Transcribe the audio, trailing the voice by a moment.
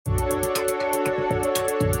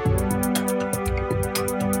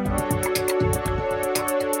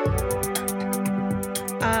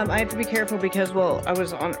I have to be careful because, well, I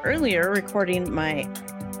was on earlier recording my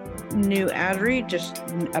new ad read, just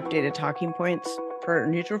updated talking points for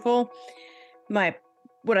Nutrafol.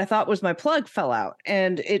 What I thought was my plug fell out,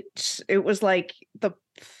 and it was like the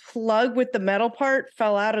plug with the metal part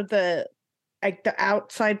fell out of the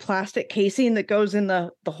outside plastic casing that goes in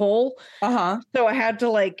the hole. So I had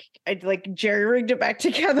to I jerry rigged it back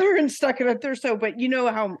together and stuck it up there. So, but you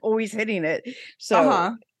know how I'm always hitting it.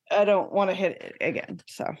 So I don't want to hit it again.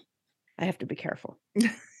 So I have to be careful.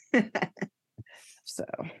 So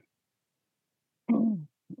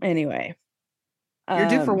anyway. You're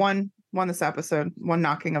due for one this episode, one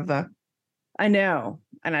knocking of the. I know.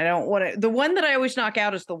 And I don't want to. The one that I always knock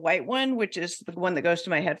out is the white one, which is the one that goes to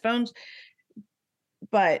my headphones.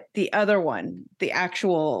 But the other one, the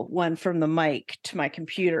actual one from the mic to my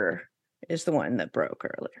computer, is the one that broke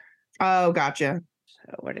earlier. Oh, gotcha.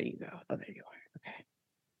 So where do you go? Oh, there you are. Okay.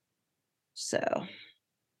 So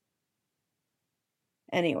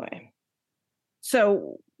anyway.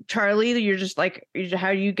 So Charlie, you're just like,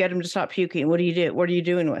 how do you get him to stop puking? What do you do? What are you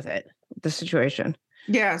doing with it? The situation?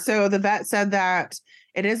 Yeah. So the vet said that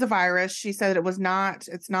it is a virus. She said it's not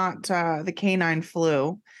the canine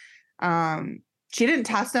flu. She didn't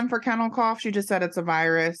test him for kennel cough. She just said it's a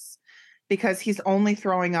virus because he's only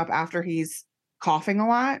throwing up after he's coughing a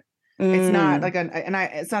lot. It's not like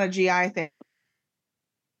it's not a GI thing.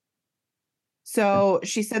 So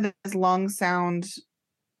she said that his lungs sound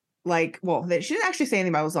like, well, she didn't actually say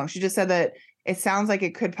anything about his lungs. She just said that it sounds like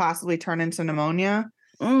it could possibly turn into pneumonia.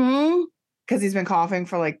 Because he's been coughing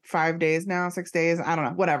for like 5 days now, 6 days. I don't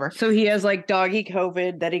know, whatever. So he has like doggy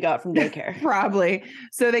COVID that he got from daycare. Probably.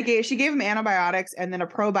 So she gave him antibiotics and then a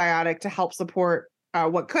probiotic to help support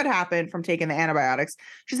what could happen from taking the antibiotics.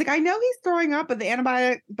 She's like, I know he's throwing up, but the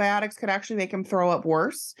antibiotics could actually make him throw up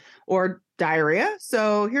worse or diarrhea.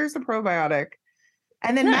 So here's the probiotic.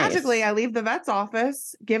 And then magically I leave the vet's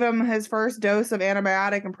office, give him his first dose of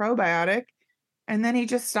antibiotic and probiotic. And then he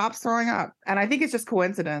just stops throwing up. And I think it's just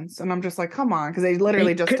coincidence. And I'm just like, come on, because they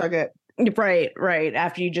literally just took it. Right.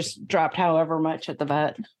 After you just dropped however much at the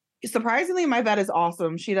vet. Surprisingly, my vet is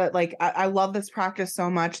awesome. She does I love this practice so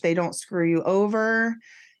much. They don't screw you over.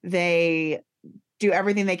 They do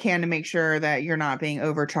everything they can to make sure that you're not being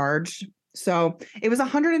overcharged. So it was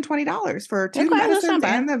 $120 for two medicines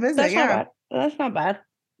and the visit. That's not bad.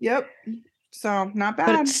 Yep. So not bad.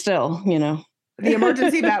 But still, the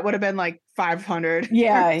emergency vet would have been like 500.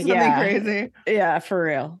 Yeah. Something crazy. Yeah. For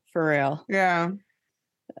real. Yeah.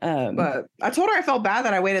 But I told her I felt bad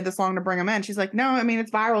that I waited this long to bring him in. She's like, no, I mean,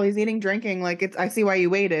 it's viral. He's eating, drinking. Like I see why you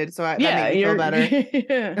waited. So that made me feel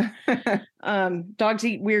better. Dogs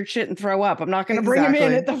eat weird shit and throw up. I'm not going to bring him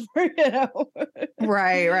in at the,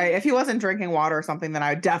 Right. If he wasn't drinking water or something, then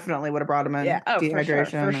I definitely would have brought him in. Yeah.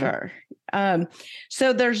 Dehydration. For sure.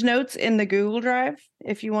 So there's notes in the Google Drive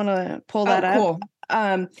if you want to pull that up. Cool.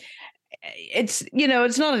 It's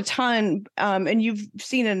it's not a ton, and you've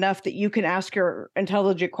seen enough that you can ask her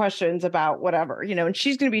intelligent questions about whatever, and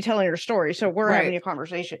she's going to be telling her story, so we're having a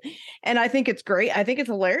conversation, and I think it's great. I think it's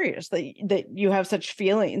hilarious that you have such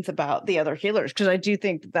feelings about the other healers, because I do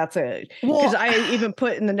think that's because I even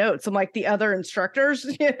put in the notes, I'm like, the other instructors,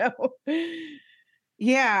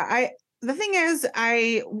 Yeah, the thing is,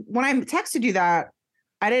 when I texted you that,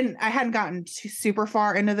 I hadn't gotten super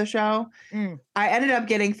far into the show. I ended up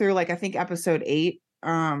getting through I think episode 8.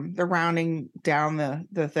 They're rounding down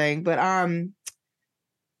the thing, but I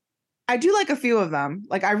do like a few of them.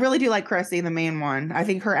 I really do like Chrissy, the main one. I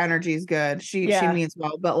think her energy is good. She means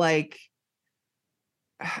well, but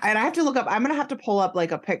and I have to look up. I'm gonna have to pull up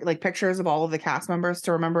pictures of all of the cast members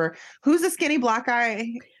to remember who's the skinny black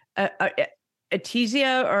guy.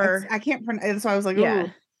 Atizia, or I can't pronounce. So I was like,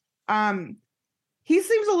 ooh. He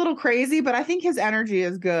seems a little crazy, but I think his energy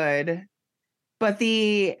is good. But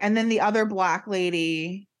then the other black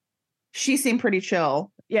lady, she seemed pretty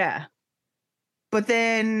chill. Yeah. But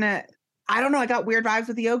then I don't know. I got weird vibes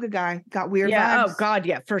with the yoga guy. Got weird vibes. Oh God,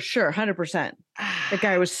 yeah, for sure, 100%. The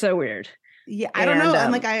guy was so weird. Yeah, I don't know.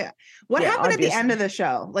 And what happened at the end of the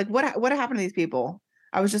show? What happened to these people?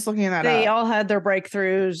 I was just looking at that. They all had their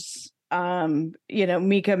breakthroughs.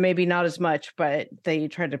 Mika maybe not as much, but they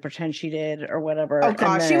tried to pretend she did or whatever. Oh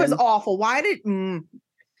gosh, she was awful. Why did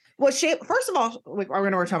well, shame, first of all, we're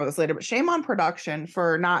going to talk about this later, but shame on production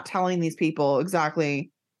for not telling these people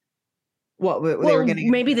exactly what they were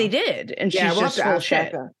getting. Maybe they did, and she's just full of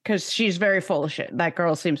shit, because she's very full of shit. That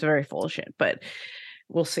girl seems very full of shit, but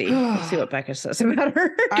we'll see. We'll see what Becca says about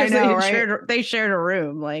her. I know, they shared a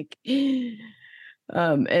room,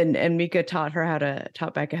 and Mika taught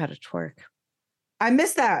Becca how to twerk. I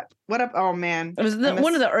missed that. What up? Oh man. It was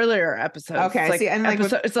one of the earlier episodes. Okay. It's like, see, and like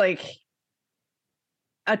it's like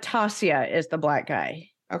Atasia is the black guy.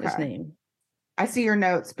 okay. His name. I see your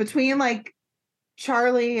notes between like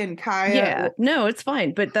Charlie and Kaya. Yeah. No, it's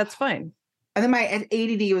fine, but that's fine. And then my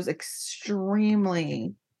ADD was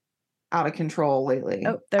extremely out of control lately.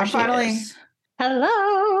 Oh, there she is. Hello.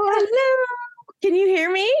 Hello. Can you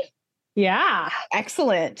hear me? Yeah.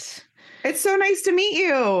 Excellent. It's so nice to meet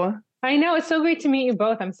you. I know. It's so great to meet you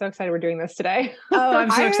both. I'm so excited we're doing this today. Oh, I'm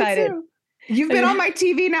so excited. You've been on my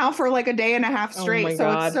TV now for like a day and a half straight.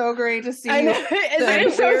 So it's so great to see you.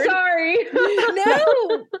 I'm so sorry.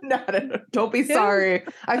 No, don't be sorry.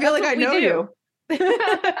 I feel like I know you. I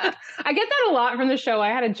get that a lot from the show. I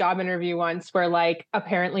had a job interview once where like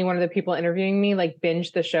apparently one of the people interviewing me like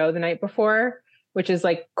binged the show the night before, which is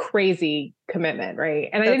like crazy commitment, right?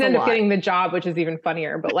 And I didn't end up getting the job, which is even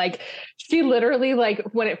funnier. But like she literally like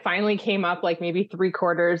when it finally came up like maybe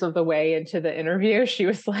 3/4 of the way into the interview, she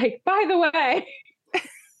was like, by the way,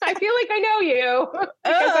 I feel like I know you.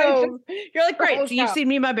 Oh, you're like, great. So you've seen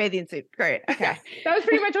me in my bathing suit. Great. Okay. That was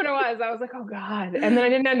pretty much what it was. I was like, oh God. And then I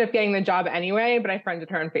didn't end up getting the job anyway, but I friended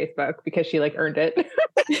her on Facebook because she like earned it.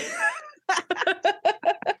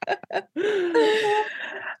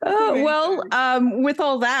 Oh, well, with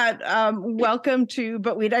all that, welcome to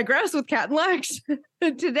But We Digress with Kat and Lex.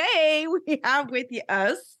 Today we have with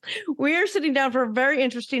us, we are sitting down for a very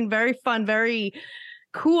interesting, very fun, very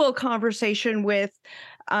cool conversation with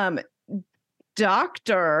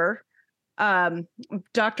Doctor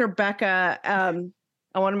Becca.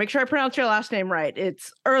 I want to make sure I pronounce your last name right.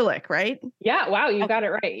 It's Ehrlich, right? Yeah. Wow. You got it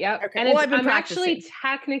right. Yep. Okay. And well, I'm actually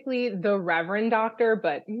technically the Reverend Doctor,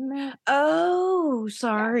 but oh,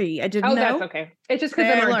 sorry. Yeah. I didn't know. That's okay. It's just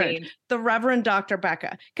because I'm ordained. The Reverend Dr.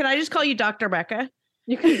 Becca. Can I just call you Dr. Becca?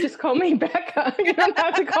 You can just call me Becca. You don't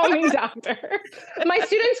have to call me doctor. My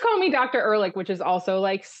students call me Dr. Ehrlich, which is also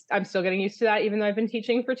like, I'm still getting used to that, even though I've been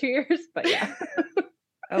teaching for 2 years, but yeah.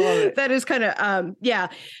 I love it. That is kind of, yeah.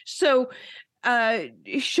 So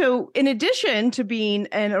in addition to being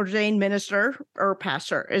an ordained minister or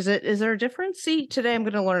pastor, is there a difference? See, today I'm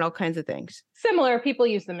going to learn all kinds of things. Similar. People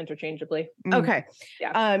use them interchangeably. Okay.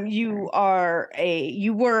 Yeah. You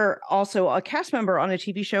were also a cast member on a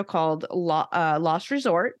TV show called Lost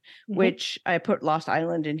Resort, which I put Lost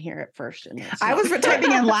Island in here at first. And I was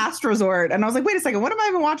typing in Last Resort and I was like, wait a second, what am I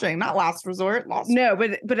even watching? Not Last Resort. No,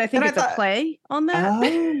 but I think it's a play on that.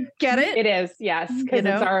 Oh. Get it? It is. Yes. Because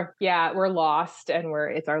we're lost and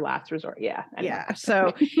it's our last resort. Yeah. Yeah.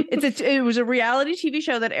 So it was a reality TV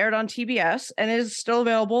show that aired on TBS and is still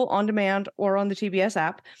available on demand or on the TBS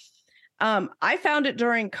app. I found it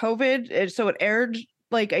during COVID. So it aired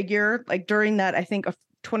like a year, like during that, I think of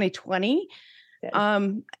 2020. It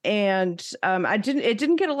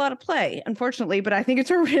didn't get a lot of play, unfortunately, but I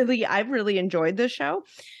think I've really enjoyed this show.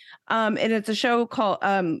 And it's a show called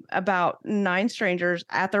about 9 strangers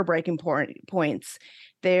at their breaking points.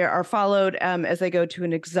 They are followed as they go to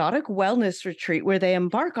an exotic wellness retreat where they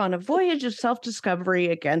embark on a voyage of self-discovery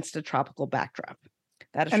against a tropical backdrop.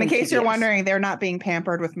 And in case TBS. You're wondering, they're not being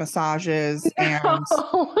pampered with massages and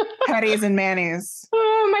petties and manis.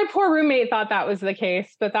 Oh, my poor roommate thought that was the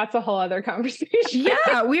case, but that's a whole other conversation.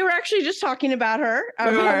 Yeah, we were actually just talking about her.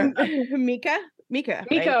 Mika. Miko,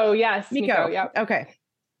 right? Yes. Miko, yep. Okay.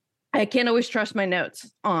 I can't always trust my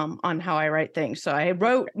notes on how I write things. So I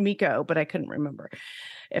wrote Miko, but I couldn't remember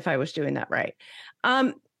if I was doing that right.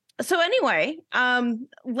 So anyway,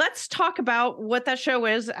 let's talk about what that show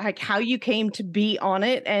is, like how you came to be on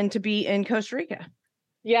it and to be in Costa Rica.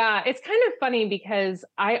 Yeah, it's kind of funny because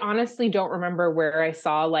I honestly don't remember where I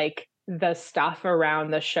saw like the stuff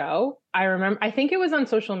around the show. I think it was on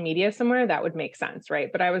social media somewhere. That would make sense,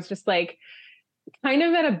 right? But I was just like kind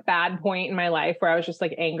of at a bad point in my life where I was just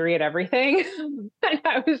like angry at everything. And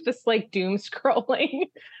I was just like doom scrolling.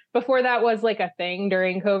 Before that was like a thing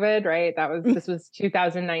during COVID, right? This was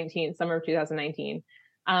 2019, summer of 2019.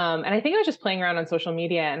 And I think I was just playing around on social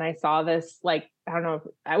media and I saw this, like, I don't know,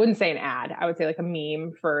 I wouldn't say an ad. I would say like a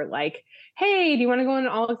meme for like, hey, do you want to go on an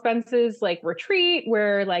all expenses like retreat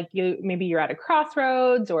where like you're at a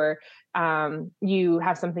crossroads or you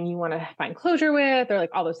have something you want to find closure with or like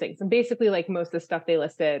all those things. And basically like most of the stuff they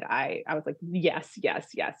listed, I was like, yes.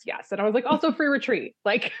 And I was like, also free retreat.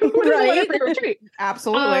 Like right? Free retreat.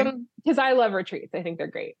 Absolutely. Because I love retreats. I think they're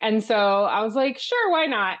great. And so I was like, sure, why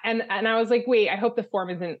not? And I was like, wait, I hope the form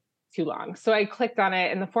isn't too long. So I clicked on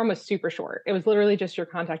it and the form was super short. It was literally just your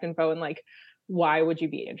contact info and like, why would you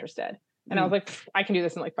be interested? And I was like, I can do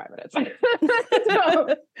this in like 5 minutes. so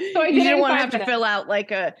I you did didn't it want to in have 5 to minutes. fill out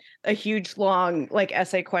like a huge long like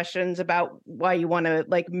essay questions about why you want to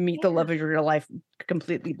like meet the love of your life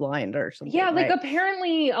completely blind or something. Yeah, like right?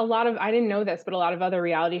 apparently a lot of, I didn't know this, but a lot of other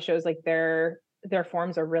reality shows, like their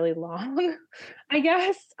forms are really long, I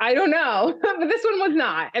guess. I don't know. But this one was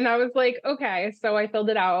not. And I was like, okay. So I filled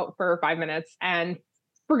it out for 5 minutes and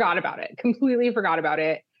forgot about it, completely forgot about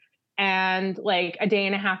it. And like a day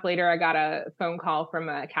and a half later, I got a phone call from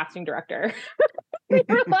a casting director. We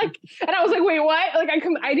were like, and I was like, wait, what? Like, I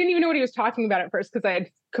didn't even know what he was talking about at first because I had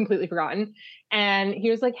completely forgotten. And he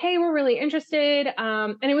was like, hey, we're really interested.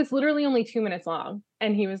 And it was literally only 2 minutes long.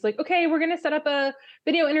 And he was like, okay, we're going to set up a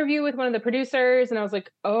video interview with one of the producers. And I was like,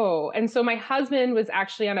 oh. And so my husband was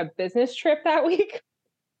actually on a business trip that week.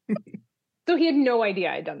 So he had no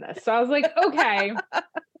idea I'd done this. So I was like, okay.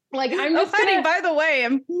 Like, I'm just honey, by the way,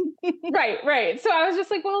 I'm right. So I was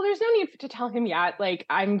just like, well, there's no need to tell him yet. Like,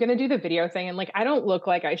 I'm going to do the video thing. And like, I don't look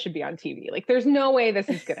like I should be on TV. Like, there's no way this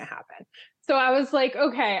is going to happen. So I was like,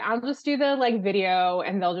 okay, I'll just do the like video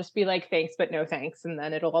and they'll just be like, thanks, but no thanks. And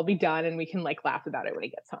then it'll all be done and we can like laugh about it when he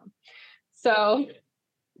gets home. So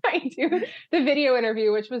I do the video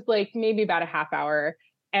interview, which was like maybe about a half hour.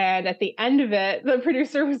 And at the end of it, the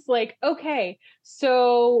producer was like, okay,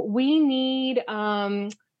 so we need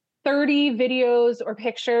 30 videos or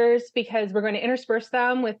pictures because we're going to intersperse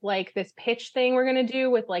them with like this pitch thing we're going to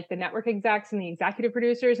do with like the network execs and the executive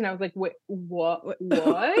producers. And I was like, wait, what? Like,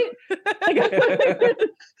 because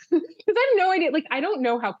I have no idea. Like, I don't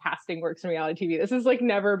know how casting works in reality TV. This has like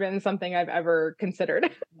never been something I've ever considered.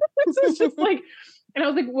 This is just like, and I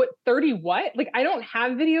was like, what, 30 what? Like, I don't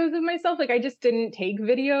have videos of myself. Like, I just didn't take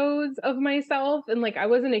videos of myself. And like, I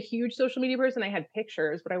wasn't a huge social media person. I had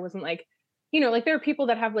pictures, but I wasn't like, like there are people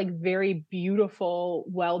that have like very beautiful,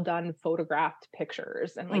 well done photographed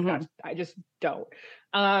pictures. And like, that's, I just don't.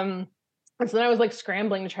 And so then I was like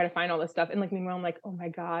scrambling to try to find all this stuff. And like, meanwhile, I'm like, oh my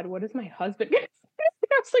God, what is my husband gonna say?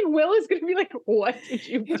 I was like, Will is going to be like, what did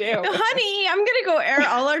you do? Honey, I'm going to go air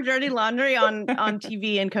all our dirty laundry on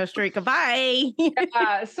TV in Costa Rica. Bye.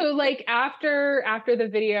 So like after the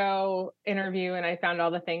video interview and I found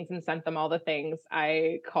all the things and sent them all the things,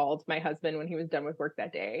 I called my husband when he was done with work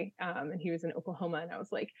that day. And he was in Oklahoma and I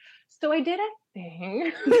was like, so I did a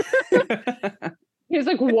thing. He was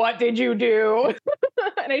like, what did you do?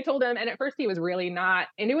 And I told him, and at first he was really not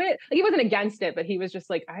into it. Like he wasn't against it, but he was just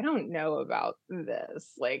like, I don't know about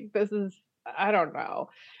this. Like, this is, I don't know.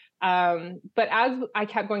 But as I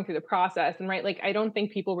kept going through the process and right, like, I don't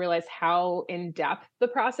think people realize how in depth the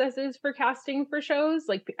process is for casting for shows.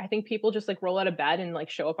 Like, I think people just like roll out of bed and like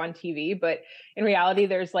show up on TV, but in reality,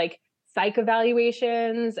 there's like psych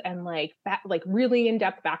evaluations and like really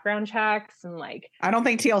in-depth background checks and like I don't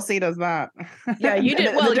think TLC does that. Yeah, you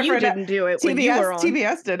did. Well, you didn't do it. When you were on.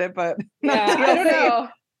 TBS did it, but yeah, I don't know.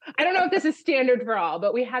 I don't know if this is standard for all,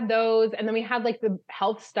 but we had those, and then we had like the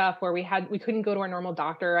health stuff where we couldn't go to our normal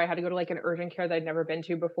doctor. I had to go to like an urgent care that I'd never been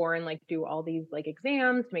to before and like do all these like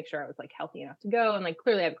exams to make sure I was like healthy enough to go. And like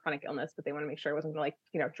clearly I have chronic illness, but they want to make sure I wasn't gonna like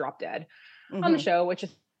drop dead on the show, which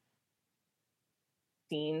is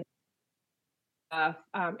seen. It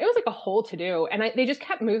was like a whole to do, and they just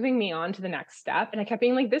kept moving me on to the next step, and I kept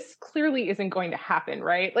being like, this clearly isn't going to happen,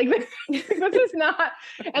 right? Like this is not.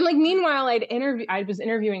 And like meanwhile I was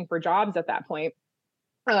interviewing for jobs at that point,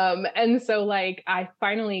 and so like I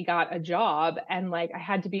finally got a job, and like I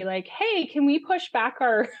had to be like, hey, can we push back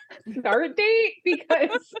our start date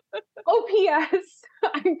because OPS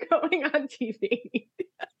I'm going on TV.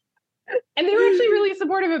 And they were actually really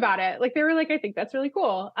supportive about it. Like they were like, I think that's really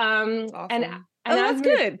cool. Awesome. And that's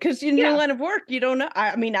good because in your line of work, you don't know.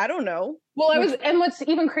 I mean, I don't know. Well, and what's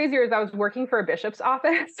even crazier is I was working for a bishop's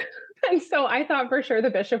office. And so I thought for sure the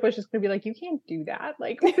bishop was just going to be like, you can't do that.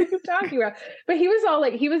 Like, what are you talking about? But he was all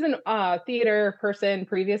like, he was a theater person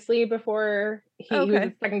previously before he was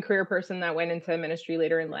a second career person that went into ministry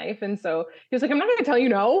later in life. And so he was like, I'm not going to tell you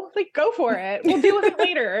no, like, go for it. We'll deal with it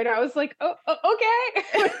later. And I was like, oh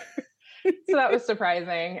okay. So that was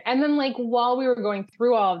surprising. And then like, while we were going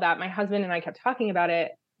through all of that, my husband and I kept talking about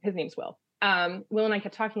it. His name's Will. Will and I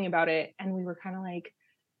kept talking about it. And we were kind of like,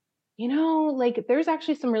 like there's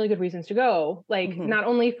actually some really good reasons to go. Like not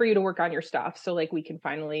only for you to work on your stuff, so like we can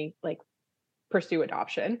finally like pursue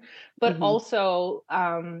adoption, but also,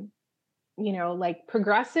 like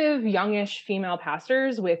progressive youngish female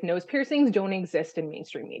pastors with nose piercings don't exist in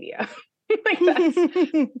mainstream media. Like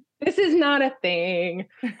this is not a thing.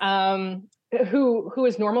 Who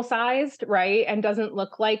is normal sized, right? And doesn't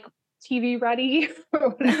look like TV ready or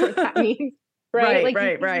whatever that means. Right. Like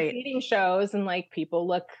right. dating shows and like people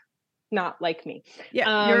look not like me.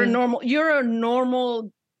 Yeah, you're a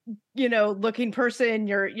normal, looking person.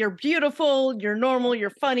 You're beautiful, you're normal, you're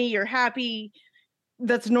funny, you're happy.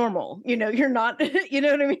 That's normal. You're not, you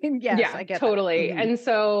know what I mean? Yes, yeah, I get totally. that. And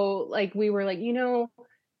so like, we were like,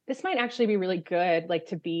 this might actually be really good, like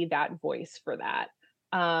to be that voice for that.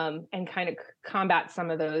 And kind of combat some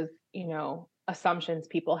of those, assumptions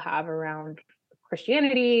people have around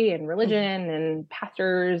Christianity and religion and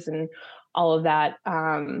pastors and all of that.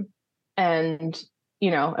 And we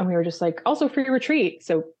were just like, also free retreat.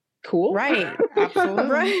 So cool. Right. Absolutely.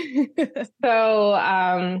 Right.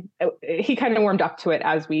 So he kind of warmed up to it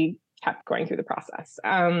as we kept going through the process.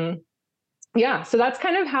 Yeah. So that's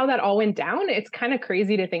kind of how that all went down. It's kind of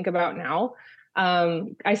crazy to think about now.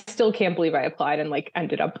 I still can't believe I applied and like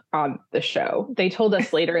ended up on the show. They told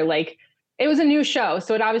us later, like, it was a new show,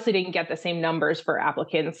 so it obviously didn't get the same numbers for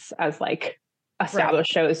applicants as like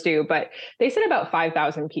established shows do, but they said about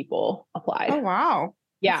 5,000 people applied. Oh, wow.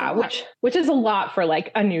 Yeah, which is a lot for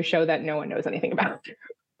like a new show that no one knows anything about.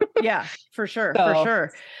 Yeah, for sure. For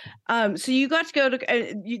sure. So you got to go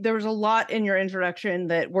to, there was a lot in your introduction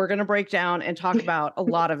that we're going to break down and talk about a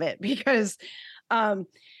lot of it because,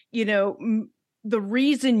 the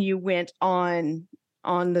reason you went on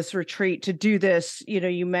this retreat to do this,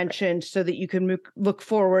 you mentioned so that you can look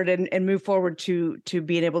forward and move forward to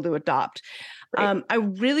being able to adopt. Right. I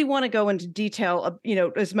really want to go into detail,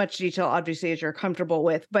 as much detail, obviously, as you're comfortable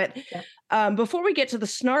with. But before we get to the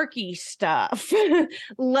snarky stuff,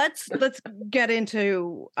 let's get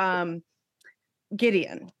into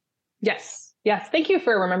Gideon. Yes. Thank you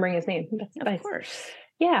for remembering his name. That's nice. Of course.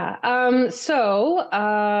 Yeah.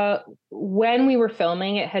 So when we were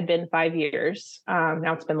filming, it had been 5 years.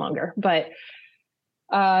 Now it's been longer, but it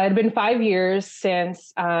had been 5 years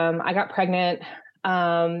since I got pregnant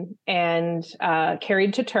and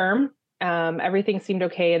carried to term. Everything seemed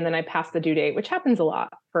okay. And then I passed the due date, which happens a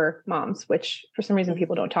lot for moms, which for some reason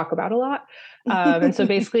people don't talk about a lot. And so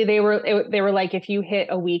basically they were like, if you hit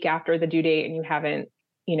a week after the due date and you haven't,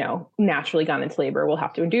 naturally gone into labor, we'll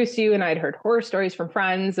have to induce you. And I'd heard horror stories from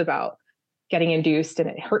friends about getting induced and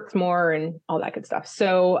it hurts more and all that good stuff.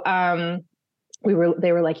 So they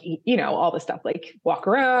were like, all the stuff, like walk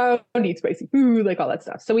around, eat spicy food, like all that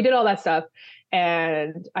stuff. So we did all that stuff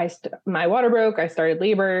and my water broke, I started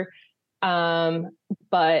labor.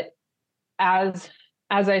 But as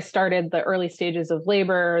I started the early stages of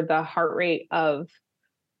labor, the heart rate of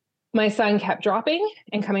my son kept dropping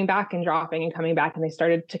and coming back and dropping and coming back. And they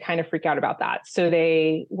started to kind of freak out about that. So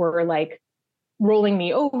they were like rolling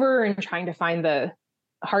me over and trying to find the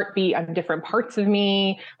heartbeat on different parts of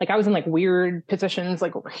me. Like I was in like weird positions,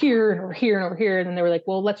 like over here and over here and over here. And then they were like,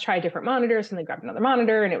 well, let's try different monitors. And they grabbed another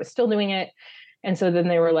monitor and it was still doing it. And so then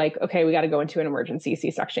they were like, okay, we got to go into an emergency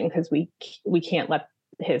C-section because we can't let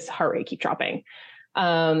his heart rate keep dropping.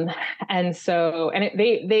 And so, and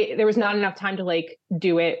there was not enough time to like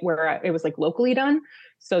do it where it was like locally done.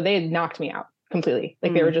 So they had knocked me out completely.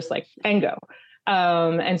 Like they were just like, and go.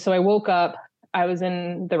 And so I woke up, I was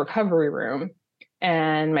in the recovery room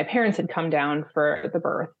and my parents had come down for the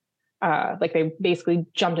birth. Like they basically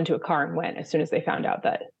jumped into a car and went as soon as they found out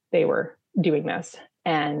that they were doing this.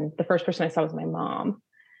 And the first person I saw was my mom.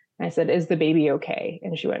 And I said, is the baby okay?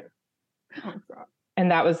 And she went, oh God. And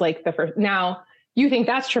that was like the first. Now, you think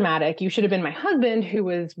that's traumatic. You should have been my husband who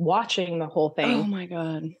was watching the whole thing. Oh my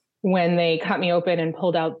God. When they cut me open and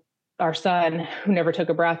pulled out our son who never took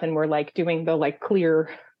a breath and were like doing the like clear,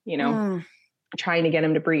 trying to get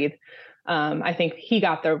him to breathe. I think he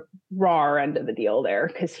got the raw end of the deal there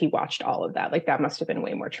because he watched all of that. Like that must've been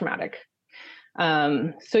way more traumatic.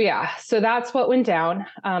 So that's what went down.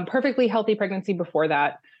 Perfectly healthy pregnancy before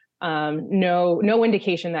that. No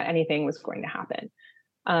indication that anything was going to happen.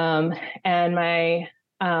 And my,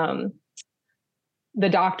 the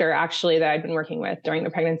doctor actually that I'd been working with during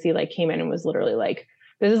the pregnancy, like came in and was literally like,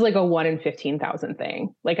 this is like a 1 in 15,000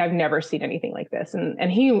 thing. Like I've never seen anything like this.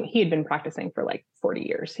 And he had been practicing for like 40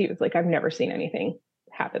 years. He was like, I've never seen anything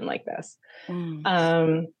happen like this.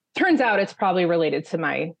 Turns out it's probably related to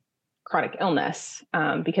my chronic illness,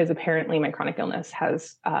 because apparently my chronic illness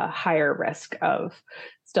has a higher risk of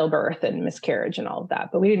stillbirth and miscarriage and all of that.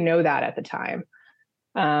 But we didn't know that at the time.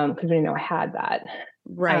 Because we didn't know I had that.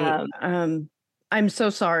 Right. I'm so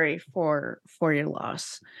sorry for your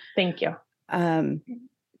loss. Thank you. I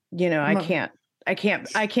can't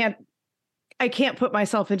put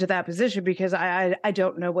myself into that position because I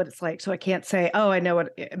don't know what it's like. So I can't say, oh, I know what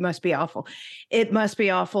it must be awful. It must be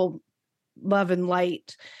awful. Love and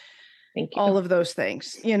light. Thank you. All of those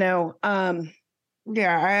things, Yeah,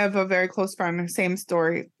 I have a very close friend, same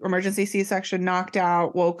story. Emergency C-section, knocked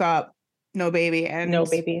out, woke up. No baby.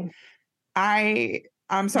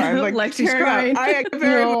 I'm sorry, I'm like Lexi's tearing crying. up. I get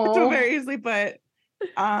very emotional No. very easily, but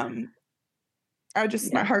my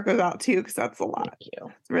heart goes out to you because that's a lot. Thank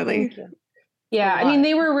you. It's really Thank you. Yeah, I mean,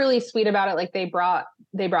 they were really sweet about it. Like they brought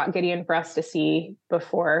Gideon for us to see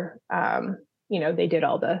before, they did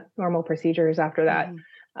all the normal procedures after that.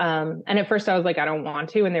 Mhm. And at first I was like, I don't want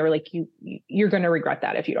to. And they were like, you're going to regret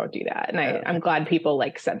that if you don't do that. And I'm glad people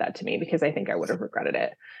like said that to me because I think I would have regretted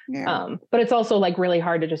it. Yeah. But it's also like really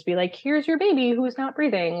hard to just be like, here's your baby who's not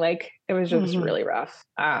breathing. Like it was just Mhm. really rough.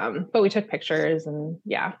 But we took pictures and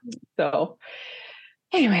yeah. So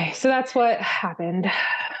anyway, so that's what happened.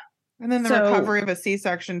 And then the recovery of a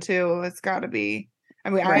C-section too. It's got to be. I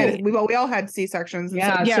mean, Right. we all had C-sections.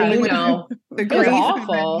 Yeah, Yeah, so you the it grief. was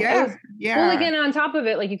awful. Yeah, It was, well, again, on top of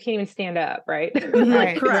it, like you can't even stand up, right? Mhm.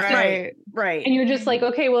 Right, Correct. Right. And you're just like,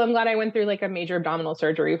 okay, well, I'm glad I went through like a major abdominal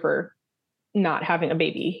surgery for not having a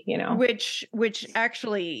baby, Which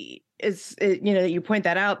actually is, you point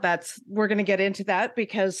that out. We're going to get into that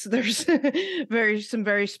because there's some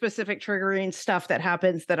very specific triggering stuff that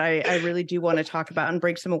happens that I really do want to talk about and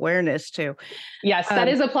bring some awareness to. Yes, that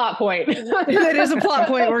is a plot point. That is a plot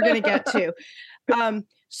point we're going to get to.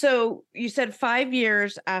 So you said 5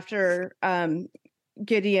 years after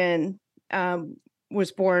Gideon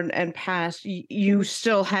was born and passed, you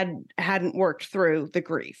still hadn't worked through the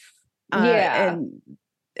grief. Yeah.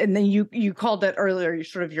 And then you called that earlier,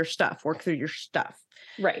 your stuff, work through your stuff.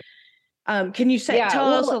 Right. Can you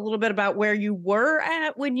tell us a little bit about where you were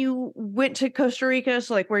at when you went to Costa Rica?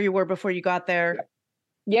 So like where you were before you got there?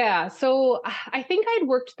 Yeah. So I think I'd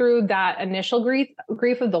worked through that initial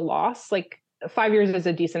grief of the loss. Like 5 years is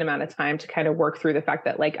a decent amount of time to kind of work through the fact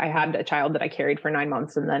that like I had a child that I carried for 9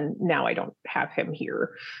 months and then now I don't have him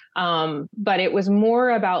here. But it was more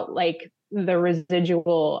about like the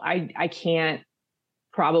residual. I can't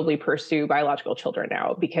probably pursue biological children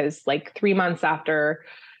now because like 3 months after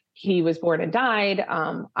he was born and died,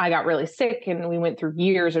 I got really sick and we went through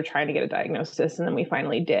years of trying to get a diagnosis and then we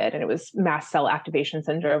finally did. And it was mast cell activation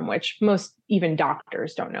syndrome, which most even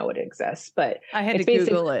doctors don't know it exists, but I had to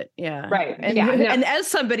Google it. Yeah. Right. And, and as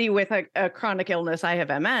somebody with a chronic illness, I have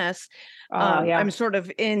MS. I'm sort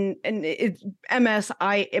of in MS.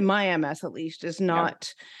 My MS at least is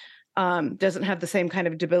not, doesn't have the same kind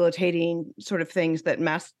of debilitating sort of things that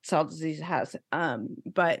mast cell disease has.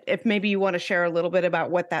 But if maybe you want to share a little bit about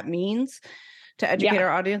what that means to educate our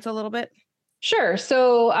audience a little bit. Sure.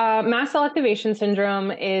 So mast cell activation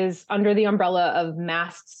syndrome is under the umbrella of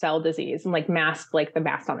mast cell disease, and like mast, like the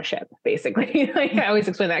mast on a ship, basically. Like I always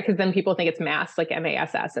explain that because then people think it's mast, like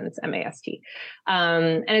MASS, and it's MAST.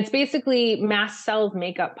 And it's basically mast cells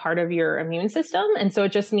make up part of your immune system. And so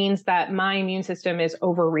it just means that my immune system is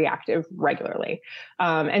overreactive regularly.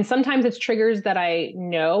 And sometimes it's triggers that I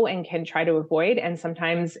know and can try to avoid. And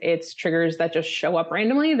sometimes it's triggers that just show up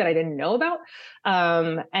randomly that I didn't know about.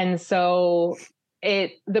 And so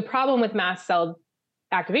the problem with mast cell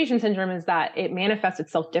activation syndrome is that it manifests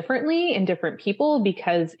itself differently in different people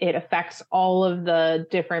because it affects all of the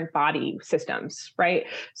different body systems, right?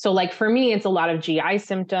 So like for me, it's a lot of GI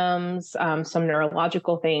symptoms, some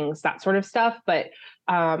neurological things, that sort of stuff. But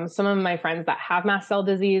some of my friends that have mast cell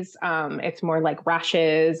disease, it's more like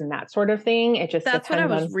rashes and that sort of thing. It just that's what I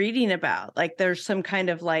was reading about. Like there's some kind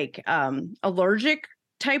of like allergic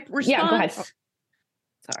type response. Yeah, go ahead.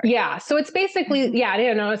 Sorry. Yeah. So it's basically,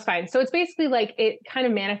 it's fine. So it's basically like it kind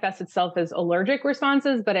of manifests itself as allergic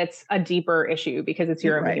responses, but it's a deeper issue because it's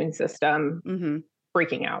your immune system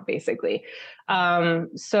freaking out, basically.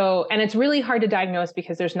 And it's really hard to diagnose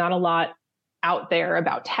because there's not a lot out there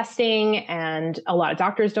about testing and a lot of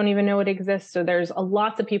doctors don't even know it exists. So there's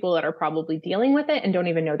lots of people that are probably dealing with it and don't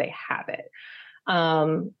even know they have it.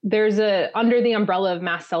 There's under the umbrella of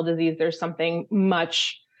mast cell disease, there's something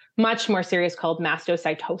much more serious called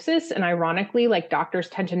mastocytosis. And ironically, like doctors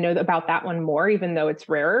tend to know about that one more, even though it's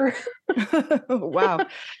rarer. Wow.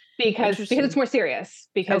 because it's more serious,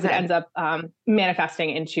 because it ends up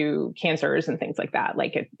manifesting into cancers and things like that.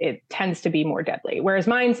 Like it tends to be more deadly, whereas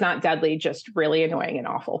mine's not deadly, just really annoying and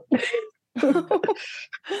awful.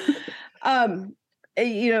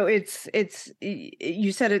 It's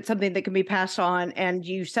you said it's something that can be passed on, and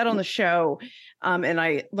you said on the show, and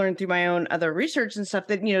I learned through my own other research and stuff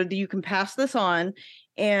that you can pass this on,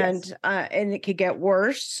 and it could get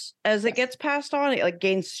worse as it gets passed on. It like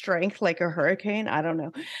gains strength like a hurricane. I don't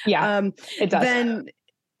know. Yeah, it does. Then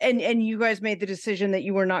and you guys made the decision that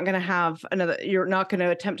you were not going to have you're not going to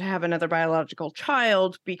attempt to have another biological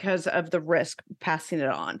child because of the risk passing it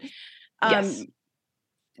on. Yes.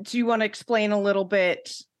 Do you want to explain a little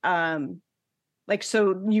bit,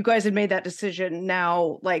 so you guys had made that decision,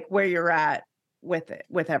 now, like where you're at with it,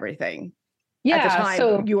 with everything? at the Yeah. time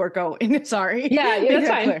So you were going. Sorry. yeah, Make that's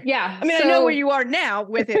that fine. clear. Yeah. I mean, I know where you are now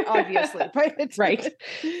with it, obviously, but Right.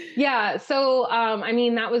 Yeah. So, I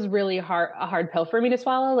mean, that was really a hard pill for me to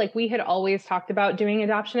swallow. Like we had always talked about doing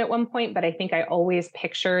adoption at one point, but I think I always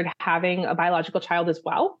pictured having a biological child as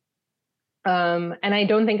well. And I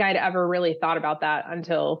don't think I'd ever really thought about that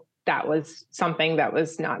until that was something that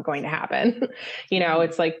was not going to happen.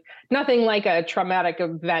 It's like nothing like a traumatic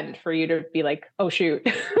event for you to be like, oh shoot,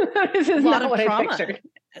 this is not what I pictured.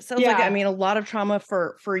 It sounds like, I mean, a lot of trauma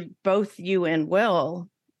for both you and Will,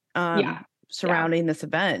 surrounding this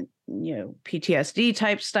event, PTSD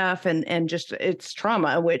type stuff and just it's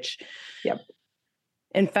trauma, which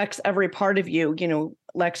infects every part of you.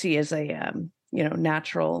 Lexi is a,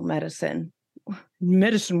 natural medicine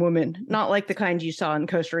woman, not like the kind you saw in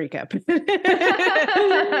Costa Rica.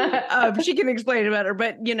 She can explain it better,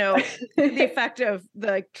 but the effect of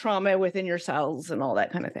the trauma within your cells and all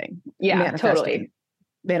that kind of thing. Yeah, totally.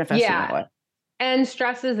 Manifesting that way. And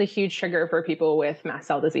stress is a huge trigger for people with mast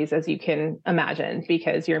cell disease, as you can imagine,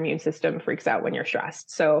 because your immune system freaks out when you're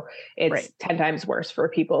stressed. So it's 10 times worse for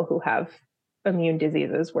people who have immune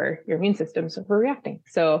diseases where your immune system's overreacting.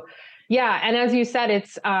 So yeah. And as you said,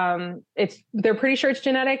 they're pretty sure it's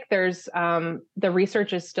genetic. There's, the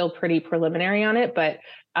research is still pretty preliminary on it, but,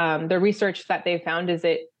 the research that they found is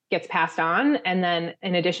it gets passed on. And then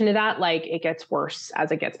in addition to that, like it gets worse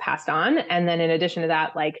as it gets passed on. And then in addition to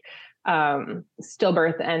that, like,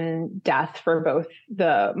 stillbirth and death for both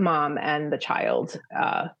the mom and the child,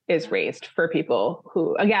 is raised for people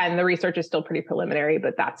who, again, the research is still pretty preliminary,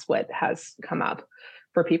 but that's what has come up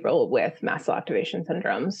for people with mast cell activation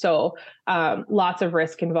syndrome. So lots of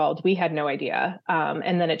risk involved. We had no idea.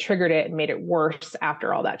 And then it triggered it and made it worse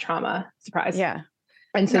after all that trauma. Surprise. Yeah.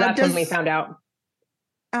 And so that's when we found out.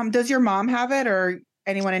 Does your mom have it or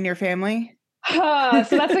anyone in your family? So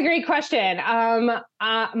that's a great question.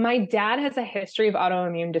 My dad has a history of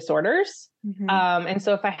autoimmune disorders. Mm-hmm. And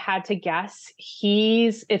so if I had to guess,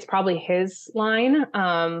 it's probably his line,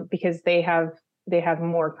 because they have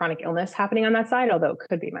more chronic illness happening on that side, although it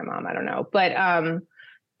could be my mom. I don't know.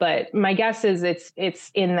 But my guess is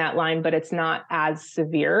it's in that line, but it's not as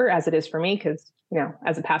severe as it is for me. Cause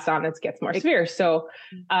as it passed on, it gets more severe. So,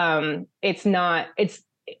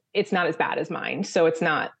 it's not as bad as mine. So it's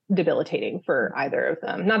not debilitating for either of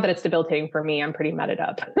them. Not that it's debilitating for me. I'm pretty meted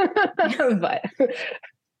up, but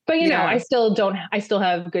I still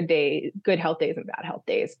have good health days and bad health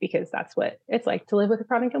days, because that's what it's like to live with a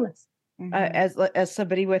chronic illness. As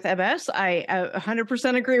somebody with MS, I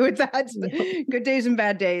 100% agree with that. Good days and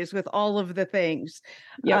bad days with all of the things.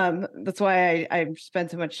 Yep. That's why I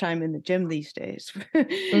spend so much time in the gym these days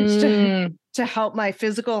to help my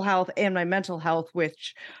physical health and my mental health,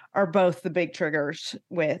 which are both the big triggers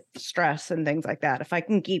with stress and things like that. If I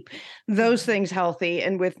can keep those things healthy,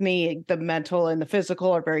 and with me, the mental and the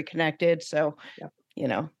physical are very connected. So,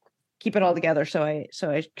 keep it all together so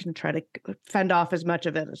I can try to fend off as much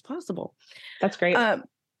of it as possible. That's great.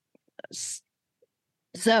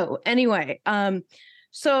 So anyway,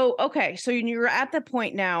 so you're at the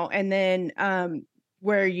point now, and then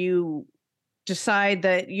where you decide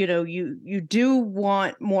that you do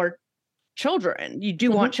want more children. You do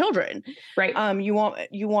want children, right? You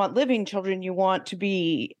want living children. You want to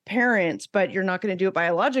be parents, but you're not going to do it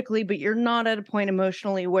biologically. But you're not at a point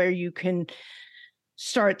emotionally where you can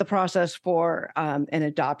start the process for an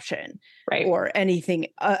adoption, right, or anything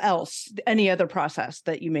else, any other process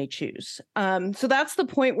that you may choose. So that's the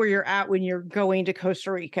point where you're at when you're going to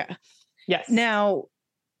Costa Rica. Yes. Now,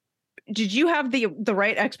 did you have the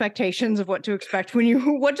right expectations of what to expect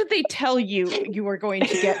what did they tell you were going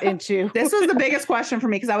to get into? This was the biggest question for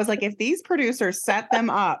me, because I was like, if these producers set them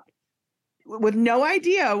up with no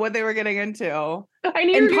idea what they were getting into. I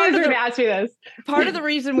knew you guys were going to ask me this. Part of the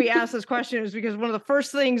reason we asked this question is because one of the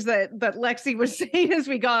first things that Lexi was saying as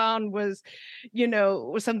we got on was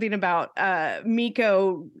something about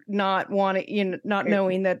Miko not wanting, not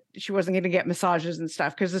knowing that she wasn't going to get massages and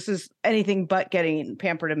stuff, because this is anything but getting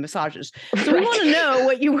pampered and massages. So we want to know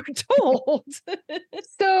what you were told.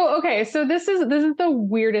 So this is the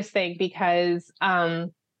weirdest thing, because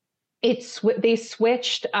they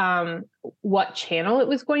switched what channel it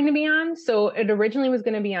was going to be on. So it originally was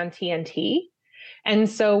going to be on TNT. And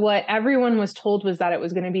so what everyone was told was that it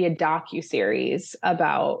was going to be a docuseries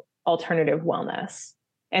about alternative wellness.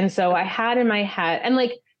 And so I had in my head, and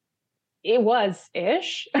like, it was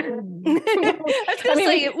ish. I was going to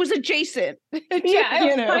say it was adjacent. Yeah,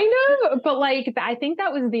 kind of. But like, I think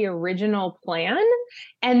that was the original plan.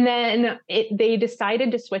 And then they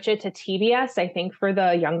decided to switch it to TBS, I think, for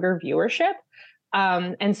the younger viewership.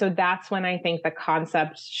 And so that's when I think the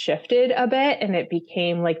concept shifted a bit, and it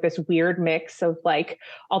became like this weird mix of like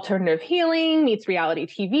alternative healing meets reality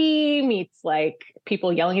TV meets like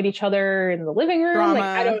people yelling at each other in the living room. Drama. Like,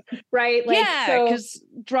 I don't, right? Like, yeah, because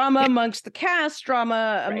drama amongst the cast,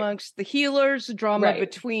 drama Right. amongst the healers, drama Right.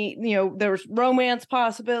 between, there's romance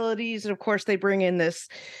possibilities. And of course, they bring in this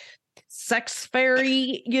sex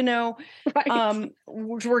fairy, Right.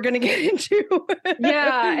 which we're going to get into.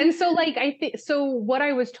 Yeah. And so like, I think, so what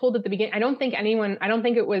I was told at the beginning, I don't think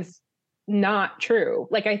it was not true.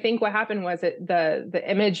 Like, I think what happened was the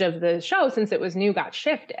image of the show, since it was new, got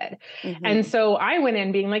shifted. Mm-hmm. And so I went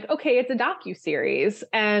in being like, okay, it's a docuseries.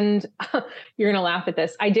 And you're going to laugh at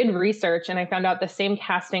this. I did research and I found out the same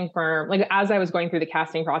casting firm, like as I was going through the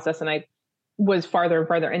casting process and I was farther and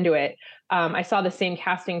farther into it, I saw the same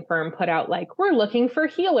casting firm put out like, we're looking for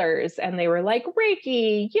healers. And they were like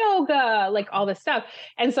Reiki, yoga, like all this stuff.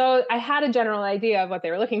 And so I had a general idea of what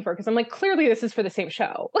they were looking for, because I'm like, clearly this is for the same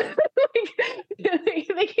show. Like,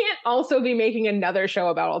 they can't also be making another show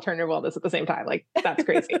about alternative wellness at the same time. Like, that's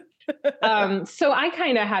crazy. So I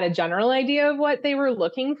kind of had a general idea of what they were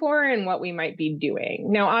looking for and what we might be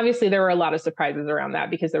doing. Now, obviously, there were a lot of surprises around that,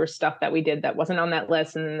 because there was stuff that we did that wasn't on that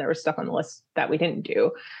list, and then there was stuff on the list that we didn't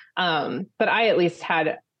do. But I at least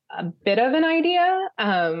had a bit of an idea,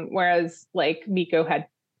 whereas like Miko had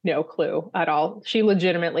no clue at all. She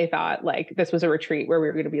legitimately thought like this was a retreat where we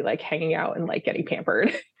were going to be like hanging out and like getting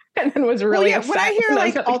pampered. And then was really upset when I hear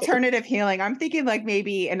like really alternative healing, I'm thinking like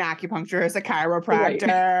maybe an acupuncturist, a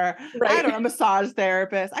chiropractor, Right. I don't know, a massage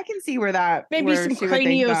therapist. I can see where that Maybe some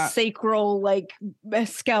craniosacral like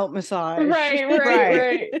scalp massage.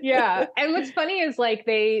 Right. Yeah. And what's funny is like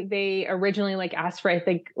they originally like asked for, I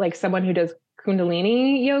think, like someone who does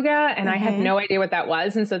Kundalini yoga, and I had no idea what that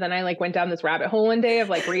was. And so then I like went down this rabbit hole one day of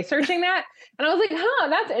like researching that, and I was like,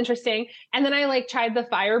 that's interesting. And then I like tried the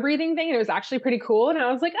fire breathing thing, and it was actually pretty cool. And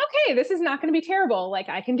I was like, okay, this is not going to be terrible. Like,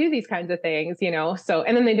 I can do these kinds of things, So,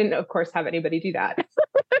 and then they didn't, of course, have anybody do that.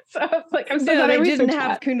 So I was like, I'm so glad they didn't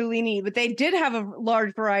have Kundalini, but they did have a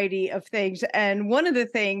large variety of things. And one of the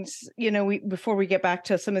things, before we get back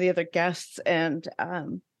to some of the other guests and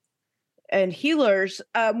healers,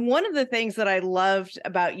 one of the things that I loved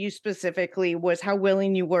about you specifically was how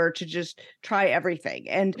willing you were to just try everything.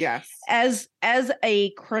 And yes, as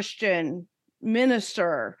a Christian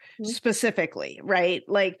minister specifically, right?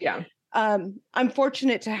 Like, yeah. I'm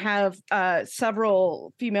fortunate to have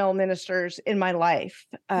several female ministers in my life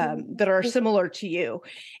that are similar to you.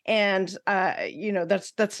 And,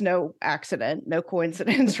 that's no accident, no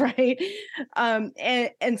coincidence, right?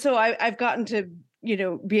 And so I've gotten to,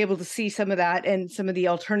 be able to see some of that and some of the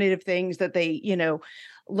alternative things that they,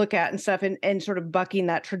 look at and stuff, and sort of bucking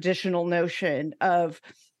that traditional notion of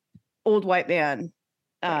old white man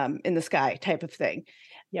in the sky type of thing.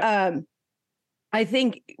 Yep. I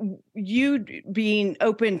think you being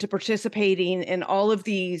open to participating in all of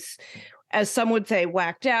these, as some would say,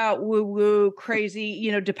 whacked out, woo-woo,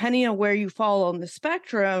 crazy, depending on where you fall on the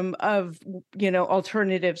spectrum of,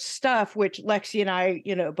 alternative stuff, which Lexi and I,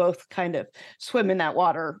 both kind of swim in that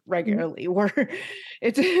water regularly, where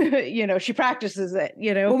it's, she practices it,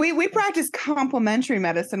 Well, we practice complementary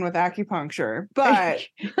medicine with acupuncture, but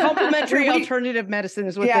complementary alternative medicine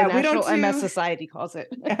is what the National MS Society calls it.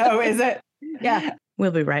 Oh, is it? Yeah.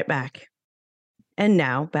 We'll be right back. And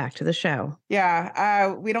now back to the show.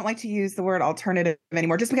 Yeah. We don't like to use the word alternative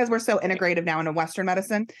anymore, just because we're so integrative now into Western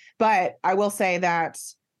medicine. But I will say that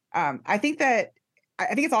I think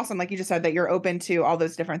it's awesome, like you just said, that you're open to all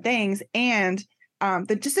those different things, and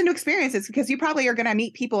just the new experiences, because you probably are going to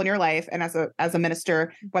meet people in your life, and as a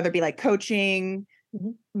minister, whether it be like coaching,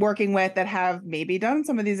 working with, that have maybe done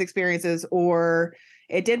some of these experiences, or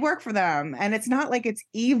it did work for them. And it's not like it's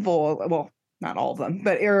evil. Well, not all of them,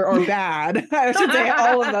 but or bad. I should say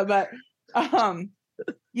all of them, but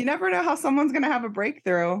you never know how someone's going to have a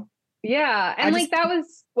breakthrough. Yeah. And that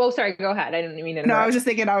was, well, sorry, go ahead. I didn't mean to interrupt. No, I was just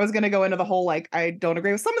thinking I was going to go into the whole, like, I don't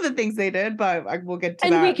agree with some of the things they did, but we'll get to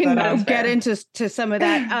that. And we can get into some of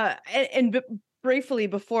that. And briefly,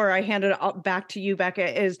 before I hand it back to you,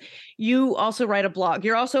 Becca, is you also write a blog.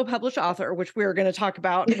 You're also a published author, which we're going to talk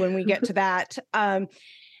about when we get to that.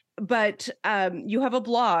 But you have a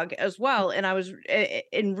blog as well. And I was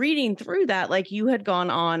in reading through that, like you had gone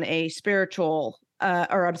on a a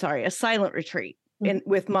silent retreat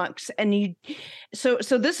with monks. And so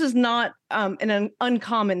this is not an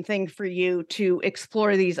uncommon thing for you to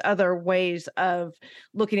explore these other ways of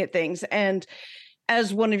looking at things. And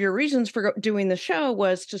as one of your reasons for doing the show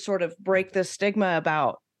was to sort of break the stigma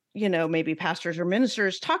about, maybe pastors or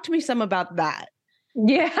ministers. Talk to me some about that.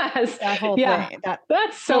 Yes. That whole Yeah. thing.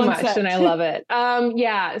 That's so much. concept. And I love it.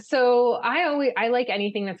 Yeah. So I like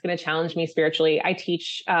anything that's going to challenge me spiritually. I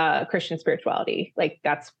teach Christian spirituality. Like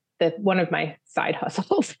that's one of my side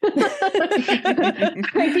hustles.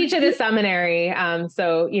 I teach at a seminary.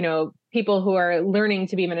 So, people who are learning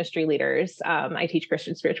to be ministry leaders, I teach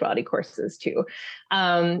Christian spirituality courses too.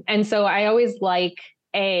 And so I always like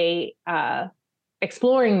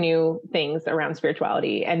exploring new things around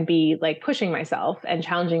spirituality and be like pushing myself and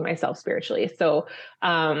challenging myself spiritually. So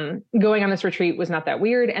going on this retreat was not that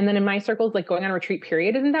weird. And then in my circles, like going on a retreat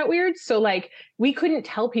period isn't that weird. So like we couldn't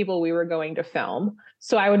tell people we were going to film.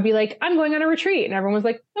 So I would be like, I'm going on a retreat. And everyone was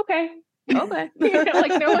like, okay. Okay.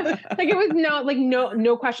 Like no one, like it was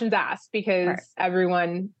no questions asked because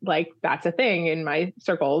everyone, like that's a thing in my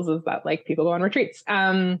circles is that like people go on retreats.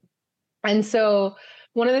 And so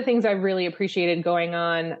one of the things I really appreciated going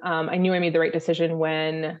on, I knew I made the right decision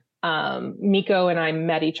when Miko and I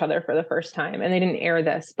met each other for the first time, and they didn't air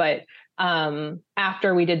this, but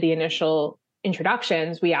after we did the initial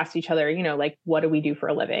introductions, we asked each other, like, what do we do for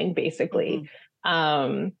a living, basically?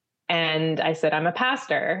 Mm-hmm. And I said, I'm a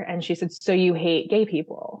pastor. And she said, so you hate gay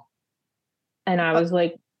people? And I was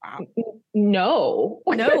like, no,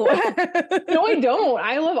 no, I don't.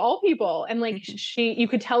 I love all people. And like, you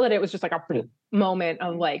could tell that it was just like a moment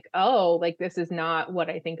of like, oh, like this is not what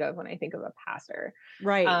I think of when I think of a pastor.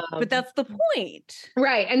 Right. But that's the point.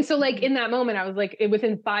 Right. And so like in that moment, I was like,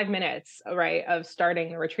 within 5 minutes, right, of starting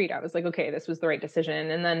the retreat, I was like, okay, this was the right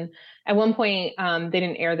decision. And then at one point, they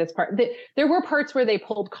didn't air this part. There were parts where they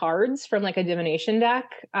pulled cards from like a divination deck.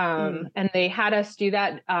 And they had us do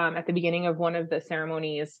that at the beginning of one of the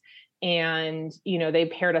ceremonies. And, they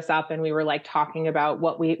paired us up and we were like talking about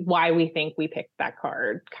why we think we picked that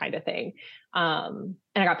card kind of thing. And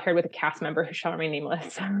I got paired with a cast member who shall remain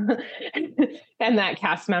nameless. And that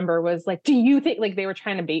cast member was like, do you think, like they were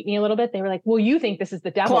trying to bait me a little bit. They were like, well, you think this is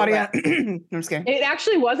the devil. Claudia. I'm just kidding. It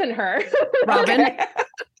actually wasn't her. Robin. It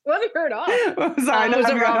wasn't her at all. Sorry, was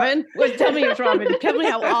it Robin? Tell me it's Robin. Tell me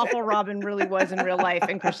how awful Robin really was in real life,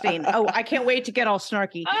 and Christine. Oh, I can't wait to get all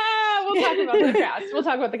snarky. We'll talk about the cast. We'll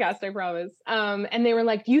talk about the cast, I promise. And they were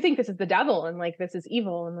like, do you think this is the devil? And like, this is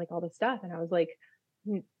evil and like all this stuff. And I was like,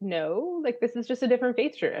 no, like this is just a different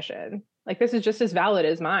faith tradition. Like this is just as valid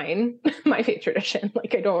as mine, my faith tradition.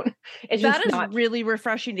 Like it's that just is not really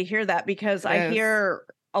refreshing to hear that, because I hear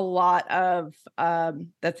a lot of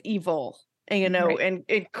that's evil, and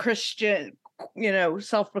and Christian,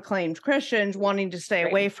 self-proclaimed Christians wanting to stay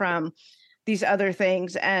away from these other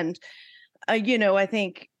things. And I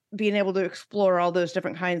think being able to explore all those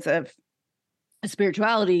different kinds of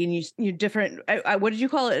spirituality and you different, what did you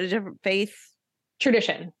call it? A different faith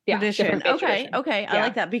tradition. Yeah. Tradition. Okay. Tradition. Okay. I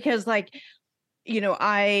like that, because like,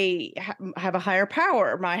 I have a higher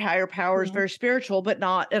power. My higher power is very spiritual, but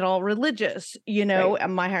not at all religious,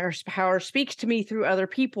 and my higher power speaks to me through other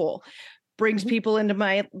people, brings people into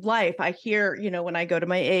my life. I hear, when I go to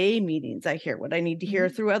my AA meetings, I hear what I need to hear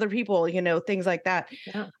through other people, things like that.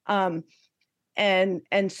 Yeah.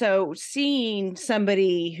 And so seeing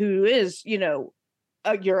somebody who is, you're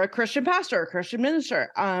a Christian pastor, a Christian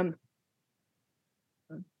minister,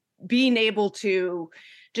 being able to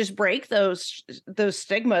just break those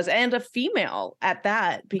stigmas, and a female at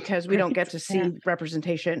that, because we don't get to see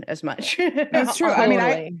representation as much. That's true. Totally.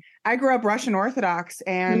 I mean, I grew up Russian Orthodox,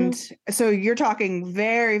 and so you're talking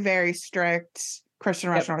very, very strict Christian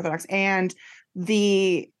Russian Orthodox, and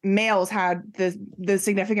the males had the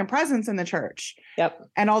significant presence in the church. Yep.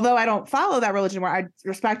 And although I don't follow that religion, where I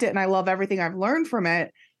respect it and I love everything I've learned from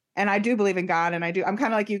it, and I do believe in God, and I'm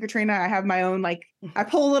kind of like you, Katrina. I have my own, like, I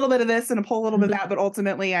pull a little bit of this and I pull a little bit of that, but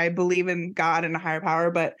ultimately I believe in God and a higher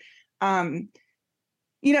power. But,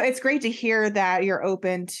 it's great to hear that you're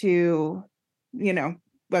open to,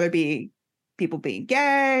 whether it be people being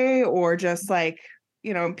gay or just like,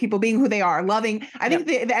 people being who they are, loving. I think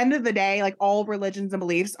at the end of the day, like all religions and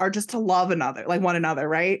beliefs are just to love one another,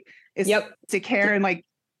 right? It's to care and like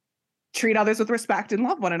treat others with respect and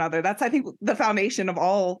love one another. That's, I think, the foundation of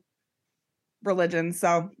all religions.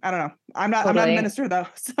 So I don't know. I'm not a minister though.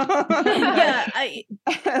 So I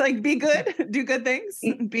like, be good, do good things,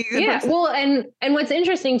 be good. Yeah. Person. Well, and what's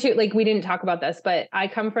interesting too, like we didn't talk about this, but I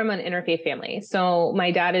come from an interfaith family. So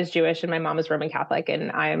my dad is Jewish and my mom is Roman Catholic,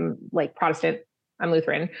 and I'm like Protestant. I'm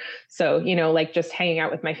Lutheran. So, like just hanging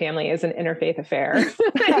out with my family is an interfaith affair.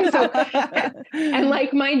 and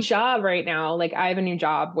like my job right now, like I have a new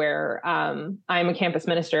job where I'm a campus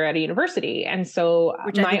minister at a university. And so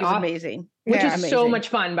which I think is amazing. which Yeah, is so amazing. much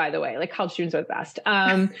fun, by the way. Like college students are the best.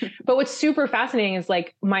 But what's super fascinating is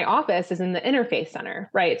like my office is in the interfaith center,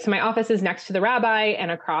 right? So my office is next to the rabbi and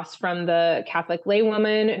across from the Catholic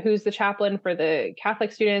laywoman who's the chaplain for the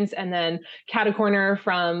Catholic students, and then cat a corner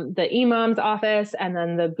from the imam's office, and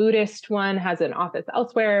then the Buddhist one has an office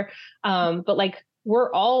elsewhere. But like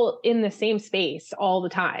we're all in the same space all the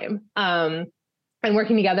time, and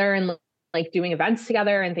working together and like doing events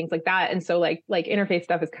together and things like that. And so like interfaith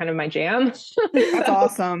stuff is kind of my jam. That's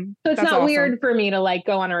awesome. So it's That's not awesome. weird for me to like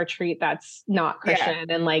go on a retreat that's not Christian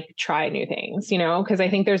and like try new things, you know, because I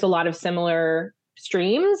think there's a lot of similar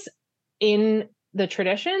streams in the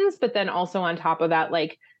traditions, but then also on top of that,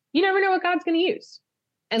 like you never know what God's going to use.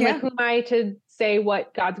 And like, who am I to say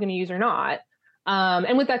what God's going to use or not?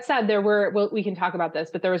 And with that said, we can talk about this,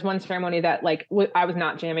 but there was one ceremony that like I was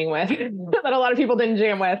not jamming with that a lot of people didn't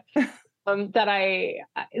jam with. They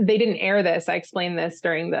didn't air this. I explained this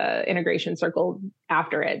during the integration circle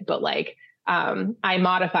after it, but like, I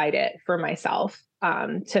modified it for myself,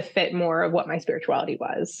 to fit more of what my spirituality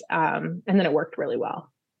was. And then it worked really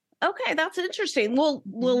well. Okay. That's interesting.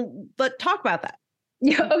 But talk about that.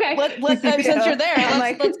 Yeah. Okay. Since you're there,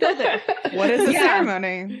 let's go there. What is the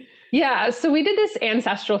ceremony? Yeah. So we did this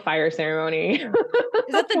ancestral fire ceremony. Is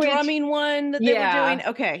that the drumming one that they were doing?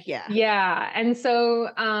 Okay. Yeah. Yeah. And so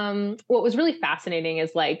what was really fascinating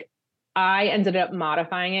is like, I ended up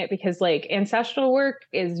modifying it because like ancestral work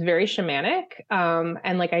is very shamanic.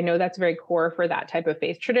 And like, I know that's very core for that type of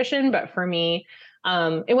faith tradition, but for me,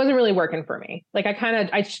 it wasn't really working for me. Like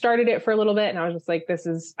I started it for a little bit and I was just like,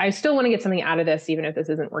 I still want to get something out of this, even if this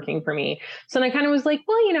isn't working for me. So then I kind of was like,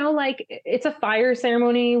 well, you know, like it's a fire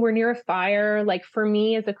ceremony. We're near a fire. Like for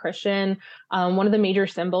me as a Christian, one of the major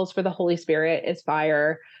symbols for the Holy Spirit is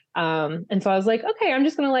fire. And so I was like, okay, I'm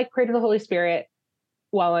just going to like pray to the Holy Spirit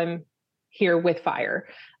while I'm here with fire.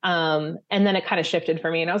 And then it kind of shifted for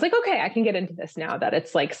me and I was like, okay, I can get into this now that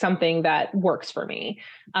it's like something that works for me.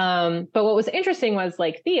 But what was interesting was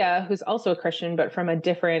like Thea, who's also a Christian, but from a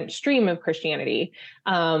different stream of Christianity,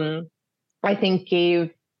 I think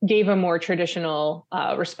gave a more traditional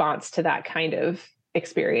response to that kind of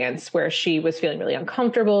experience where she was feeling really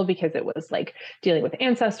uncomfortable because it was like dealing with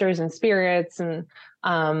ancestors and spirits and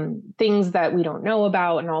things that we don't know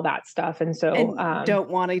about and all that stuff. And so don't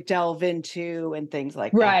want to delve into and things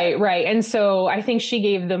like that. Right. And so I think she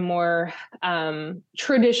gave the more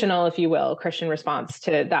traditional, if you will, Christian response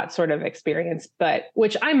to that sort of experience, but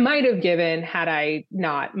which I might have given had I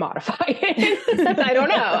not modified it. I don't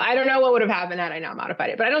know. I don't know what would have happened had I not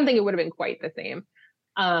modified it, but I don't think it would have been quite the same.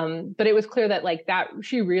 But it was clear that like that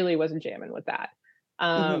she really wasn't jamming with that.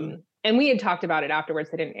 And we had talked about it afterwards.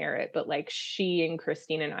 I didn't air it, but like she and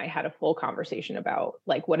Christine and I had a full conversation about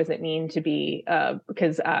like, what does it mean to be,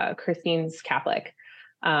 because Christine's Catholic.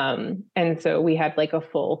 And so we had like a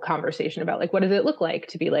full conversation about like, what does it look like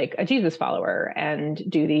to be like a Jesus follower and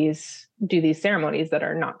do these ceremonies that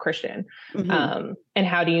are not Christian? And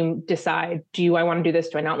how do you decide, I want to do this?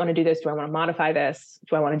 Do I not want to do this? Do I want to modify this?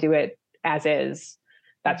 Do I want to do it as is?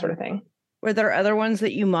 That sort of thing. Were there other ones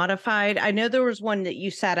that you modified? I know there was one that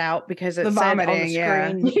you sat out because it the said vomiting,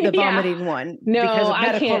 on the screen, the vomiting one, no, because of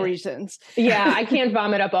medical I can't. Reasons. Yeah, I can't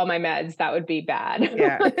vomit up all my meds. That would be bad.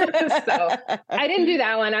 Yeah. So I didn't do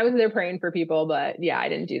that one. I was there praying for people, but yeah, I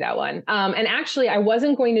didn't do that one. And actually I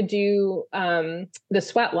wasn't going to do the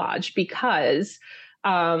sweat lodge because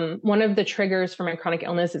one of the triggers for my chronic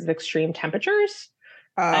illness is extreme temperatures.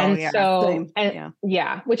 Which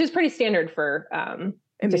is pretty standard for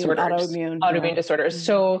autoimmune disorders.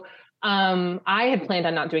 So I had planned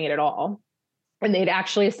on not doing it at all. And they'd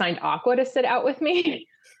actually assigned Aqua to sit out with me,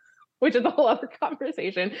 which is a whole other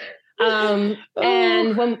conversation. But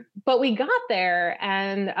we got there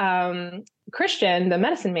and Christian, the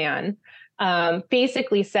medicine man,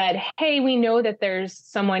 basically said, hey, we know that there's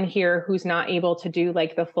someone here who's not able to do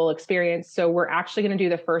like the full experience. So we're actually going to do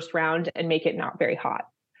the first round and make it not very hot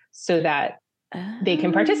so that they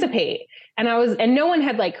can participate. And no one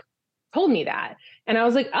had like told me that. And I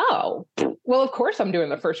was like, oh, well, of course I'm doing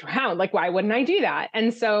the first round. Like, why wouldn't I do that?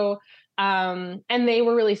 And so, and they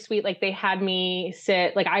were really sweet. Like they had me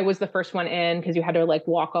sit, like I was the first one in because you had to like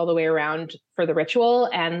walk all the way around for the ritual.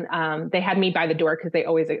 And they had me by the door because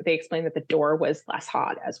they explained that the door was less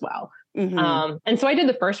hot as well. And so I did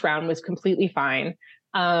the first round, was completely fine.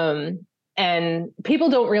 And people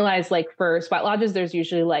don't realize like for sweat lodges, there's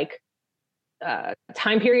usually like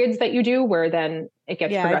time periods that you do where then it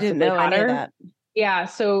gets progressively hotter. Yeah.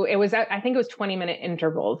 So it was, I think it was 20-minute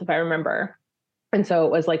intervals, if I remember. And so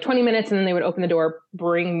it was like 20 minutes, and then they would open the door,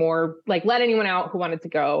 bring more, like let anyone out who wanted to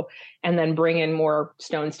go, and then bring in more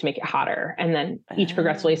stones to make it hotter. And then each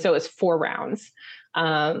progressively. So it was 4 rounds.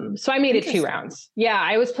 So I made it 2 rounds. Yeah.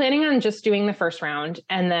 I was planning on just doing the first round,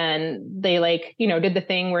 and then they like, did the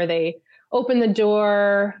thing where they opened the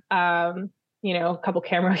door, a couple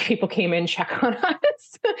camera people came in, check on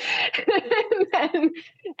us.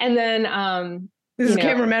 and then these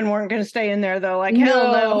cameramen weren't going to stay in there though. Like,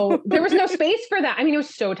 hell no. There was no space for that. I mean, it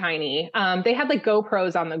was so tiny. They had like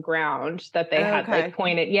GoPros on the ground that they had like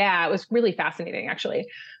pointed. Yeah, it was really fascinating actually,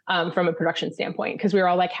 from a production standpoint, because we were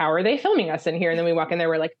all like, how are they filming us in here? And then we walk in there,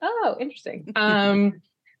 we're like, oh, interesting.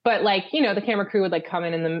 But like, the camera crew would like come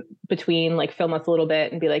in the between, like film us a little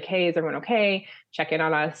bit and be like, hey, is everyone okay? Check in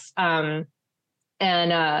on us.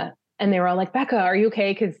 And they were all like, Becca, are you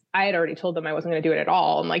okay? Because I had already told them I wasn't going to do it at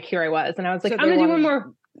all. And like, here I was. And I was like, I'm going to do one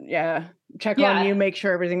more. Yeah. Check on you, make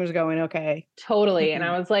sure everything was going okay. Totally. And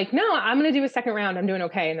I was like, no, I'm going to do a second round. I'm doing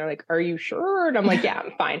okay. And they're like, are you sure? And I'm like, yeah,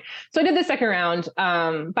 I'm fine. So I did the second round.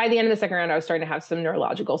 By the end of the second round, I was starting to have some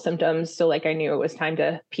neurological symptoms. So like, I knew it was time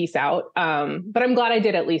to peace out. But I'm glad I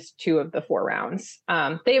did at least 2 of the 4 rounds.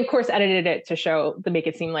 They of course edited it to make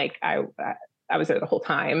it seem like I was there the whole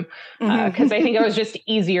time, because I think it was just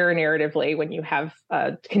easier narratively when you have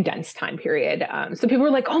a condensed time period. So people were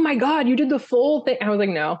like, oh my God, you did the full thing. I was like,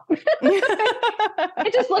 no.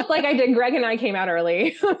 It just looked like I did. Greg and I came out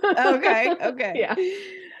early. Okay. Yeah.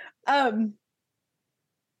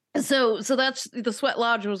 So that's the Sweat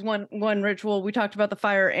Lodge was one ritual. We talked about the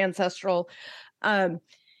fire ancestral.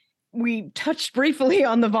 We touched briefly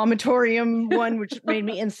on the vomitorium one, which made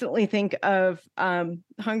me instantly think of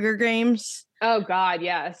Hunger Games. Oh God,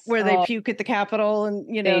 yes. Where they puke at the Capitol, and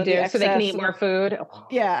they do, so they can eat more food.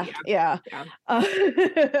 Yeah.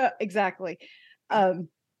 Exactly. And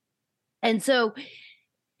so,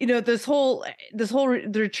 this whole the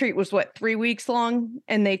retreat was 3 weeks long,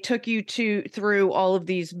 and they took you through all of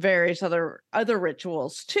these various other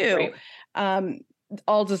rituals too. Right.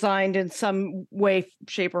 All designed in some way,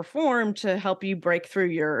 shape, or form to help you break through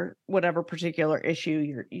your whatever particular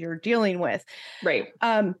issue you're dealing with. Right.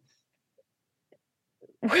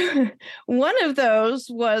 One of those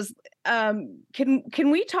was can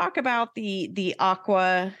we talk about the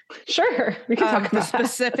aqua? Sure, we can talk about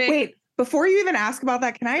specific. Wait, before you even ask about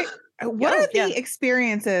that, what are the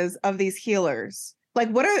experiences of these healers? Like,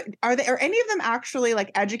 what are any of them actually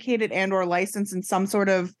like educated and or licensed in some sort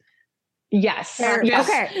of? Yes.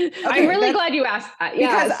 Okay. I'm really glad you asked that.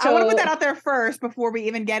 Yeah, because I want to put that out there first before we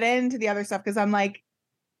even get into the other stuff, because I'm like,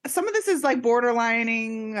 some of this is like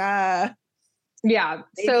borderlining.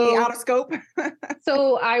 So out of scope.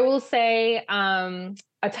 So I will say,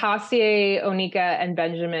 Atasie, Onika, and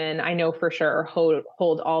Benjamin, I know for sure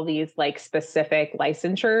hold all these like specific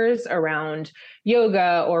licensures around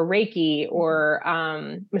yoga or Reiki or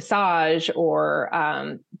massage, or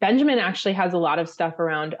Benjamin actually has a lot of stuff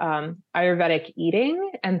around Ayurvedic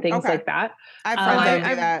eating and things like that.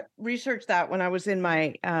 I researched that when I was in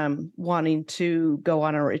my wanting to go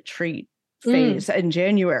on a retreat phase in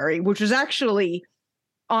January, which was actually,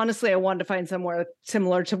 honestly, I wanted to find somewhere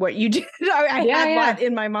similar to what you did. I had that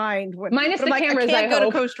in my mind. Minus the cameras, I can't go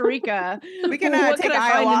to Costa Rica. We can take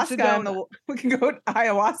ayahuasca. We can go to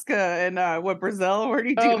ayahuasca in Brazil? Where do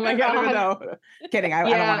you do Oh my God. I don't even know. Kidding. I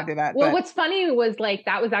don't want to do that. Well, what's funny was like,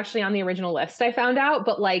 that was actually on the original list I found out,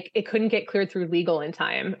 but like it couldn't get cleared through legal in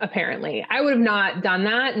time, apparently. I would have not done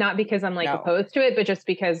that, not because I'm like opposed to it, but just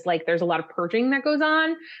because like there's a lot of purging that goes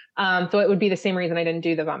on. So it would be the same reason I didn't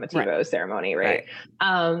do the vomitivo ceremony, right?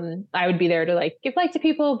 I would be there to like give light to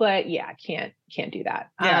people, but can't do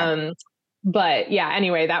that. But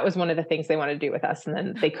anyway, that was one of the things they wanted to do with us, and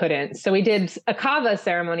then they couldn't. So we did a kava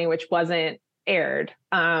ceremony, which wasn't aired.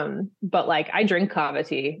 But like I drink kava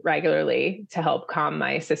tea regularly to help calm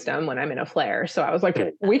my system when I'm in a flare. So I was like,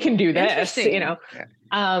 we can do this,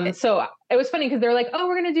 So it was funny because they're like, oh,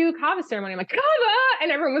 we're going to do a kava ceremony. I'm like, kava.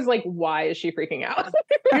 And everyone was like, why is she freaking out?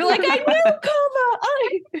 You're like, I knew kava.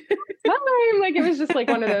 Like, it was just like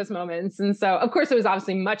one of those moments. And so of course it was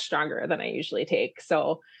obviously much stronger than I usually take.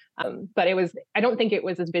 So, but I don't think it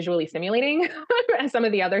was as visually stimulating as some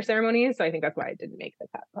of the other ceremonies. So I think that's why I didn't make the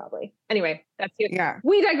cut probably. Anyway, that's it. Yeah.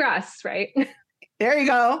 We digress, right? There you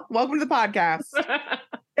go. Welcome to the podcast.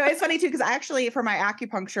 It's funny too, because actually for my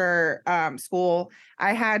acupuncture school,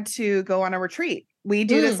 I had to go on a retreat. We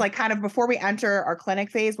do this like kind of before we enter our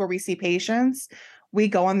clinic phase where we see patients, we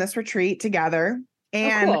go on this retreat together.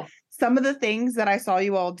 And some of the things that I saw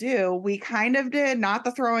you all do, we kind of did, not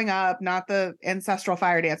the throwing up, not the ancestral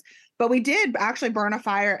fire dance, but we did actually burn a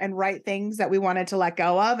fire and write things that we wanted to let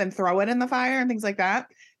go of and throw it in the fire and things like that.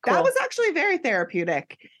 Cool. That was actually very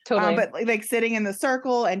therapeutic. Totally. But like sitting in the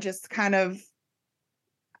circle and just kind of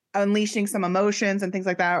unleashing some emotions and things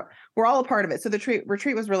like that, we're all a part of it. So the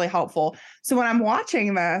retreat was really helpful. So when I'm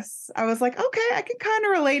watching this, I was like, okay, I can kind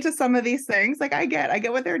of relate to some of these things. Like I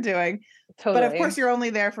get what they're doing. Totally. But of course, you're only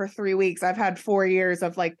there for 3 weeks. I've had 4 years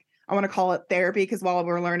of like, I want to call it therapy, because while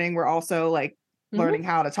we're learning, we're also like learning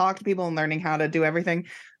how to talk to people and learning how to do everything.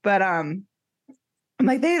 But I'm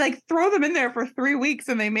like, they like throw them in there for 3 weeks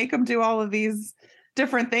and they make them do all of these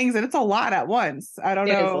different things, and it's a lot at once. I don't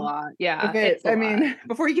know. It is a lot. Yeah. I mean,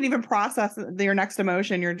 before you can even process your next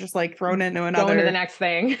emotion, you're just like thrown into another. Going to the next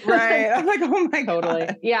thing. Right. I'm like, oh my Totally.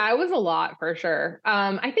 God. Yeah, it was a lot for sure.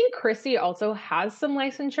 I think Chrissy also has some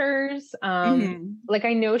licensures. Like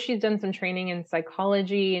I know she's done some training in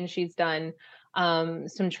psychology, and she's done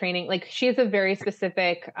some training. Like she has a very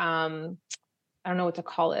specific I don't know what to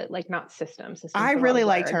call it, like not systems. I really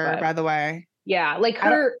liked her, by the way. Yeah, like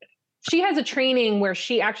she has a training where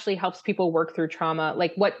she actually helps people work through trauma.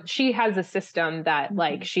 Like she has a system that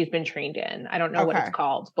like she's been trained in. I don't know what it's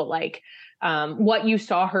called, but like what you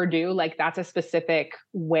saw her do, like that's a specific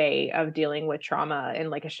way of dealing with trauma in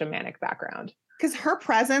like a shamanic background. Because her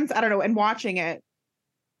presence, I don't know, and watching it,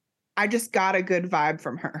 I just got a good vibe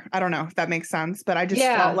from her. I don't know if that makes sense, but I just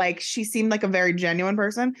felt like she seemed like a very genuine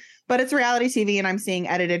person. But it's reality TV, and I'm seeing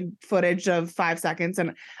edited footage of 5 seconds.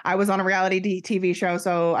 And I was on a reality TV show,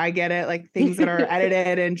 so I get it. Like things that are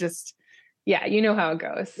edited and just. Yeah, you know how it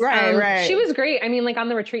goes. Right. She was great. I mean, like on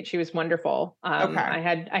the retreat, she was wonderful. I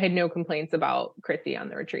had no complaints about Chrissy on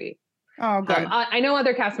the retreat. Oh, good. I know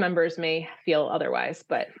other cast members may feel otherwise,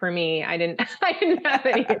 but for me, I didn't have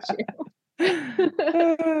any issue.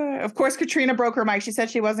 Of course, Katrina broke her mic. She said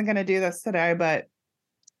she wasn't going to do this today, but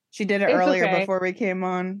she did it earlier before we came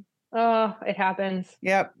on. Oh, it happens.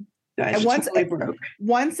 Yep. And once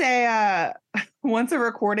a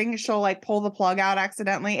recording, she'll like pull the plug out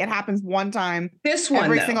accidentally. It happens one time. This one,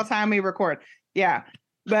 every single time we record. Yeah,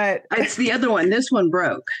 but it's the other one. This one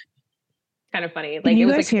broke. Kind of funny. Like Can you it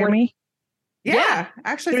was guys like hear me? Yeah,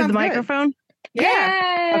 actually, through the good. microphone.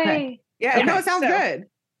 Yeah. Yay! Okay. Yeah. Okay, No, it sounds good.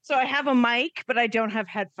 So I have a mic, but I don't have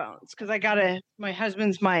headphones because I got my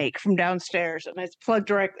husband's mic from downstairs, and it's plugged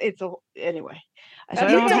direct. Anyway. So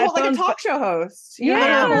You have to hold like a talk show host. You're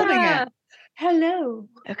holding it. Hello.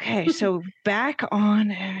 Okay, so back on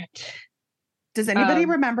it. Does anybody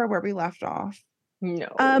remember where we left off? No.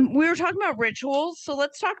 We were talking about rituals, so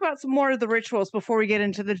let's talk about some more of the rituals before we get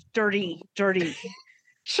into the dirty,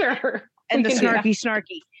 Sure. and the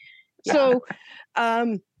snarky. Yeah. So,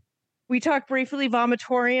 we talked briefly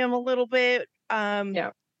vomitorium a little bit. Yeah.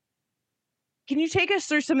 Can you take us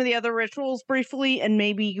through some of the other rituals briefly, and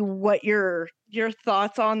maybe what your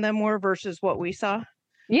thoughts on them were versus what we saw?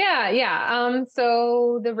 Yeah.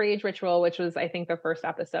 So the rage ritual, which was I think the first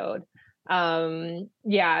episode.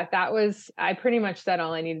 That was, I pretty much said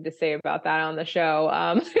all I needed to say about that on the show.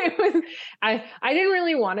 I didn't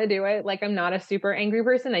really want to do it. Like I'm not a super angry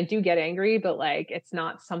person. I do get angry, but like it's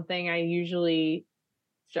not something I usually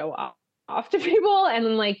show off to people, and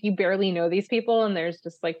then like you barely know these people, and there's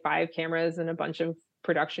just like 5 cameras and a bunch of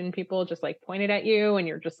production people just like pointed at you, and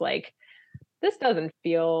you're just like, this doesn't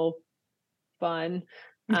feel fun.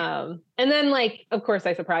 And then like of course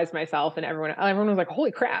I surprised myself, and everyone was like,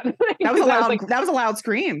 holy crap. That was a loud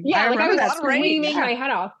scream. Yeah, I was screaming my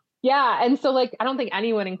head off. Yeah. And so like I don't think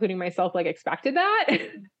anyone, including myself, like expected that.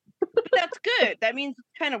 But that's good. That means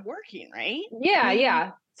it's kind of working, right?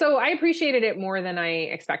 Yeah. So I appreciated it more than I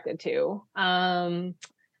expected to.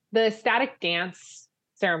 The static dance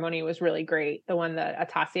ceremony was really great. The one that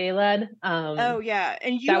Atasie led.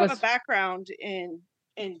 And you have a background in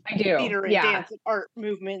theater and dance and art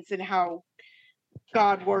movements and how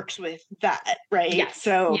God works with that, right? Yes.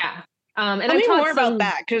 So and tell me more about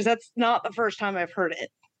that, because that's not the first time I've heard it.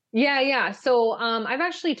 Yeah. So I've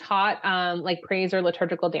actually taught like praise or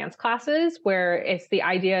liturgical dance classes where it's the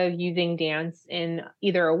idea of using dance in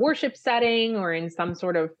either a worship setting or in some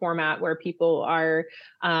sort of format where people are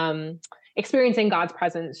experiencing God's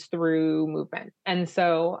presence through movement. And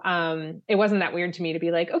so it wasn't that weird to me to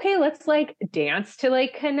be like, okay, let's like dance to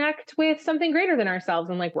like connect with something greater than ourselves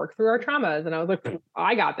and like work through our traumas. And I was like,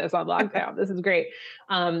 I got this on lockdown. This is great.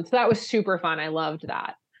 So that was super fun. I loved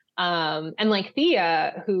that. And like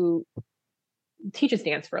Thea, who teaches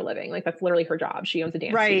dance for a living, like that's literally her job. She owns a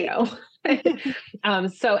dance studio.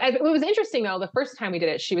 So it was interesting though, the first time we did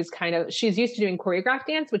it, she's used to doing choreographed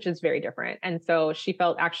dance, which is very different. And so she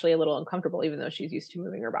felt actually a little uncomfortable, even though she's used to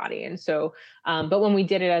moving her body. And so, but when we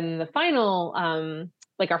did it in the final,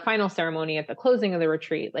 like our final ceremony at the closing of the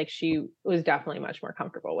retreat, like she was definitely much more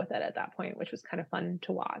comfortable with it at that point, which was kind of fun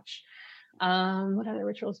to watch. What other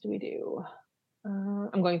rituals do we do?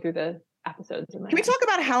 I'm going through the episodes in my Can we head. talk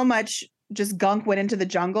about how much just gunk went into the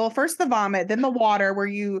jungle? First the vomit, then the water, where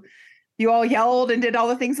you all yelled and did all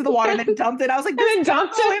the things to the water, and then dumped it. I was like,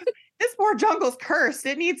 this poor jungle's cursed.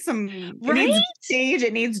 It needs it needs sage,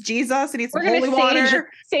 it needs Jesus, it needs some holy water.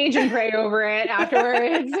 Sage and pray over it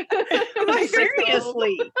afterwards. Like,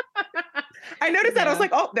 Seriously. I noticed that. I was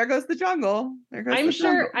like, oh, there goes the jungle. There goes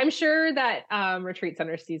I'm sure that retreat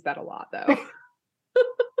center sees that a lot though.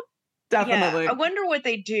 Definitely. Yeah, I wonder what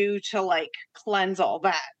they do to like cleanse all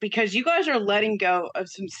that, because you guys are letting go of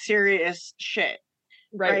some serious shit.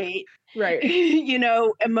 Right. You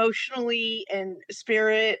know, emotionally and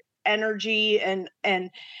spirit, energy, and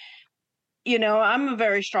you know, I'm a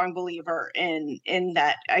very strong believer in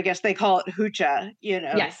that. I guess they call it hucha, you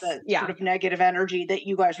know, sort of negative energy that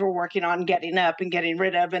you guys were working on getting up and getting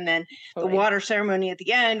rid of. And then the water ceremony at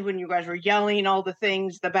the end, when you guys were yelling all the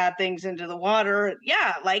things, the bad things into the water.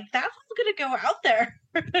 Yeah, like that's going to go out there.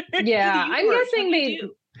 Yeah,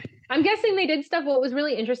 I'm guessing they did stuff. What was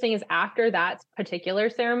really interesting is after that particular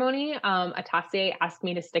ceremony, Atase asked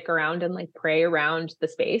me to stick around and like pray around the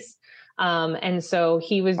space. And so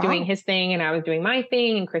he was doing his thing and I was doing my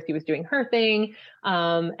thing and Christy was doing her thing.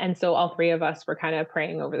 And so all three of us were kind of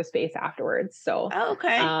praying over the space afterwards. So,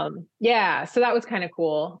 yeah, so that was kind of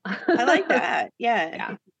cool. I like that.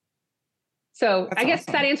 Yeah. So I guess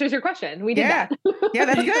that answers your question. We did that. Yeah,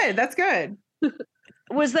 that's good. That's good.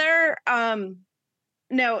 Was there,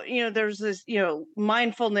 now, you know, there's this, you know,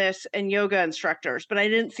 mindfulness and yoga instructors, but I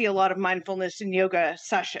didn't see a lot of mindfulness and yoga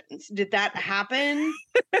sessions. Did that happen?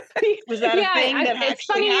 Was that a thing that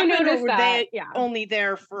actually happened, or were they only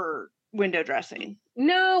there for window dressing?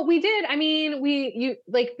 No, we did. I mean,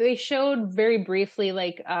 they showed very briefly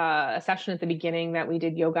like a session at the beginning that we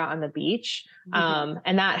did yoga on the beach.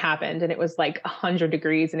 And that happened, and it was like 100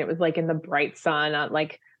 degrees and it was like in the bright sun,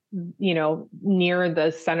 like, you know, near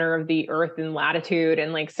the center of the earth in latitude.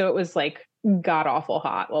 And like, so it was like god awful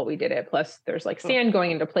hot while we did it. Plus there's like sand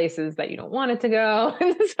going into places that you don't want it to go.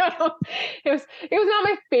 And so it was not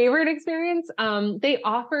my favorite experience. They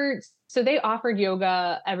offered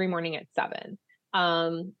yoga every morning at 7.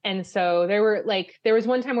 And so there was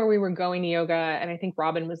one time where we were going to yoga and I think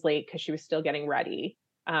Robin was late because she was still getting ready.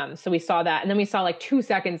 So we saw that. And then we saw like 2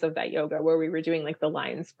 seconds of that yoga where we were doing like the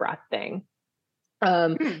lion's breath thing.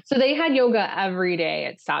 So they had yoga every day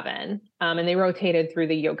at 7, and they rotated through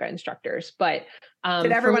the yoga instructors, but,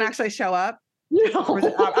 did everyone actually show up? No.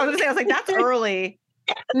 I was like, that's early.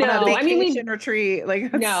 No, I mean, retreat,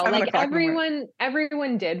 like, no, like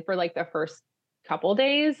everyone did for like the first couple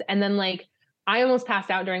days. And then like, I almost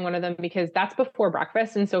passed out during one of them because that's before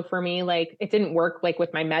breakfast. And so for me, like it didn't work like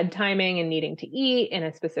with my med timing and needing to eat in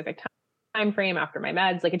a specific time frame after my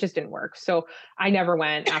meds, like it just didn't work. So I never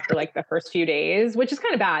went after like the first few days, which is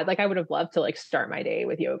kind of bad. Like I would have loved to like start my day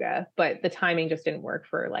with yoga, but the timing just didn't work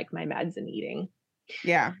for like my meds and eating.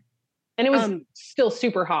 Yeah. And it was still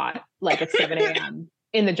super hot, like at 7 a.m.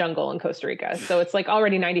 in the jungle in Costa Rica. So it's like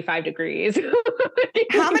already 95 degrees.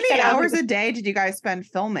 How many hours a day did you guys spend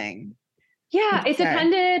filming? Yeah, it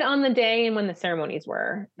depended on the day and when the ceremonies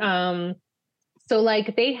were. So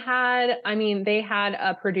like they had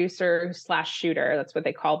a producer / shooter. That's what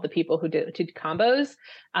they called the people who did combos.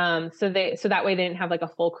 So that way they didn't have like a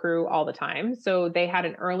full crew all the time. So they had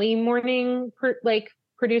an early morning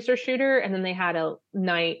producer shooter, and then they had a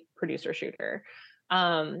night producer shooter.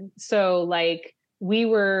 So like we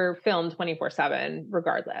were filmed 24/7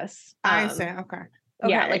 regardless. I see. Okay.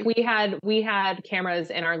 Yeah, like we had cameras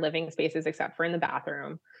in our living spaces except for in the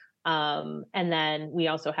bathroom. And then we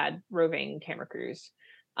also had roving camera crews.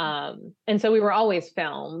 And so we were always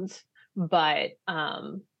filmed, but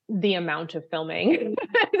the amount of filming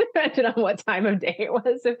depended on what time of day it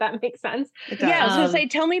was, if that makes sense. Yeah, I was gonna say,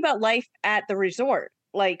 tell me about life at the resort,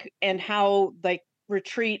 like, and how like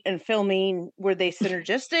retreat and filming, were they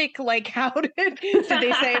synergistic? Like how did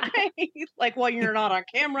they say, hey, like while you're not on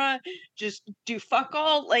camera, just do fuck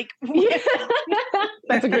all? Like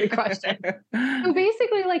that's a great question. So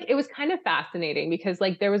basically, like it was kind of fascinating because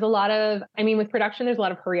like there was a lot of, I mean, with production, there's a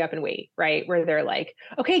lot of hurry up and wait, right? Where they're like,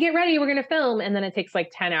 okay, get ready, we're gonna film, and then it takes like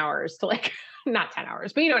 10 hours to like not 10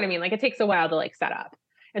 hours, but you know what I mean? Like it takes a while to like set up.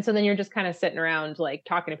 And so then you're just kind of sitting around like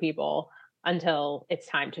talking to people until it's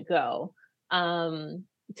time to go.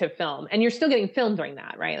 To film, and you're still getting filmed during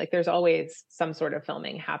that, right? Like there's always some sort of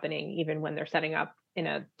filming happening, even when they're setting up in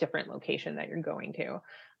a different location that you're going to.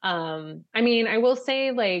 I mean, I will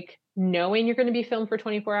say like knowing you're going to be filmed for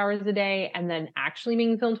 24 hours a day and then actually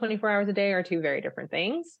being filmed 24 hours a day are two very different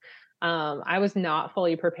things. I was not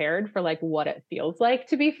fully prepared for like what it feels like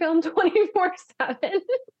to be filmed 24/7.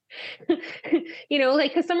 You know,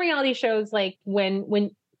 like, because some reality shows, like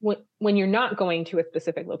when you're not going to a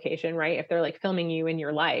specific location, right? If they're like filming you in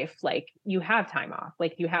your life, like you have time off,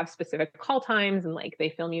 like you have specific call times and like they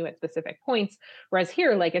film you at specific points. Whereas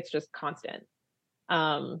here, like it's just constant.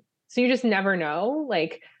 So you just never know.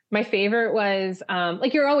 Like my favorite was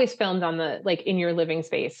like you're always filmed on the like in your living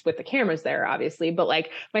space with the cameras there, obviously. But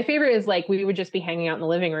like my favorite is like we would just be hanging out in the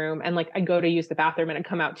living room and like I'd go to use the bathroom and I'd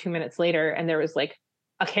come out 2 minutes later and there was like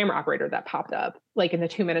a camera operator that popped up like in the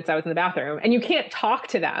 2 minutes I was in the bathroom and you can't talk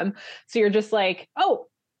to them. So you're just like, oh.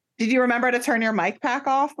 Did you remember to turn your mic pack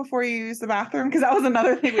off before you use the bathroom? Because that was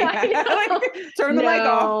another thing we had. Like, turn the mic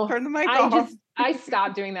off. Turn the mic off. I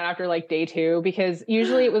stopped doing that after like day 2 because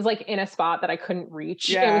usually it was like in a spot that I couldn't reach.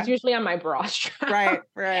 Yeah. It was usually on my bra strap.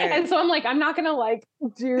 Right. And so I'm like, I'm not gonna like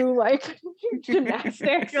do like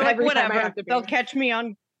gymnastics. You're like, whatever. They'll catch me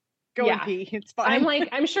on going pee. It's fine. I'm like,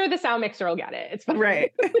 I'm sure the sound mixer will get it. It's fine.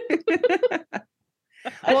 Right.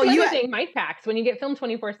 Well, you think mic packs when you get filmed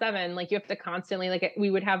 24/7, like you have to constantly like we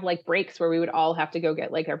would have like breaks where we would all have to go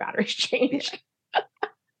get like our batteries changed.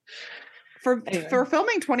 For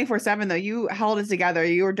filming 24/7 though, you held it together.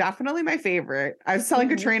 You were definitely my favorite. I was telling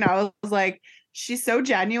Katrina, I was like, she's so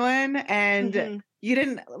genuine, and you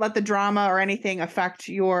didn't let the drama or anything affect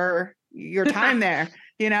your time there.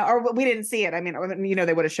 You know, or we didn't see it. I mean, you know,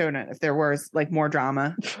 they would have shown it if there was like more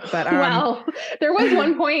drama. But well, there was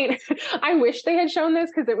one point I wish they had shown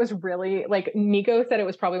this because it was really like Nico said it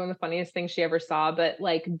was probably one of the funniest things she ever saw. But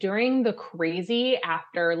like during the crazy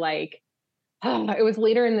after like it was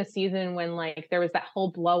later in the season when like there was that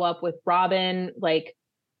whole blow up with Robin like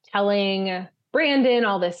telling Brandon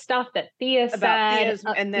all this stuff that Thea said,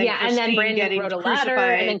 and then Brandon wrote a letter,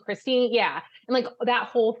 and then Christine, and like that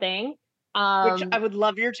whole thing. Which I would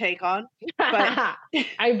love your take on, but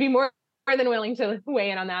I'd be more than willing to weigh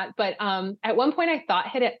in on that. But at one point I thought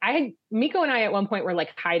Miko and I at one point were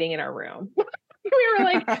like hiding in our room. We were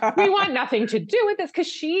like, we want nothing to do with this because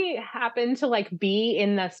she happened to like be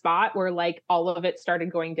in the spot where like all of it started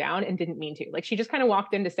going down and didn't mean to. Like she just kind of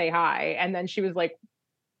walked in to say hi, and then she was like,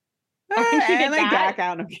 I think she did back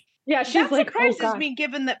out. Yeah, she's that like, surprises me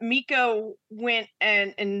given that Miko went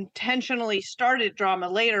and intentionally started drama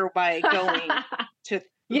later by going to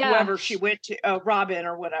whoever she went to, Robin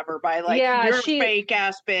or whatever, by like, you're fake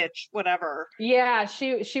ass bitch, whatever. Yeah,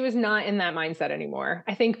 she was not in that mindset anymore.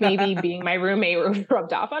 I think maybe being my roommate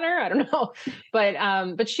rubbed off on her. I don't know.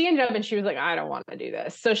 But she ended up and she was like, I don't want to do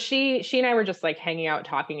this. So she and I were just like hanging out,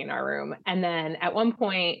 talking in our room. And then at one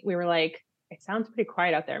point we were like, it sounds pretty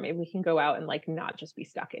quiet out there. Maybe we can go out and like not just be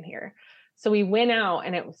stuck in here. So we went out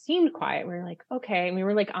and it seemed quiet. We were like, okay. And we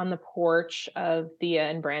were like on the porch of Thea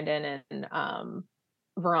and Brandon and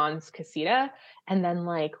Veron's casita. And then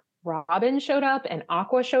like Robin showed up and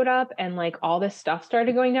Aqua showed up and like all this stuff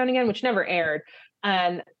started going down again, which never aired.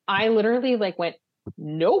 And I literally like went,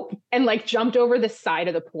 nope. And like jumped over the side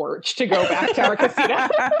of the porch to go back to our casita.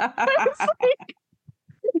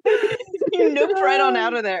 You noped right on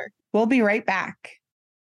out of there. We'll be right back.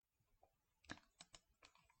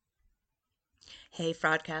 Hey,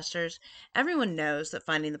 Fraudcasters. Everyone knows that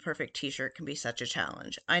finding the perfect t-shirt can be such a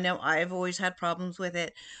challenge. I know I've always had problems with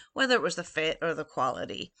it, whether it was the fit or the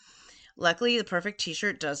quality. Luckily, the perfect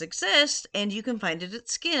t-shirt does exist, and you can find it at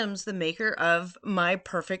Skims, the maker of my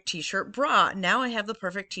perfect t-shirt bra. Now I have the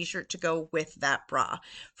perfect t-shirt to go with that bra.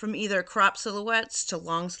 From either crop silhouettes to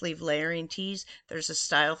long sleeve layering tees, there's a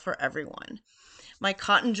style for everyone. My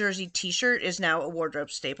cotton jersey t-shirt is now a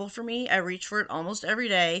wardrobe staple for me. I reach for it almost every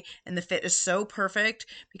day, and the fit is so perfect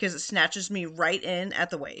because it snatches me right in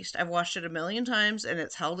at the waist. I've washed it a million times, and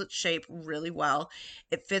it's held its shape really well.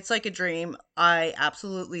 It fits like a dream. I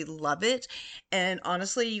absolutely love it. And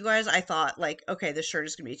honestly, you guys, I thought like, okay, this shirt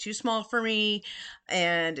is going to be too small for me,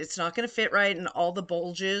 and it's not going to fit right, and all the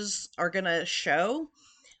bulges are going to show.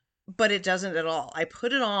 But it doesn't at all. I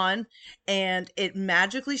put it on and it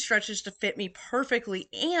magically stretches to fit me perfectly,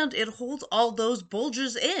 and it holds all those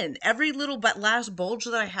bulges in. Every little last bulge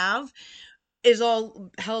that I have is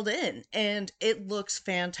all held in, and it looks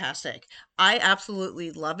fantastic. I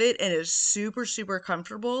absolutely love it, and it is super, super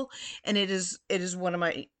comfortable, and it is one of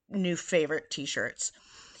my new favorite t-shirts.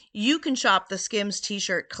 You can shop the Skims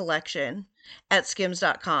t-shirt collection at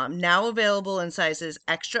skims.com, now available in sizes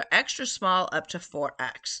extra, extra small up to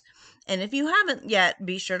 4X. And if you haven't yet,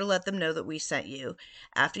 be sure to let them know that we sent you.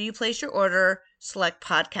 After you place your order, select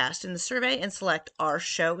podcast in the survey and select our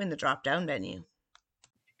show in the drop-down menu.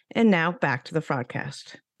 And now back to the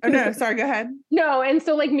Fraudcast. Oh no, sorry, go ahead. No, and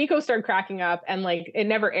so like Miko started cracking up and like it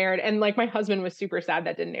never aired. And like my husband was super sad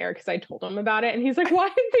that didn't air because I told him about it. And he's like, why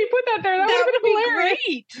did they put that there? That would have been hilarious.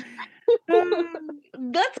 Great.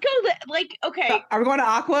 Let's go okay. Are we going to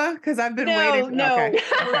Aqua? Because I've been waiting. No.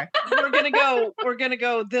 Okay. We're gonna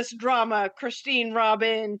go this drama, Christine,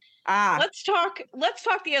 Robin. Let's talk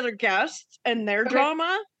the other guests and their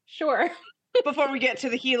drama. Sure. Before we get to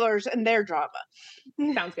the healers and their drama.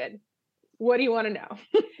 Sounds good. What do you want to know?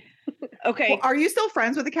 Okay. Well, are you still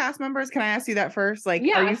friends with the cast members? Can I ask you that first? Like,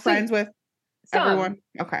 yeah, are you friends with everyone?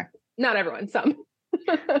 Okay. Not everyone, some.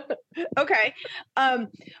 Okay.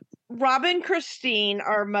 Robin, Christine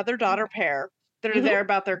are mother-daughter pair that are there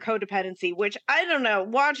about their codependency, which I don't know,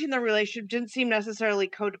 watching their relationship didn't seem necessarily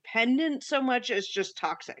codependent so much as just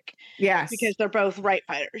toxic. Yes. Because they're both right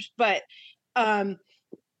fighters. But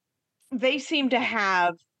they seem to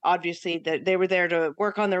have, obviously, that they were there to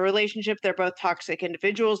work on their relationship. They're both toxic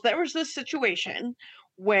individuals. There was this situation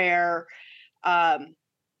where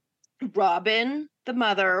Robin, the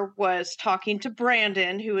mother, was talking to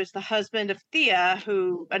Brandon, who is the husband of Thea,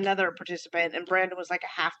 who another participant, and Brandon was like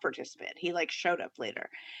a half participant. He like showed up later.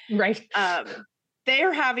 Right.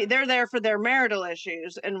 They're there for their marital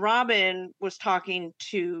issues, and Robin was talking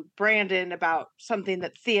to Brandon about something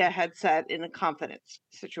that Thea had said in a confidence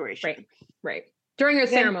situation. Right. During a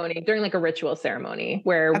ceremony, during like a ritual ceremany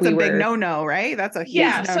where that's a big no-no, right? That's a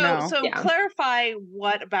huge no-no. So clarify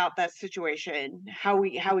what about that situation, how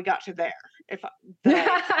we got to there, if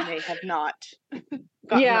that may have not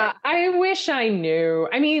right. I wish I knew.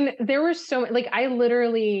 I mean, there were so like I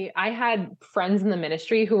had friends in the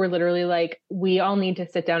ministry who were literally like, we all need to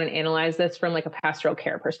sit down and analyze this from like a pastoral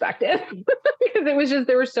care perspective. Because it was just,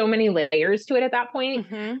 there were so many layers to it at that point.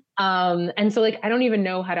 And so like I don't even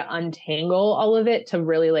know how to untangle all of it to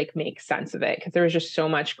really like make sense of it, because there was just so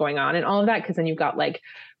much going on and all of that. Because then you've got like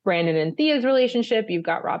Brandon and Thea's relationship, you've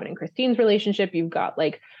got Robin and Christine's relationship, you've got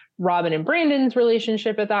like Robin and Brandon's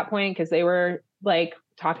relationship at that point, because they were like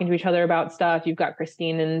talking to each other about stuff. You've got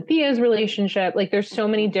Christine and Thea's relationship. Like there's so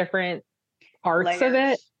many different parts layers of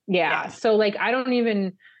it. Yeah. So like, I don't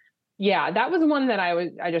even, that was one that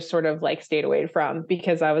I just sort of like stayed away from,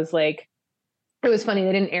 because I was like, it was funny.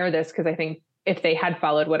 They didn't air this because I think if they had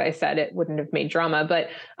followed what I said, it wouldn't have made drama. But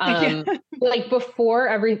like before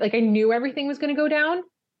I knew everything was going to go down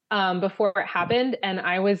before it happened. And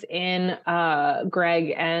I was in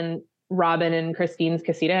Greg and Robin and Christine's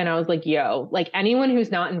casita, and I was like, yo, like anyone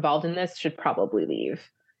who's not involved in this should probably leave.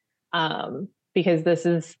 Because this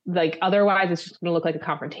is like, otherwise it's just going to look like a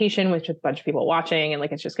confrontation with just a bunch of people watching, and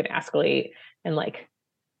like it's just going to escalate. And like,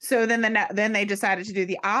 so then they decided to do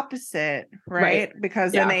the opposite, right?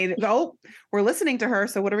 Because then they go, we're listening to her,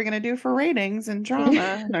 so what are we going to do for ratings and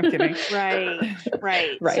drama? No, I'm kidding.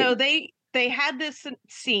 Right. So they had this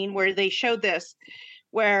scene where they showed this,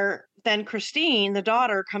 where then Christine, the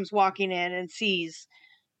daughter, comes walking in and sees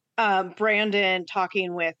Brandon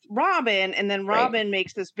talking with Robin, and then Robin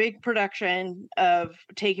makes this big production of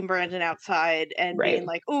taking Brandon outside and being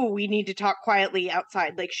like, oh, we need to talk quietly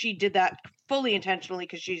outside. Like she did that fully intentionally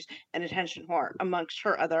because she's an attention whore amongst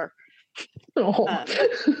her other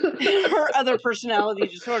her other personality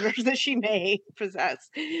disorders that she may possess.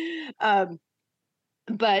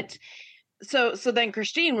 But so then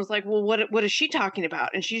Christine was like, well, what is she talking about?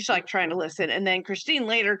 And she's like trying to listen. And then Christine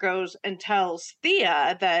later goes and tells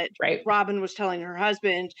Thea that Robin was telling her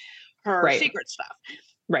husband her secret stuff.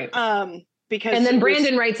 Right. Because and then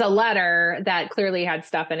Brandon writes a letter that clearly had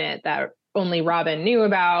stuff in it that only Robin knew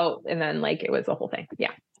about. And then like, it was a whole thing.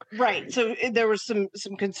 Yeah. Right. So there was some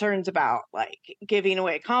concerns about like giving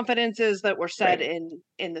away confidences that were said in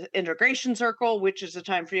the integration circle, which is a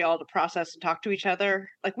time for y'all to process and talk to each other.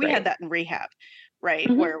 Like we had that in rehab, right?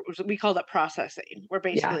 Mm-hmm. Where we called it processing, where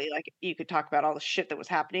basically like you could talk about all the shit that was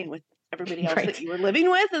happening with everybody else that you were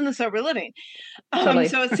living with in the sober living.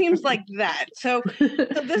 So it seems like that. So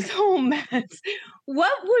this whole mess,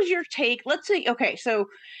 what was your take? Let's say, okay, so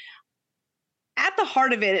at the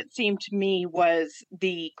heart of it, it seemed to me, was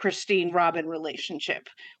the Christine-Robin relationship,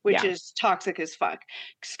 which is toxic as fuck.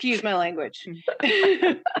 Excuse my language.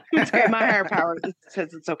 It's great. My higher power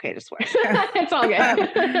says it's okay to swear. It's all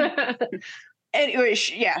good. Anyway,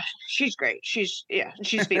 she's great. She's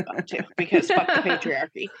female too, because fuck the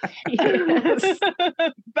patriarchy. Yes.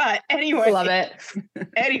 But anyway. Love it.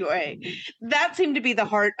 Anyway, that seemed to be the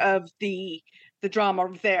heart of the drama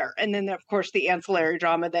there. And then of course the ancillary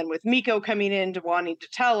drama then with Miko coming in to wanting to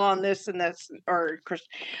tell on this and this, or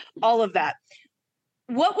all of that.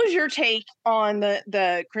 What was your take on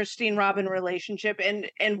the Christine-Robin relationship, and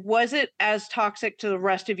was it as toxic to the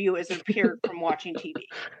rest of you as it appeared from watching TV?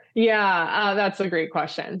 Yeah, that's a great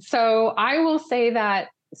question. So I will say that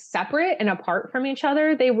separate and apart from each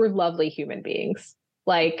other, they were lovely human beings.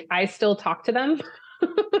 Like I still talk to them.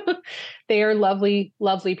 They are lovely,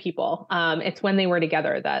 lovely people. It's when they were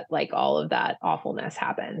together that like all of that awfulness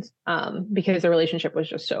happened, because the relationship was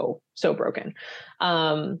just so broken.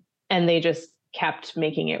 And they just kept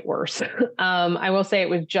making it worse. I will say it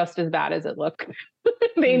was just as bad as it looked.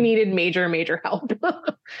 They needed major help.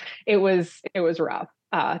 It was rough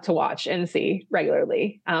to watch and see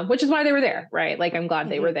regularly, which is why they were there, right? Like I'm glad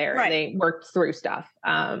they were there. Right. And they worked through stuff,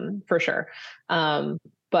 for sure.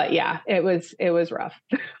 But yeah, it was rough.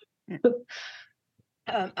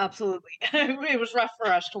 Absolutely. It was rough for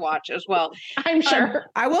us to watch as well. I'm sure.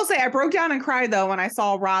 I will say I broke down and cried though when I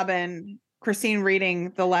saw Christine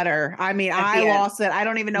reading the letter. I mean, I lost it. I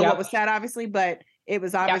don't even know what was said, obviously, but it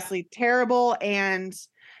was obviously terrible. And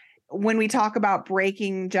when we talk about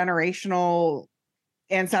breaking generational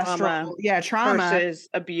ancestral trauma versus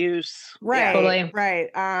abuse. Right. Totally. Right.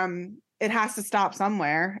 It has to stop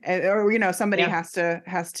somewhere. Or, you know, somebody has to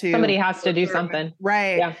do something.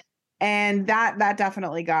 Right. Yeah. And that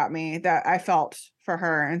definitely got me, that I felt for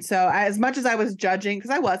her. And so as much as I was judging,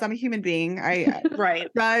 because I'm a human being, I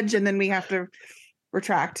judge and then we have to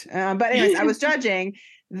retract. But anyways, I was judging.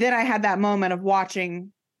 Then I had that moment of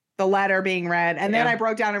watching the letter being read. And then I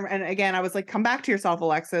broke down and again, I was like, come back to yourself,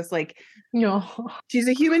 Alexis. Like, no, she's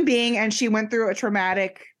a human being and she went through a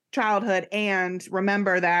traumatic childhood, and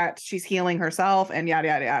remember that she's healing herself and yada,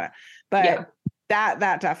 yada, yada. But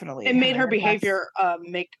that definitely, it made her behavior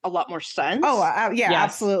make a lot more sense.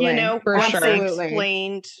 Absolutely. You know, for once sure. they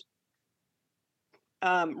explained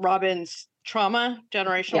Robin's trauma,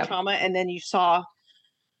 generational trauma, and then you saw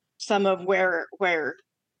some of where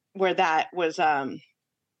that was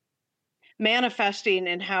manifesting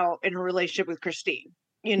in her relationship with Christine,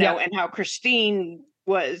 you know, and how Christine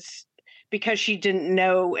was, because she didn't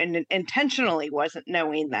know and intentionally wasn't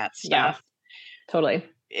knowing that stuff. Yeah, totally.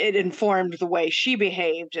 It informed the way she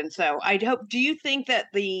behaved. And so do you think that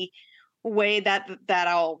the way that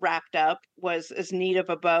all wrapped up was as neat of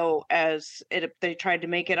a bow as they tried to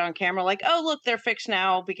make it on camera? Like, oh, look, they're fixed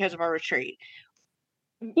now because of our retreat.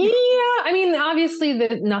 Yeah, I mean, obviously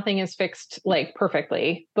nothing is fixed like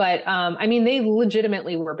perfectly, but I mean, they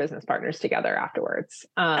legitimately were business partners together afterwards.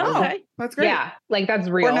 Okay, that's great. Yeah, like that's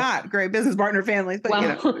real. We're not great business partner families, but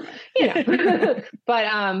you know.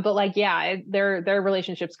 but like, yeah, their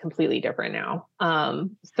relationship's completely different now.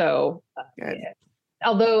 So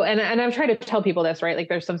although, and I've tried to tell people this, right? Like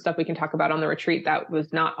there's some stuff we can talk about on the retreat that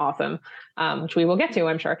was not awesome, which we will get to,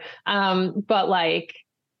 I'm sure. But like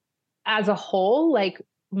as a whole, like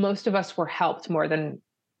most of us were helped more than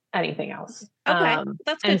anything else. Okay,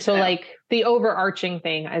 that's good. And so like the overarching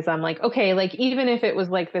thing is I'm like, okay, like even if it was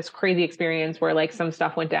like this crazy experience where like some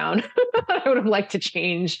stuff went down, I would have liked to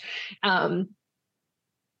change.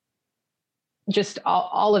 Just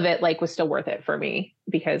all of it like was still worth it for me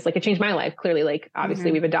because like it changed my life. Clearly, like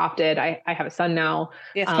obviously we've adopted. I have a son now.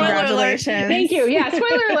 Yes, congratulations. Thank you. Yeah,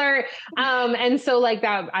 spoiler alert. And so like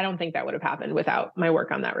that, I don't think that would have happened without my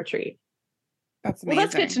work on that retreat. That's amazing. Well,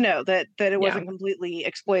 that's good to know that it wasn't completely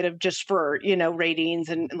exploitive just for, you know, ratings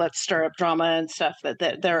and let's stir up drama and stuff, that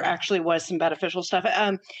there actually was some beneficial stuff.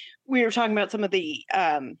 We were talking about some of the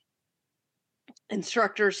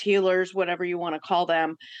instructors, healers, whatever you want to call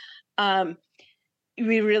them.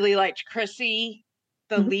 We really liked Chrissy,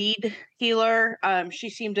 the lead healer. She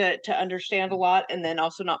seemed to understand a lot and then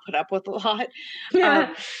also not put up with a lot.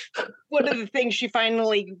 One of the things she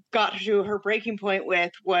finally got to her breaking point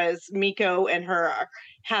with was Miko and her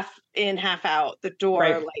half in, half out the door,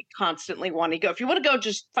 like constantly wanting to go. If you want to go,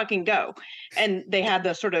 just fucking go. And they had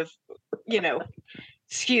the sort of, you know,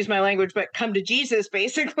 excuse my language, but come to Jesus,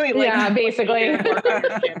 basically. Like, basically.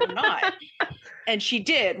 Understand or not. And she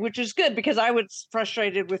did, which is good because I was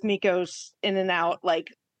frustrated with Miko's in and out like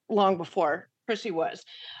long before Chrissy was.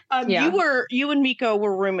 You and Miko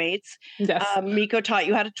were roommates. Yes. Miko taught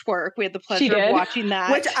you how to twerk. We had the pleasure of watching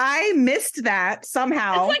that. Which I missed that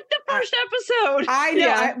somehow. It's like the first episode. I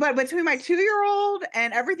know, but between my 2-year-old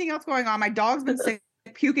and everything else going on, my dog's been sick,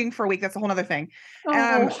 puking for a week. That's a whole other thing.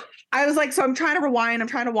 I was like, so I'm trying to rewind, I'm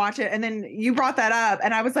trying to watch it. And then you brought that up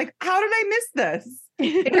and I was like, how did I miss this?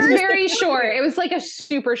 It was very short. It was like a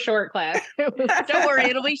super short class. Don't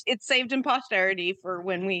worry, it's saved in posterity for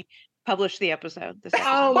when we publish the episode.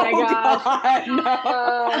 Oh my gosh.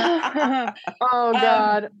 No. Oh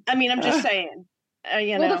God. I mean, I'm just saying.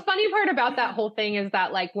 You know. Well, the funny part about that whole thing is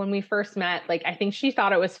that like when we first met, like I think she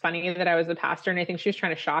thought it was funny that I was a pastor, and I think she was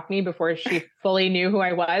trying to shock me before she fully knew who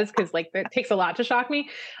I was, because like it takes a lot to shock me.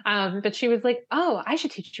 But she was like, "Oh, I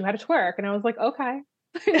should teach you how to twerk," and I was like, "Okay."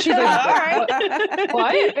 And she's like, All right.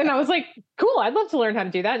 what? And I was like, cool, I'd love to learn how to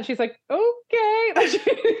do that. And she's like, okay.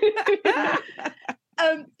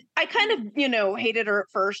 I kind of, hated her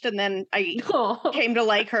at first, and then I Aw. came to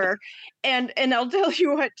like her. And I'll tell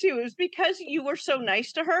you what too, it was because you were so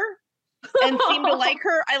nice to her and seemed to like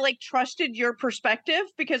her. I like trusted your perspective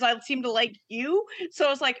because I seemed to like you. So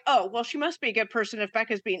I was like, oh, well, she must be a good person if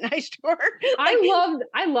Becca's being nice to her.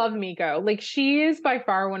 I love Miko. Like, she is by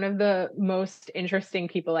far one of the most interesting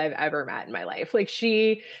people I've ever met in my life. Like,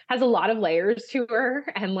 she has a lot of layers to her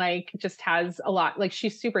and like just has a lot, like,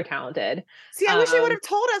 she's super talented. See, I wish they would have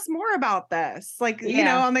told us more about this. Like,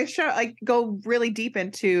 on the show, like go really deep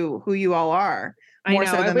into who you all are. More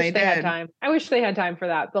so than they did. Had time. I wish they had time for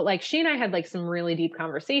that. But like, she and I had like some really deep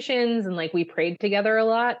conversations, and like we prayed together a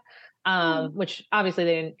lot. Which obviously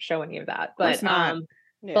they didn't show any of that. But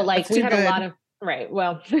but like we had a lot of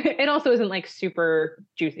well, it also isn't like super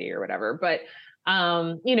juicy or whatever. But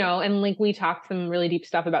and like we talked some really deep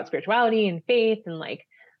stuff about spirituality and faith and like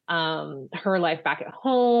her life back at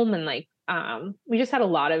home, and like we just had a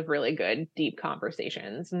lot of really good deep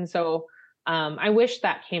conversations. And so I wish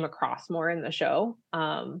that came across more in the show.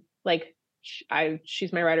 Like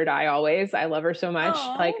she's my ride or die always. I love her so much.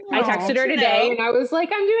 I texted her today and I was like,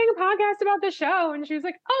 I'm doing a podcast about the show. And she was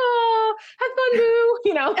like, oh, have fun, boo.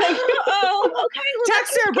 Like, oh, okay. Well,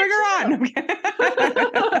 text her, bring her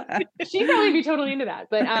on. She'd probably be totally into that.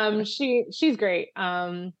 But she's great.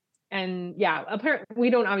 And yeah, apparently we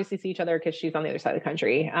don't obviously see each other because she's on the other side of the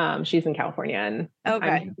country. She's in California, and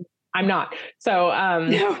I'm not. So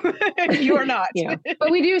no, you are not. But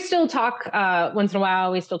we do still talk once in a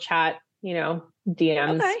while. We still chat,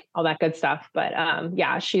 DMs, all that good stuff. But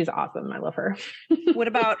yeah, she's awesome. I love her. What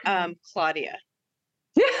about Claudia?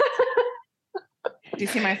 Do you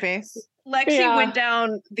see my face? Lexi went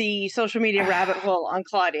down the social media rabbit hole on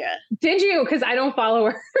Claudia. Did you? Because I don't follow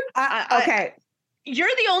her. Okay. You're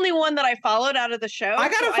the only one that I followed out of the show. I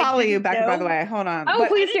gotta follow you, Becca, by the way. Hold on. Oh,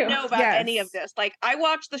 please I didn't know about any of this. Like, I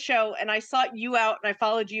watched the show and I sought you out and I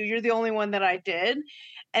followed you. You're the only one that I did.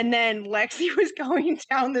 And then Lexi was going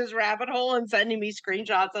down this rabbit hole and sending me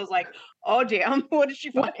screenshots. I was like, oh, damn. What did she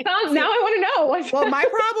find? Now I want to know. Well, my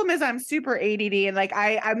problem is I'm super ADD, and like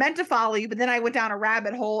I meant to follow you, but then I went down a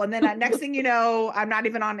rabbit hole, and then next thing you know, I'm not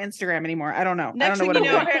even on Instagram anymore. I don't know. Next thing you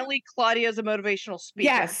know, apparently Claudia's a motivational speaker.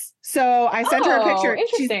 Yes. So I sent her a picture.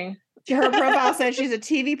 Interesting. Her profile says she's a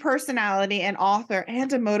TV personality and author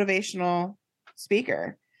and a motivational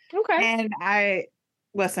speaker. Okay. And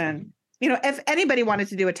listen, if anybody wanted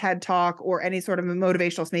to do a TED Talk or any sort of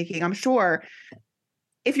motivational speaking, I'm sure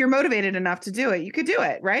if you're motivated enough to do it, you could do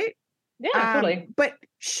it, right? Yeah, totally. But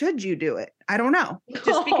should you do it? I don't know.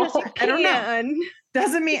 Just because you can. I don't know.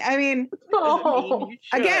 Doesn't mean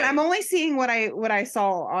again, I'm only seeing what I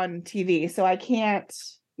saw on TV, so I can't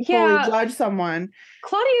fully judge someone.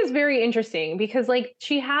 Claudia is very interesting because like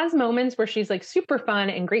she has moments where she's like super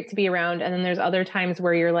fun and great to be around, and then there's other times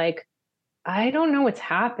where you're like, I don't know what's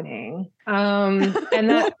happening. And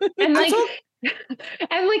that, and like,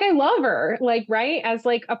 and like, I love her, like, right. As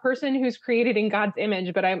like a person who's created in God's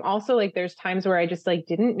image, but I'm also like, there's times where I just like,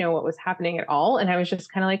 didn't know what was happening at all. And I was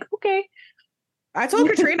just kind of like, okay. I told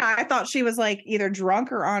Katrina, I thought she was like either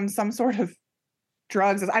drunk or on some sort of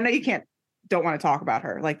drugs. I know you don't want to talk about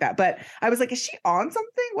her like that, but I was like, is she on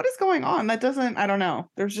something? What is going on? That doesn't, I don't know.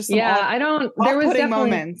 There's just some there was definitely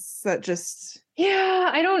moments that just. Yeah,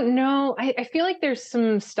 I don't know. I feel like there's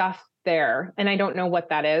some stuff there, and I don't know what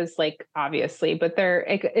that is, like, obviously, but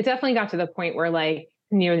it definitely got to the point where like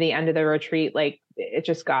near the end of the retreat, like it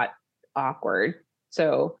just got awkward.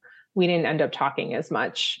 So we didn't end up talking as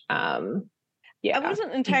much. I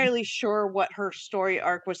wasn't entirely sure what her story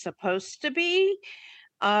arc was supposed to be.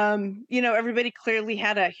 Everybody clearly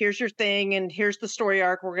had here's your thing and here's the story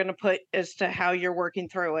arc we're going to put as to how you're working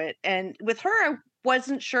through it. And with her, I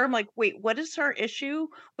wasn't sure. I'm like, wait, what is her issue?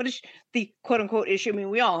 What is the quote unquote issue? I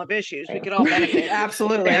mean, we all have issues. We could all benefit.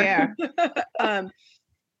 Absolutely. Yeah.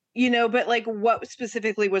 But like what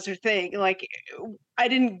specifically was her thing? Like, I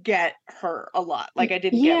didn't get her a lot. Like I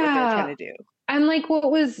didn't get what they were trying to do. And like,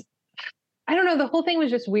 I don't know. The whole thing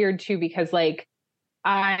was just weird too, because like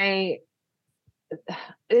and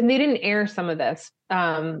they didn't air some of this.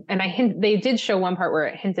 And they did show one part where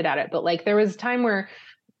it hinted at it, but like there was a time where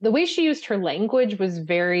the way she used her language was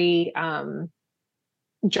very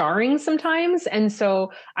jarring sometimes. And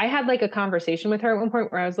so I had like a conversation with her at one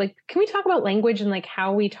point where I was like, can we talk about language and like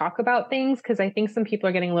how we talk about things? Because I think some people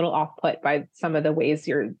are getting a little off put by some of the ways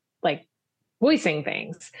you're like voicing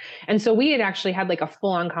things. And so we had actually had like a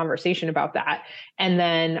full on conversation about that. And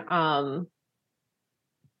then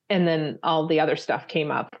and then all the other stuff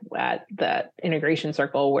came up at the integration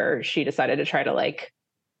circle where she decided to try to like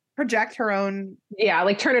project her own,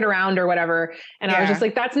 like turn it around or whatever. And I was just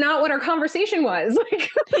like, that's not what our conversation was. Like,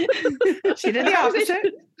 she did the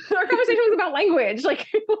opposite. Our conversation was about language. Like,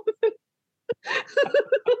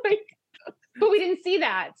 like, but we didn't see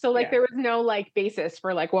that. So like, there was no like basis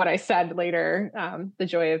for like what I said later, the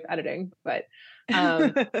joy of editing. But so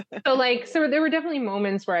there were definitely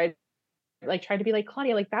moments where I like tried to be like,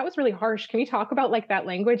 Claudia, like that was really harsh. Can we talk about like that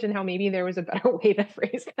language and how maybe there was a better way to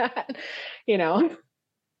phrase that, you know?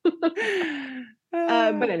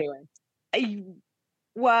 But anyway,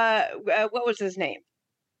 what was his name?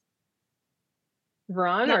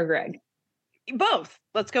 Veron or Greg? Both.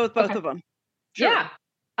 Let's go with both of them. Sure. Yeah.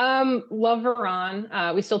 Love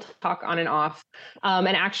Veron. We still talk on and off. And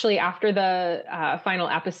actually after the final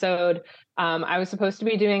episode, I was supposed to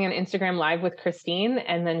be doing an Instagram live with Christine,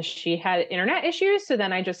 and then she had internet issues. So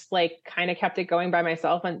then I just like kind of kept it going by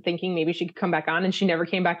myself and thinking maybe she could come back on, and she never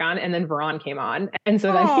came back on. And then Veron came on. And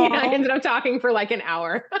so then I ended up talking for like an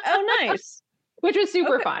hour. Oh, nice. Which was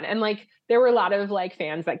super fun. And like, there were a lot of like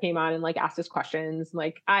fans that came on and like asked us questions.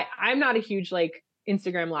 Like I'm not a huge like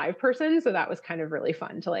Instagram live person. So that was kind of really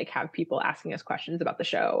fun to like have people asking us questions about the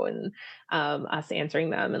show and us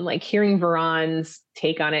answering them, and like hearing Veron's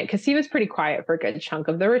take on it. Cause he was pretty quiet for a good chunk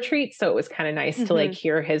of the retreat. So it was kind of nice to like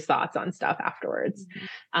hear his thoughts on stuff afterwards.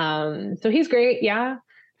 So he's great. Yeah.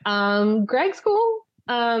 Greg's cool.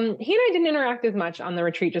 He and I didn't interact as much on the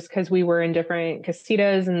retreat just because we were in different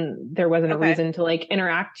casitas and there wasn't a reason to like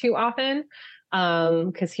interact too often.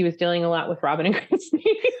 Because he was dealing a lot with Robin and Christine.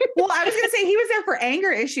 Well, I was gonna say he was there for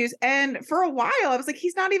anger issues, and for a while I was like,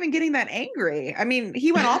 he's not even getting that angry. I mean,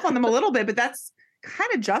 he went off on them a little bit, but that's kind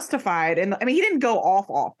of justified. And I mean, he didn't go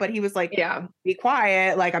off, but he was like, be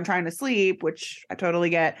quiet, like I'm trying to sleep, which I totally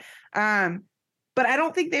get. But I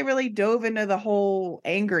don't think they really dove into the whole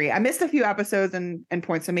angry. I missed a few episodes and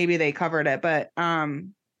points, so maybe they covered it, but I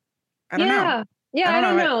don't know. Yeah, I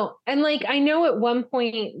don't know. And like, I know at one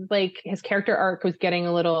point, like his character arc was getting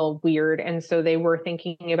a little weird. And so they were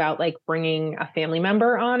thinking about like bringing a family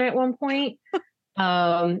member on at one point.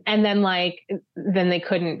 And then then they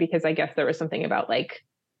couldn't, because I guess there was something about like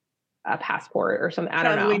a passport or something. I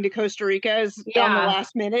don't know. Traveling to Costa Rica is on the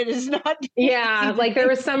last minute is not. Yeah. Like there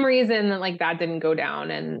was some reason that like that didn't go down.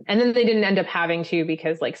 And then they didn't end up having to,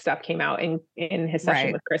 because like stuff came out in his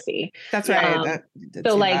session with Chrissy. That's right.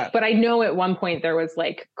 So like, but I know at one point there was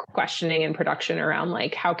like questioning in production around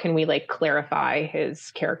like, how can we like clarify his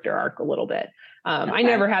character arc a little bit? I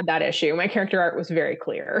never had that issue. My character art was very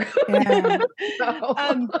clear. Yeah.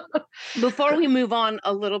 Before we move on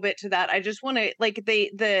a little bit to that, I just want to like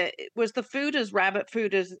was the food as rabbit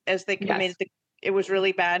food as they made it was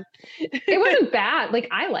really bad. It wasn't bad. Like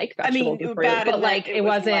I like vegetables and fruit, but like it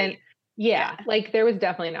wasn't. Yeah, like there was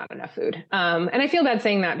definitely not enough food. And I feel bad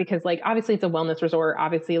saying that because like obviously it's a wellness resort.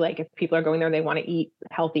 Obviously, like if people are going there, they want to eat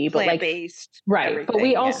healthy, but plant-based, right. But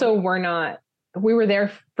we also were not. We were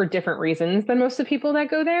there for different reasons than most of the people that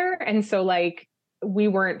go there. And so like, we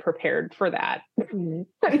weren't prepared for that. And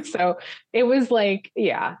so it was like,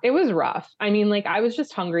 it was rough. I mean, like I was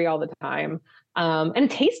just hungry all the time. And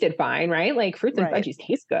it tasted fine, right? Like fruits and veggies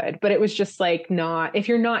taste good, but it was just like if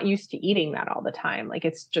you're not used to eating that all the time, like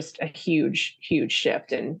it's just a huge, huge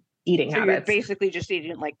shift in eating habits. You're basically just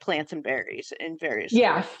eating like plants and berries in various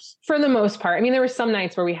forms. For the most part. I mean, there were some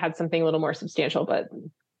nights where we had something a little more substantial, but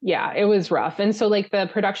yeah, it was rough. And so like the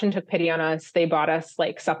production took pity on us. They bought us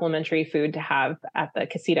like supplementary food to have at the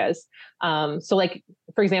casitas. So like,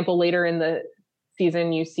 for example, later in the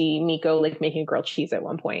season, you see Miko like making grilled cheese at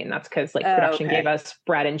one point, and that's because like production gave us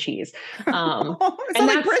bread and cheese. And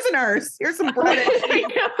like prisoners. Here's some bread and cheese.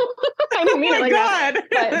 I didn't mean it like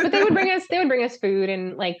that. But they would bring us food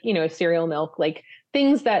and like, cereal, milk, like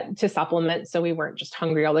things that to supplement, so we weren't just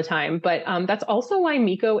hungry all the time. But that's also why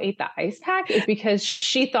Miko ate the ice pack, is because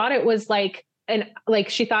she thought it was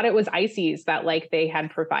she thought it was ices that like they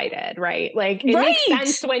had provided, right? Like it makes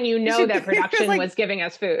sense when you know that production was giving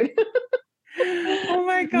us food. Oh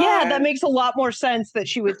my god. Yeah, that makes a lot more sense that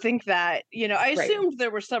she would think that. I assumed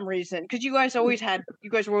there was some reason, because you guys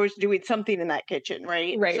were always doing something in that kitchen,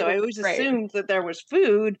 right? So I always assumed that there was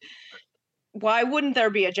food. Why wouldn't there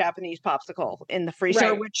be a Japanese popsicle in the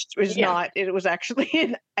freezer, which was not, it was actually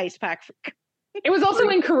an ice pack. It was also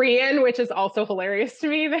in Korean, which is also hilarious to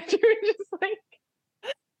me that you're just like.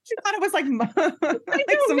 She thought it was like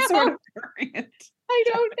some sort of Korean. I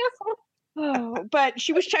don't know. Oh, but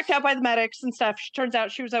she was checked out by the medics and stuff. Turns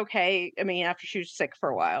out she was okay. I mean, after she was sick for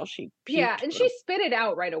a while, she puked. And she spit it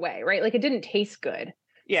out right away, right? Like it didn't taste good.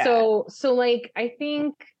 Yeah. So like I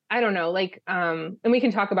think I don't know, like, and we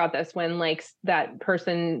can talk about this when like that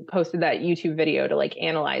person posted that YouTube video to like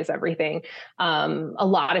analyze everything. A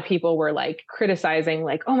lot of people were like criticizing,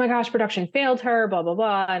 like, oh my gosh, production failed her, blah, blah,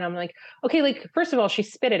 blah. And I'm like, okay, like, first of all, she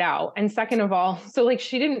spit it out. And second of all, so like,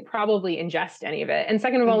 she didn't probably ingest any of it. And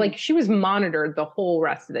second of all, like, she was monitored the whole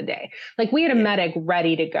rest of the day. Like, we had a medic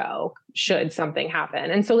ready to go should something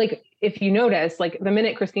happen. And so like, if you notice, like the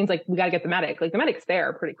minute Christine's like, we got to get the medic, like the medic's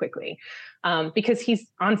there pretty quickly, because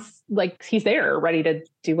he's on, like, he's there ready to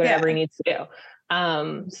do whatever he needs to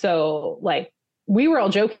do. So like, we were all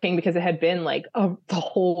joking because it had been like the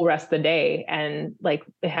whole rest of the day, and like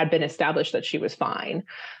it had been established that she was fine.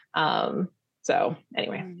 So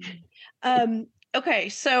anyway. Okay.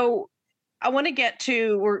 So I want to get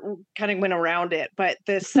to, we're kind of went around it, but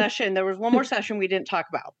this session, there was one more session we didn't talk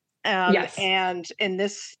about. Yes. And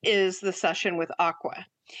this is the session with Aqua.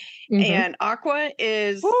 And Aqua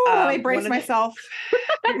is let me brace myself.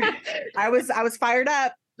 I was fired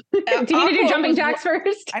up. Do you need to do jumping jacks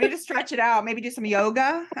first? I need to stretch it out. Maybe do some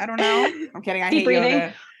yoga. I don't know. I'm kidding. I deep hate breathing.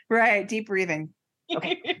 yoga. Right. Deep breathing.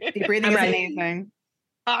 Okay. Deep breathing is amazing.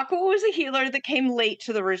 Aqua was a healer that came late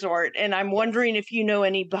to the resort, and I'm wondering if you know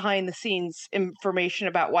any behind the scenes information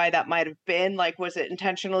about why that might have been. Like, was it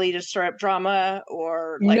intentionally to stir up drama,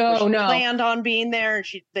 or like was she planned on being there and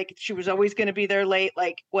she was always going to be there late,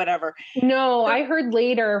 like whatever? No, I heard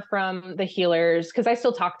later from the healers, because I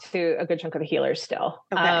still talked to a good chunk of the healers still.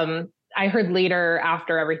 Okay. I heard later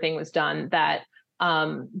after everything was done that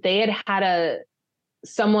they had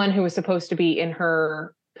someone who was supposed to be in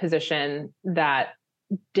her position that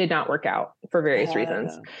did not work out for various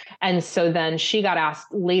reasons. And so then she got asked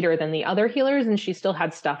later than the other healers, and she still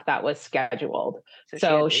had stuff that was scheduled.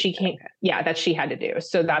 So she came, that she had to do.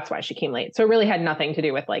 So that's why she came late. So it really had nothing to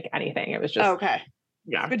do with like anything. It was just,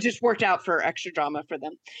 it just worked out for extra drama for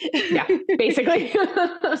them. Yeah, basically.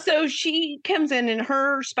 So she comes in, and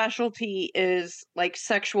her specialty is like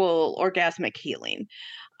sexual orgasmic healing.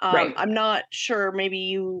 Right. I'm not sure. Maybe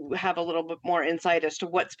you have a little bit more insight as to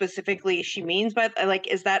what specifically she means, but like,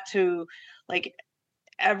 is that to like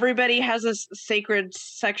everybody has a sacred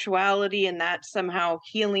sexuality, and that somehow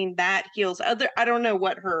healing that heals other? I don't know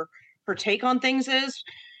what her take on things is.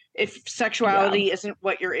 If sexuality isn't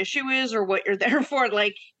what your issue is or what you're there for,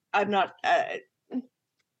 like, I'm not.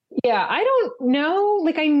 Yeah, I don't know.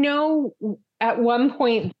 Like, I know at one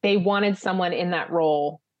point they wanted someone in that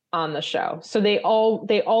role on the show. So they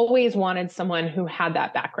always wanted someone who had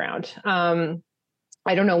that background.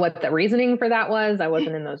 I don't know what the reasoning for that was. I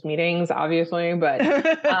wasn't in those meetings, obviously, but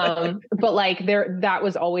like that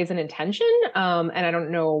was always an intention. And I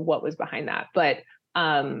don't know what was behind that, but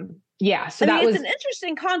so it's an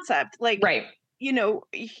interesting concept. Like, right. You know,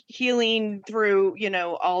 healing through, you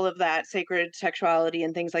know, all of that sacred sexuality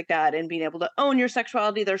and things like that, and being able to own your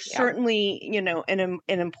sexuality. There's certainly, you know, an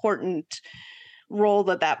important role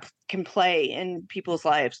that can play in people's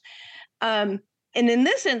lives. And in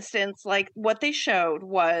this instance, like what they showed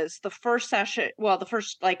was the first session, the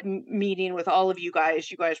first like meeting with all of you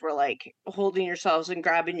guys were like holding yourselves and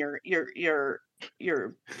grabbing your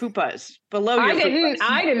fupas below your fupas.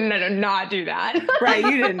 I didn't not do that. Right.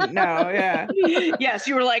 You didn't know. Yeah. Yes.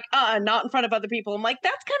 You were like, not in front of other people. I'm like,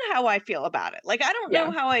 that's kind of how I feel about it. Like, I don't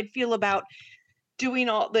know how I'd feel about doing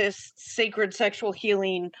all this sacred sexual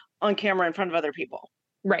healing on camera in front of other people.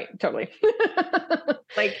 Right. Totally.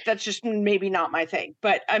 Like, that's just maybe not my thing,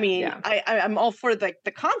 but I mean, I'm all for the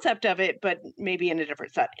concept of it, but maybe in a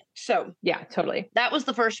different setting. So yeah, totally. That was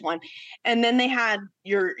the first one. And then they had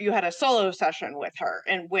you had a solo session with her,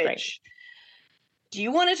 in which, do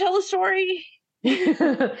you want to tell the story?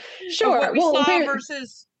 Sure. What we saw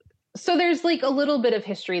versus. So there's like a little bit of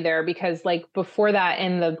history there, because like before that,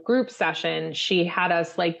 in the group session, she had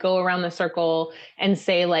us like go around the circle and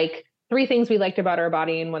say like 3 things we liked about our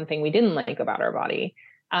body and 1 thing we didn't like about our body.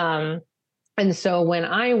 And so when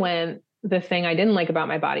I went, the thing I didn't like about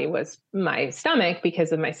my body was my stomach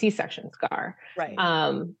because of my C-section scar. Right.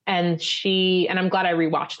 And I'm glad I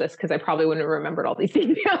rewatched this, because I probably wouldn't have remembered all these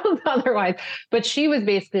details otherwise. But she was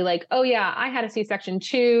basically like, oh yeah, I had a C-section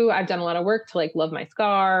too. I've done a lot of work to like love my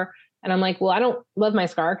scar. And I'm like, well, I don't love my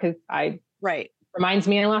scar because reminds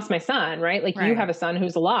me I lost my son, right? Like you have a son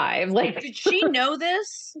who's alive. Like, did she know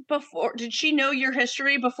this before? Did she know your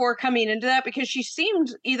history before coming into that? Because she seemed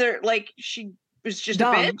either like she was just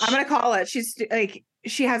dumb. A bitch. I'm going to call it. She's like,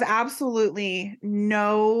 she has absolutely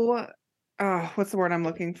no, what's the word I'm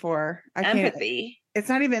looking for? Empathy. It's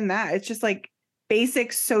not even that. It's just like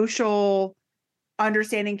basic social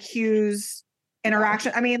understanding, cues,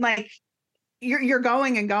 interaction. I mean, like you're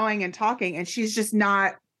going and talking, and she's just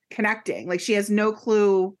not connecting. Like she has no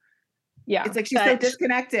clue Yeah. It's like she's so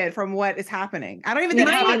disconnected from what is happening. I don't even think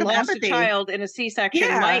having lost a child in a C-section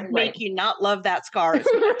might make you not love that scar as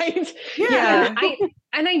much. Right. Yeah.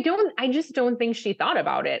 I just don't think she thought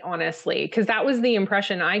about it, honestly, because that was the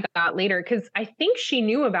impression I got later. Because I think she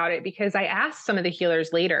knew about it because I asked some of the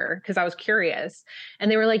healers later because I was curious, and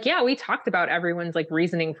they were like, "Yeah, we talked about everyone's like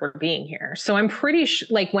reasoning for being here." So I'm pretty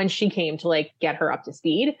like when she came to like get her up to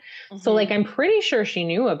speed. So like I'm pretty sure she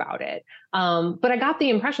knew about it. But I got the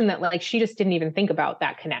impression that like she just didn't even think about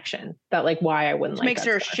that connection. That like why I wouldn't like makes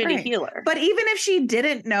her a shitty healer. But even if she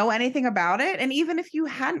didn't know anything about it, and even if you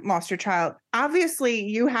hadn't lost your child, obviously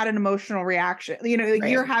you had an emotional reaction. You know,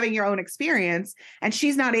 you're having your own experience, and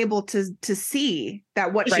she's not able to see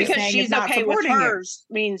that what she's saying is not okay supporting with hers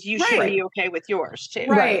means you should be okay with yours too.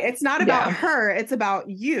 Right. It's not about her, it's about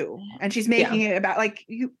you. And she's making it about like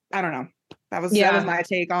you. I don't know. That was my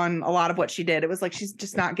take on a lot of what she did. It was like she's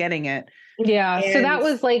just not getting it. Yeah. So that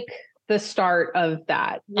was like the start of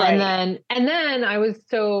that. Right. And then I was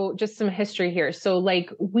just some history here. So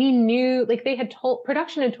like we knew like they had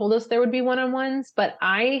production had told us there would be one-on-ones, but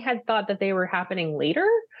I had thought that they were happening later.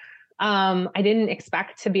 I didn't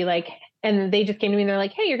expect to be like, and they just came to me and they're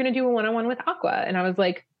like, "Hey, you're going to do a one-on-one with Aqua." And I was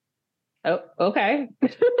like, "Oh, okay."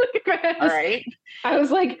 All right. I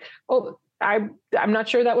was like, "Oh, I'm not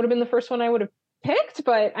sure that would have been the first one I would have picked,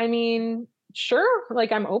 but I mean, sure,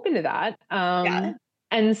 like I'm open to that."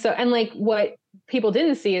 And so, and like what people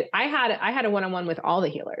didn't see, I had a one-on-one with all the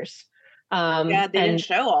healers. They didn't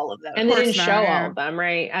show all of them. And they didn't show all of them,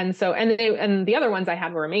 right? And so, and the other ones I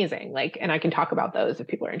had were amazing. Like, and I can talk about those if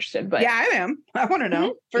people are interested. But yeah, I am. I want to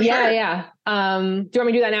know for sure. Yeah. Do you want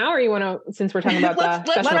me to do that now, or you want to? Since we're talking about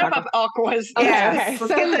let's wrap up Aqua's. Okay.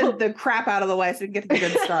 Let's get the crap out of the way so we can get to the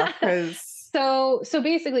good stuff. Because so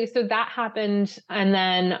basically, that happened, and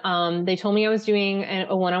then they told me I was doing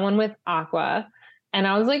a one-on-one with Aqua. And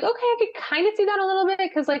I was like, okay, I could kind of see that a little bit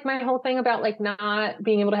because like my whole thing about like not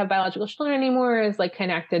being able to have biological children anymore is like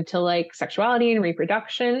connected to like sexuality and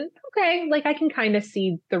reproduction. Okay, like I can kind of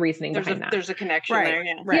see the reasoning behind that. There's a connection there,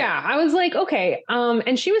 yeah. Right. Yeah, I was like, okay.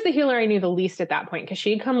 And she was the healer I knew the least at that point because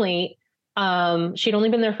she'd come late. She'd only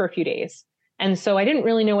been there for a few days. And so I didn't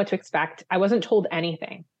really know what to expect. I wasn't told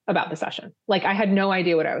anything about the session. Like I had no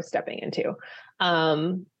idea what I was stepping into.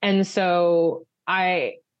 And so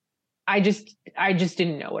I just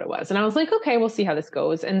didn't know what it was. And I was like, okay, we'll see how this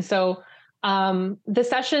goes. And so the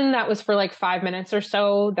session that was for like 5 minutes or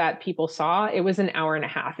so that people saw, it was an hour and a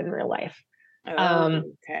half in real life.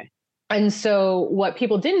 Okay. And so what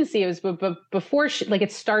people didn't see was before she, like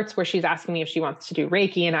it starts where she's asking me if she wants to do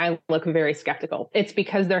Reiki, and I look very skeptical. It's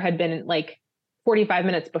because there had been like 45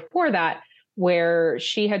 minutes before that where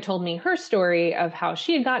she had told me her story of how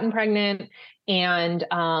she had gotten pregnant, and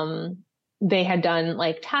they had done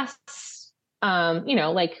like tests,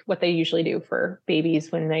 like what they usually do for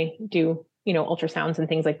babies when they do, ultrasounds and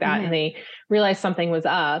things like that. Mm-hmm. And they realized something was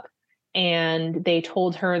up, and they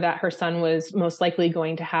told her that her son was most likely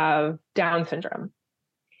going to have Down syndrome.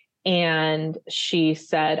 And she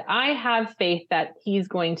said, "I have faith that he's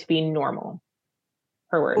going to be normal."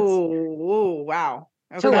 Her words. Oh, wow.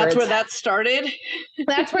 Okay. So that's where that started?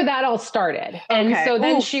 That's where that all started. And so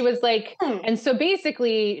then she was like, and so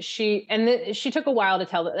basically she took a while to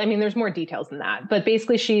tell them. I mean, there's more details than that, but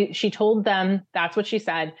basically she told them that's what she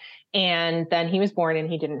said. And then he was born and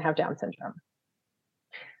he didn't have Down syndrome.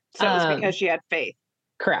 So it was because she had faith.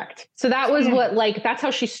 Correct. So that was that's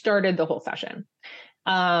how she started the whole session.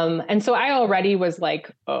 And so I already was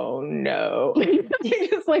like, oh no,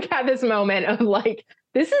 just like had this moment of like,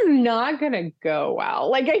 this is not going to go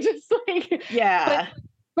well. Like, I just like, yeah.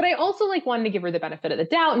 But I also like wanted to give her the benefit of the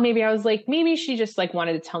doubt. And maybe I was like, maybe she just like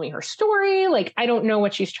wanted to tell me her story. Like, I don't know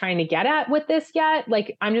what she's trying to get at with this yet.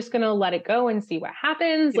 Like, I'm just going to let it go and see what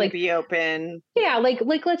happens. Like, be open. Yeah. Like,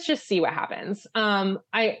 let's just see what happens. And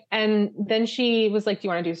then she was like, "Do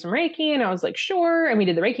you want to do some Reiki?" And I was like, sure. And we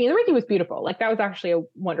did the Reiki, and the Reiki was beautiful. Like, that was actually a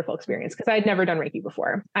wonderful experience because I had never done Reiki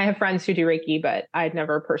before. I have friends who do Reiki, but I'd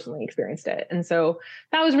never personally experienced it. And so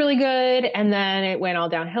that was really good. And then it went all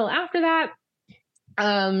downhill after that.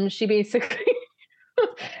 She basically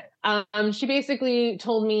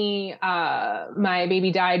told me my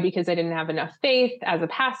baby died because I didn't have enough faith as a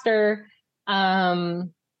pastor. I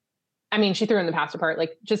mean, she threw in the pastor part,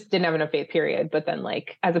 like just didn't have enough faith, period. But then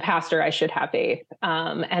like as a pastor, I should have faith.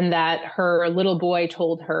 And that her little boy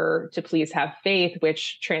told her to please have faith,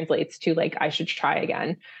 which translates to like, I should try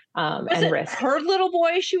again. And risk. Her little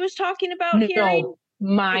boy she was talking about hearing? No,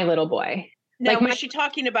 my little boy. Now, was she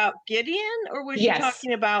talking about Gideon or was she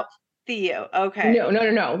talking about Theo? Okay.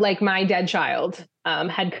 No. Like my dead child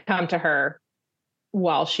had come to her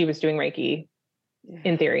while she was doing Reiki,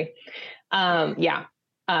 in theory. Yeah.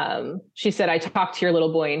 She said, I talked to your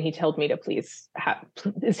little boy and he told me to is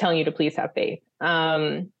telling you to please have faith.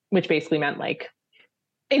 Which basically meant like,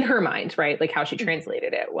 in her mind, right? Like how she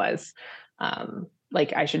translated it was,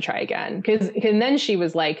 like I should try again. And then she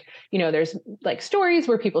was like, there's like stories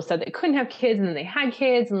where people said they couldn't have kids and then they had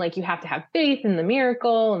kids, and like you have to have faith in the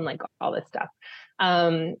miracle and like all this stuff.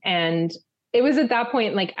 And it was at that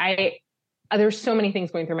point, like there's so many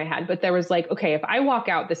things going through my head, but there was like, okay, if I walk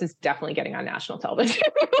out, this is definitely getting on national television.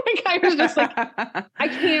 Like I was just like, I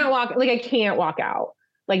can't walk out.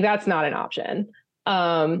 Like that's not an option.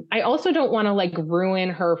 I also don't want to like ruin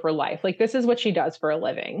her for life. Like this is what she does for a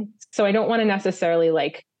living. So I don't want to necessarily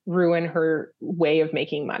like ruin her way of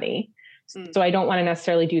making money. So I don't want to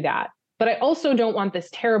necessarily do that. But I also don't want this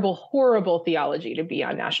terrible, horrible theology to be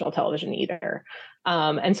on national television either.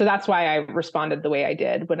 And so that's why I responded the way I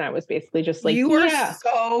did when I was basically just like, you were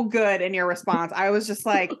so good in your response. I was just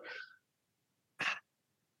like,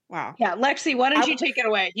 wow. Yeah, Lexi, why don't you take it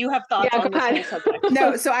away? You have thoughts on this whole subject.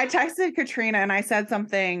 No, so I texted Katrina and I said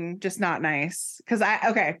something just not nice. Because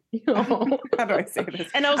how do I say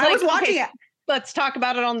this? And I was watching it. Let's talk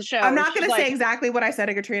about it on the show. I'm not going to say exactly what I said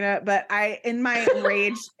to Katrina, but in my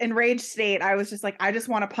enraged state, I was just like, I just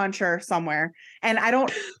want to punch her somewhere. And I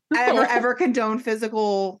don't ever condone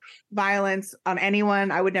physical violence on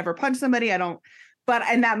anyone. I would never punch somebody. But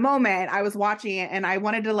in that moment, I was watching it and I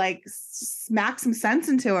wanted to like smack some sense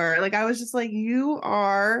into her. Like, I was just like, you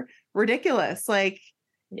are ridiculous. Like,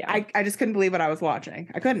 yeah, I just couldn't believe what I was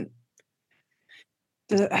watching. I couldn't.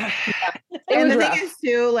 And the thing is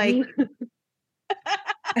too, like,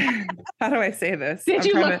 how do I say this? Did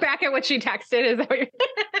you look back at what she texted? Is that what you're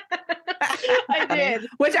I did.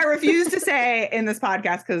 Which I refuse to say in this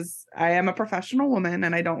podcast because I am a professional woman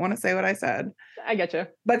and I don't want to say what I said. I get you.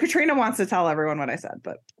 But Katrina wants to tell everyone what I said,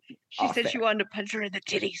 but she said she wanted to punch her in the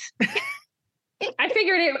titties. I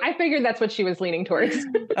figured that's what she was leaning towards.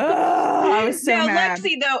 I was so mad.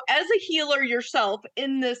 Lexi, though, as a healer yourself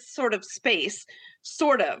in this sort of space,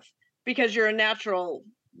 because you're a natural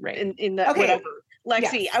in that whatever.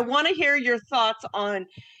 Lexi, yes. I want to hear your thoughts on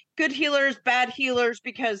good healers, bad healers,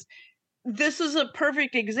 because this is a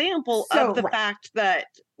perfect example of the fact that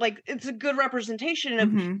like it's a good representation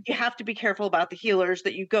of you have to be careful about the healers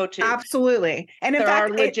that you go to. Absolutely. And in there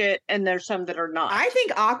fact, are legit and there's some that are not. I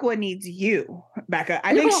think Aqua needs you, Becca.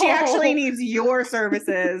 I think she actually needs your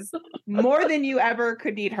services more than you ever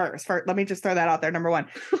could need hers. Let me just throw that out there. Number one.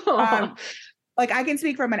 Like I can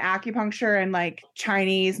speak from an acupuncture and like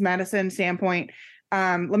Chinese medicine standpoint.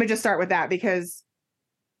 Let me just start with that because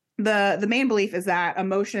the main belief is that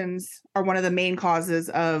emotions are one of the main causes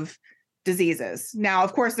of diseases. Now,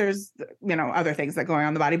 of course, there's, other things that go on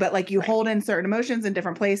in the body, but like you hold in certain emotions in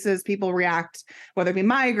different places, people react, whether it be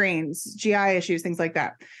migraines, GI issues, things like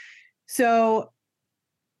that. So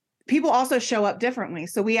people also show up differently.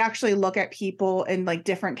 So we actually look at people in like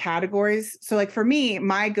different categories. So like for me,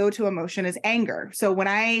 my go-to emotion is anger. So when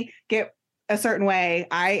I get a certain way,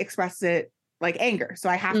 I express it like anger. So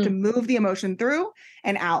I have to move the emotion through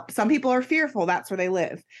and out. Some people are fearful. That's where they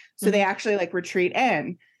live. So they actually like retreat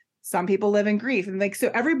in. Some people live in grief. And like,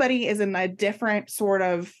 so everybody is in a different sort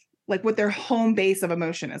of like what their home base of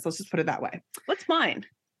emotion is. Let's just put it that way. What's mine?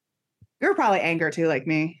 You're probably anger too, like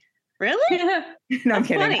me. Really? No, I'm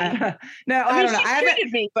kidding. No, I don't know. I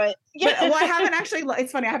haven't me, but yeah. Well, I haven't actually,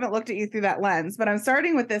 it's funny. I haven't looked at you through that lens, but I'm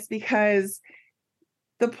starting with this because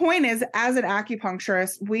the point is, as an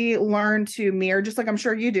acupuncturist, we learn to mirror, just like I'm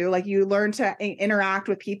sure you do, like you learn to interact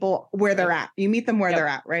with people where they're at. You meet them where they're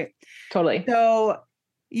at, right? Totally. So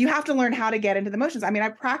you have to learn how to get into the emotions. I mean, I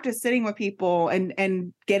practice sitting with people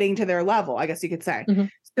and getting to their level, I guess you could say.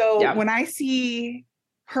 So when I see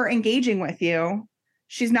her engaging with you,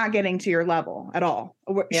 she's not getting to your level at all.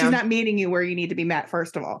 She's not meeting you where you need to be met,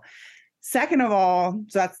 first of all. Second of all,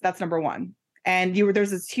 so that's number one. And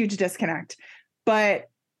there's this huge disconnect. But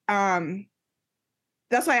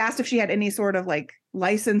that's why I asked if she had any sort of like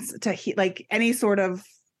license to like any sort of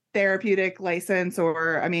therapeutic license,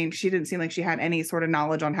 or I mean, she didn't seem like she had any sort of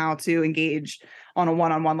knowledge on how to engage on a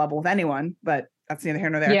one-on-one level with anyone, but that's neither here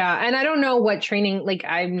nor there. Yeah. And I don't know what training, like,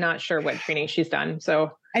 I'm not sure what training she's done.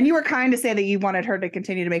 So, and you were kind to say that you wanted her to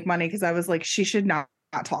continue to make money. Cause I was like, she should not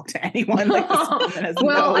talk to anyone. Like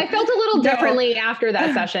well, I felt a little differently after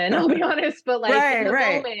that session, I'll be honest, but like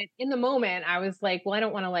in the moment, I was like, well, I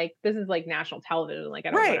don't want to like, this is like national television. Like,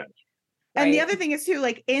 I don't want to. And the other thing is too,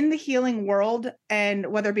 like in the healing world, and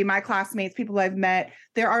whether it be my classmates, people I've met,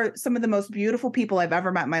 there are some of the most beautiful people I've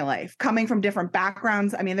ever met in my life, coming from different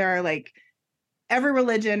backgrounds. I mean, there are like every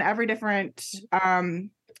religion, every different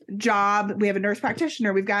job. We have a nurse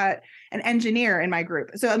practitioner. We've got an engineer in my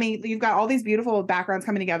group. So, I mean, you've got all these beautiful backgrounds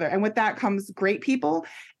coming together. And with that comes great people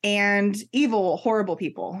and evil, horrible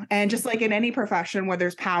people. And just like in any profession where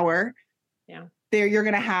there's power, there you're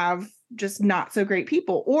going to have just not so great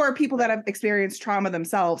people, or people that have experienced trauma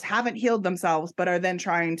themselves, haven't healed themselves, but are then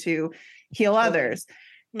trying to heal others.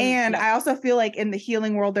 And I also feel like in the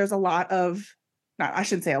healing world, there's a lot of, I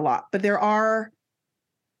shouldn't say a lot, but there are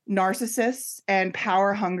narcissists and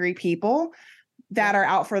power hungry people that are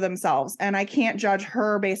out for themselves. And I can't judge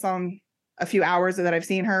her based on a few hours that I've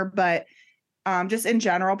seen her, but just in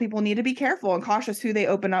general, people need to be careful and cautious who they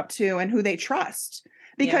open up to and who they trust,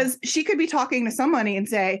 because she could be talking to somebody and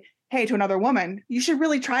say, hey, to another woman, you should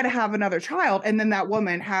really try to have another child. And then that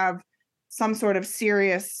woman have some sort of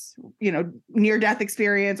serious, near-death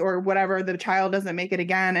experience or whatever, the child doesn't make it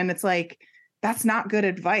again. And it's like, that's not good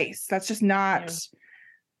advice. That's just not.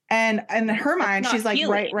 And in her mind, she's like,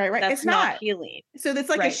 healing. right. That's it's not healing. So it's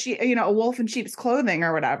like a wolf in sheep's clothing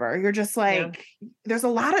or whatever. You're just like, there's a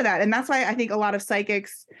lot of that. And that's why I think a lot of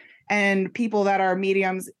psychics and people that are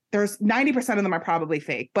mediums, there's 90% of them are probably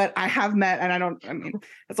fake, but I have met, and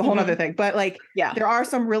that's a whole nother thing, but there are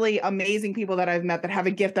some really amazing people that I've met that have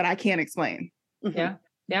a gift that I can't explain. Yeah.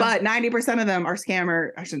 But 90% of them are scammer.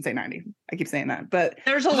 I shouldn't say 90. I keep saying that, but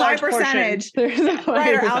there's a large percentage,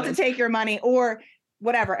 are out to take your money or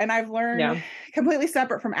whatever. And I've learned completely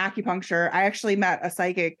separate from acupuncture. I actually met a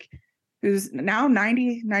psychic who's now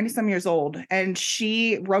 90 some years old, and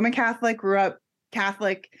she Roman Catholic, grew up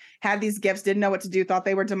Catholic, had these gifts, didn't know what to do, thought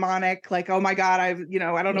they were demonic, like, oh my God, I don't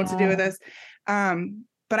know what to do with this.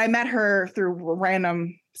 But I met her through a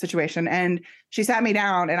random situation, and she sat me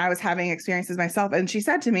down, and I was having experiences myself. And she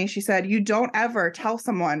said to me, you don't ever tell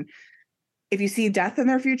someone if you see death in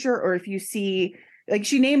their future, or if you see,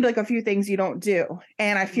 she named a few things you don't do.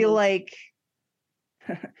 And I feel like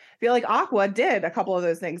Aqua did a couple of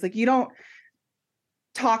those things. You don't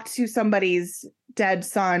talk to somebody's dead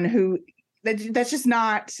son who that's just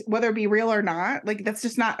not, whether it be real or not, that's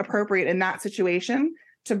just not appropriate in that situation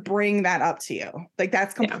to bring that up to you.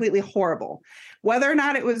 That's completely horrible. Whether or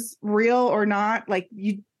not it was real or not,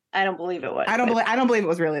 I don't believe it was. I don't believe it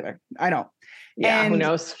was real either. I don't. Yeah, who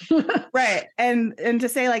knows? Right. And to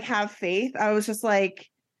say have faith, I was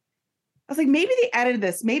maybe they edited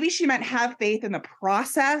this. Maybe she meant have faith in the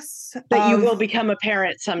process that you will become a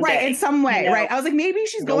parent someday. Right, in some way, right? I was like, maybe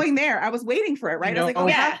she's going there. I was waiting for it, right? I was like,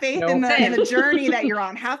 have faith in the journey that you're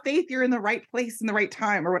on. Have faith you're in the right place in the right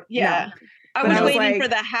time, or what? Yeah. No. I was waiting for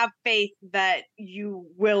the have faith that you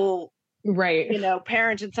will,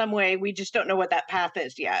 parent in some way. We just don't know what that path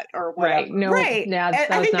is yet, or whatever. Right. No. Right. Yeah,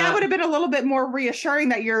 I think that would have been a little bit more reassuring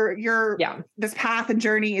that you're this path and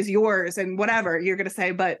journey is yours, and whatever you're going to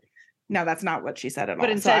say, but. No, that's not what she said at all. But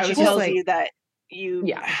instead, she tells you that you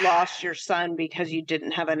lost your son because you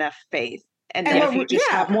didn't have enough faith. And then if you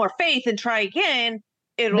just have more faith and try again,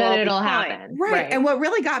 it'll happen. Right. And what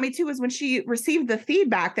really got me too is when she received the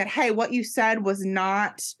feedback that, hey, what you said was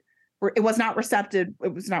not receptive.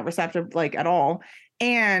 It was not receptive at all.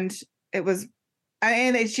 And it was,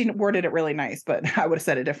 she worded it really nice, but I would have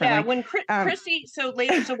said it differently. Yeah, when Chrissy, so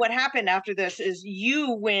what happened after this is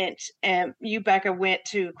you, Becca, went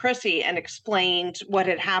to Chrissy and explained what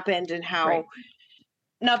had happened and how,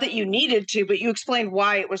 not that you needed to, but you explained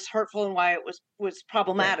why it was hurtful and why it was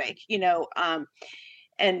problematic,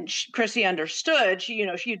 and Chrissy understood. She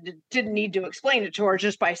didn't need to explain it to her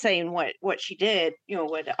just by saying what she did,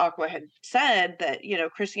 what Aqua had said, that,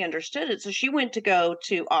 Chrissy understood it. So she went to go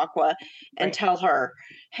to Aqua and tell her,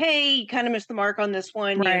 hey, you kind of missed the mark on this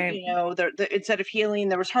one. Right. Instead of healing,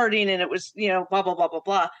 there was hurting, and it was, blah, blah, blah, blah,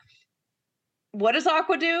 blah. What does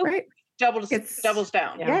Aqua do? Right. Doubles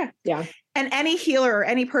down. Yeah. And any healer or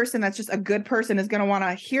any person that's just a good person is going to want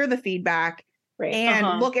to hear the feedback. Right.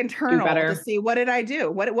 And look internal to see, what did I do?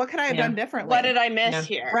 What could I have done differently? What did I miss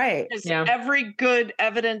here? Right. Because every good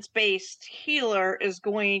evidence-based healer is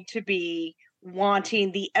going to be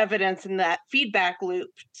wanting the evidence in that feedback loop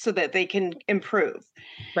so that they can improve.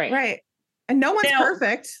 Right. And no one's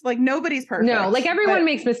perfect. Nobody's perfect. No, everyone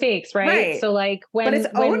makes mistakes, right? So but it's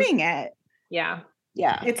owning it. Yeah.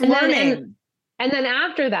 It's learning. And then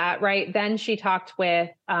after that, then she talked with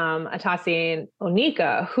Atasi and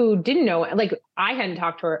Onika, who didn't know, I hadn't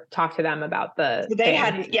talked to them about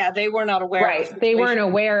they were not aware. Right. They weren't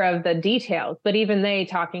aware of the details, but even they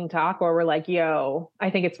talking to Aqua were like, yo, I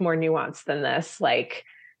think it's more nuanced than this.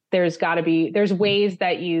 There's ways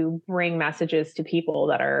that you bring messages to people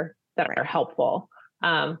that are helpful.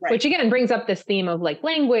 Which again brings up this theme of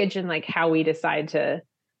language and how we decide to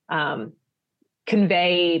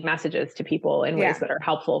convey messages to people in ways that are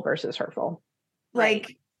helpful versus hurtful.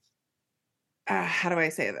 how do I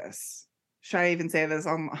say this? Should I even say this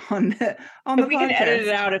on the podcast? We can edit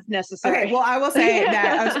it out if necessary. Okay, well, I will say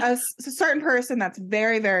that a certain person that's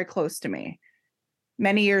very, very close to me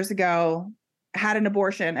many years ago had an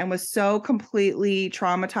abortion and was so completely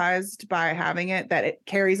traumatized by having it that it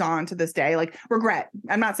carries on to this day. Like regret.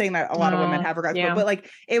 I'm not saying that a lot of women have regrets, but like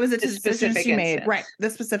it was a decision she made. Right.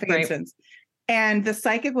 This specific instance. And the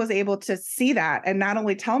psychic was able to see that and not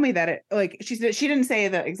only tell me that it, like she didn't say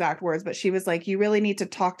the exact words, but she was like, you really need to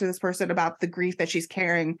talk to this person about the grief that she's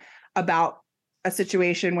carrying about a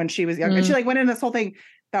situation when she was young. And she like went into this whole thing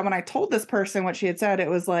that when I told this person what she had said, it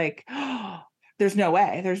was like, oh, there's no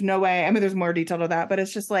way. I mean, there's more detail to that, but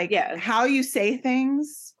it's just like how you say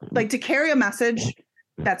things, like to carry a message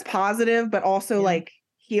that's positive, but also like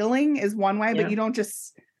healing is one way, but you don't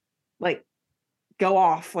just like go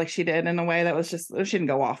off like she did in a way that was just, she didn't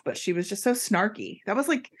go off, but she was just so snarky. That was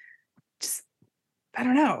like, just, I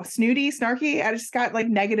don't know, snooty, snarky. I just got like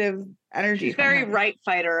negative energy. She's very right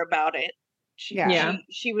fighter about it.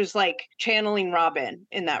 She was like channeling Robin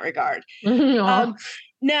in that regard. Now,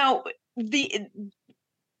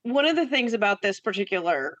 one of the things about this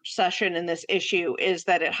particular session and this issue is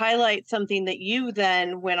that it highlights something that you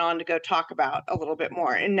then went on to go talk about a little bit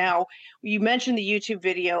more. And now you mentioned the YouTube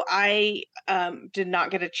video. I did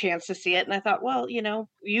not get a chance to see it. And I thought, well, you know,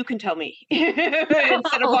 you can tell me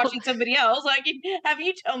instead of watching somebody else. I can have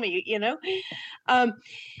you tell me, you know,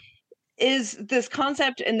 is this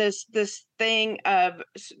concept and this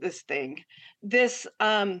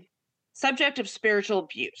subject of spiritual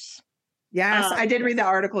abuse. Yes, I did read the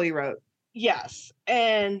article you wrote. Yes.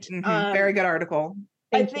 And very good article.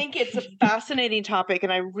 I think it's a fascinating topic.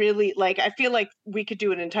 And I really I feel like we could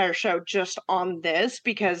do an entire show just on this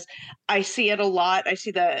because I see it a lot. I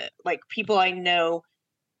see the people I know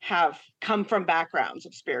have come from backgrounds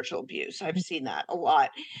of spiritual abuse. I've seen that a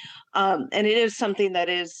lot. And it is something that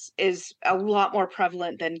is a lot more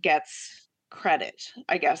prevalent than gets credit,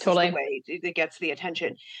 I guess. Totally. Is the way it gets the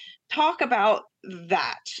attention. Talk about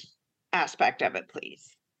that aspect of it,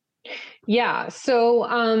 please. Yeah.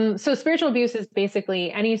 So spiritual abuse is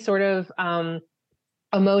basically any sort of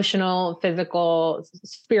emotional, physical,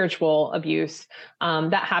 spiritual abuse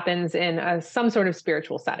that happens in some sort of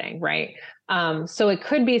spiritual setting, right? So it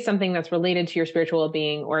could be something that's related to your spiritual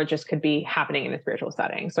being, or it just could be happening in a spiritual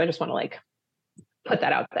setting. So I just want to put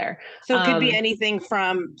that out there. So it could be anything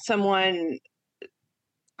from someone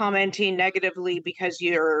commenting negatively because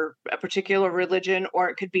you're a particular religion, or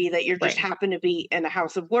it could be that you just happen to be in a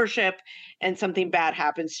house of worship and something bad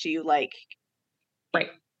happens to you.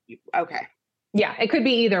 Okay. Yeah, it could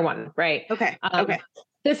be either one. Right. Okay.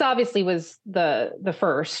 This obviously was the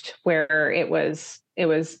first where it was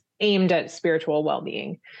aimed at spiritual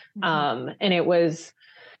well-being. And it was,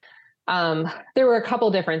 there were a couple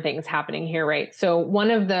different things happening here. Right. So one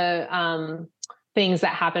of the, things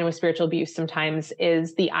that happen with spiritual abuse sometimes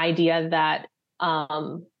is the idea that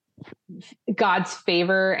God's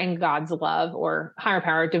favor and God's love, or higher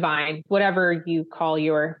power, divine, whatever you call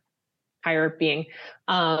your higher being,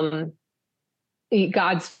 God's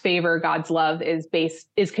favor, God's love is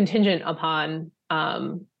contingent upon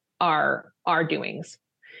our doings.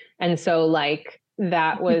 And so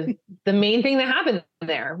that was the main thing that happened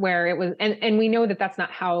there, where it was, and we know that that's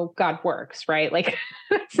not how God works, right?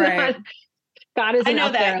 Not, God isn't. I know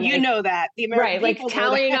up that. there, you know that. The American people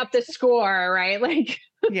tallying up the score, right?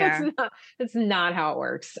 That's not how it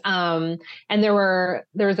works. And there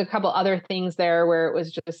was a couple other things there where it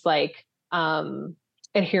was just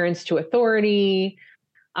adherence to authority,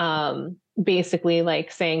 basically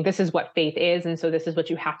saying this is what faith is, and so this is what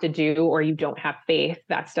you have to do, or you don't have faith.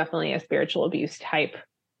 That's definitely a spiritual abuse type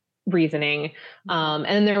reasoning. And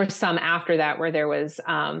then there was some after that where there was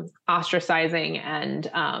ostracizing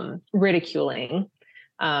and ridiculing.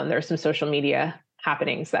 There were some social media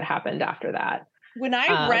happenings that happened after that. When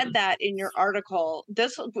I read that in your article,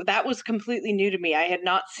 that was completely new to me. I had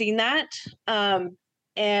not seen that.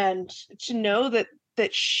 And to know that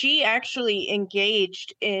she actually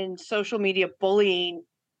engaged in social media bullying.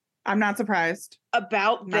 I'm not surprised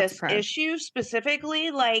about this issue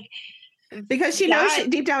specifically. Because she knows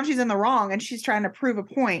deep down she's in the wrong, and she's trying to prove a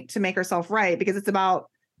point to make herself right, because it's about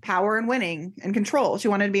power and winning and control. She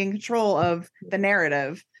wanted to be in control of the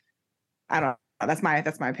narrative. I don't know. That's my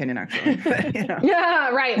opinion, actually. But,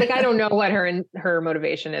 Yeah, right. I don't know what her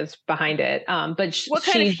motivation is behind it. But what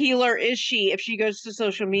kind of healer is she if she goes to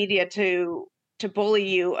social media to bully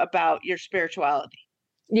you about your spirituality?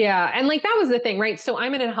 Yeah, and that was the thing, right? So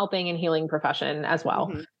I'm in a helping and healing profession as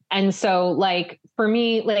well, and so for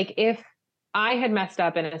me, if I had messed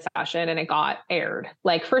up in a session and it got aired,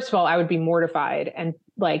 first of all, I would be mortified and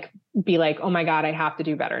like be like, oh my God, I have to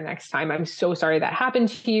do better next time. I'm so sorry that happened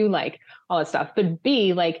to you, like all that stuff. But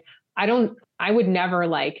B, like, I would never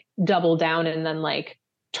like double down and then like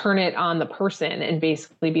turn it on the person and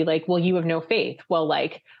basically be like, well, you have no faith. Well,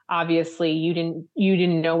 like, obviously you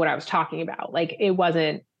didn't know what I was talking about. Like, it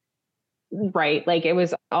wasn't right. Like, it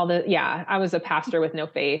was I was a pastor with no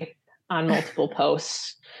faith on multiple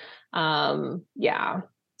posts. Yeah.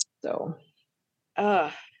 So,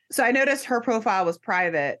 So I noticed her profile was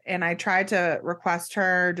private and I tried to request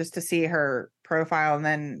her just to see her profile and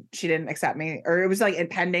then she didn't accept me, or it was like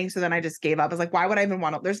pending. So then I just gave up. I was like, why would I even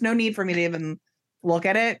want to? There's no need for me to even look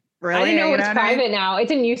at it. Really? I didn't know it was private now. It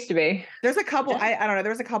didn't used to be. There's a couple, I don't know.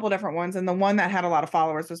 There was a couple different ones and the one that had a lot of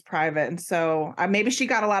followers was private. And so maybe she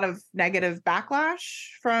got a lot of negative backlash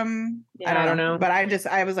from, I don't know. But I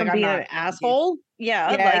was like, I'm not an asshole. Yeah.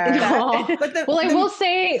 Like but I will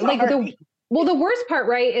say like the worst part,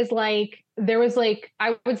 right, is like, there was like,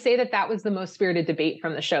 I would say that was the most spirited debate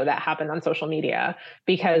from the show that happened on social media,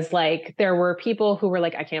 because like there were people who were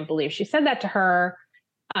like, I can't believe she said that to her.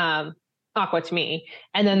 Aqua to me.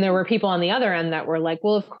 And then there were people on the other end that were like,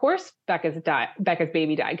 well, of course Becca's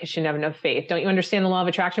baby died because she didn't have enough faith. Don't you understand the law of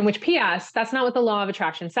attraction? Which PS, that's not what the law of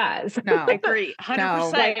attraction says. No, I agree.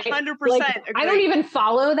 100%. 100%. Like, I don't even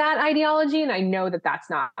follow that ideology. And I know that that's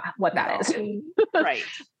not what that is. Right.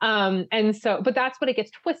 And so, but that's what it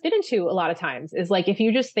gets twisted into a lot of times, is like, if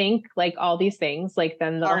you just think like all these things, like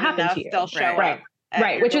then they'll happen to you. They'll show up.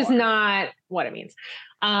 Right. Which is not what it means.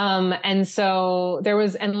 And so there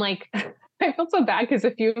was, and like, I felt so bad because a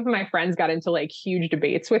few of my friends got into like huge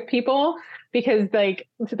debates with people because like,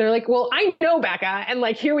 they're like, well, I know Becca, and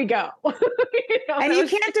like, here we go. And you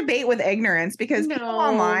can't debate with ignorance because people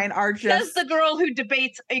online are just. That's the girl who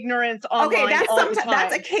debates ignorance online. Okay, that's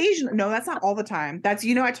that's occasional. No, that's not all the time. That's,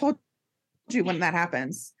 I told you when that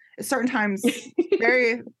happens. Certain times,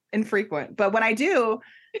 very infrequent. But when I do,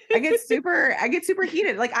 I get super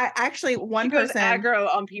heated. Like I actually one person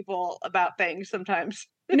aggro on people about things sometimes.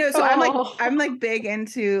 So I'm like big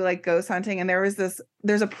into like ghost hunting, and there's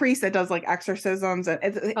a priest that does like exorcisms, and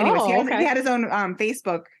he had his own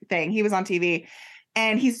Facebook thing. He was on TV,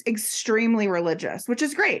 and he's extremely religious, which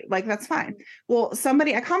is great. Like that's fine. Well,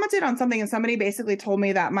 I commented on something, and somebody basically told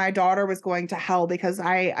me that my daughter was going to hell because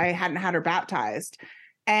I hadn't had her baptized,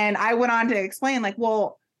 and I went on to explain like,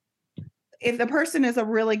 well, if the person is a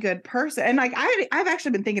really good person, and like I've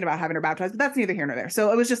actually been thinking about having her baptized, but that's neither here nor there.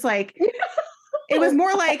 So it was just like, it was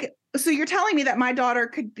more like, so you're telling me that my daughter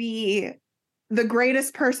could be the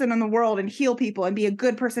greatest person in the world and heal people and be a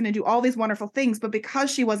good person and do all these wonderful things, but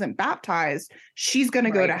because she wasn't baptized, she's going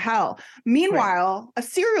to go to hell. Meanwhile, a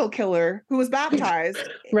serial killer who was baptized,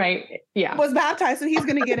 was baptized, so he's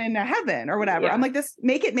going to get into heaven or whatever. I'm like,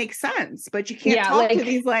 make it make sense, but you can't talk to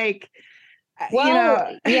these like.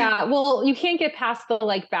 Well, you can't get past the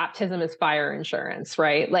like baptism is fire insurance,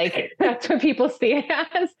 right? Like that's what people see it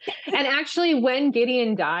as. And actually, when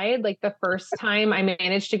Gideon died, like the first time I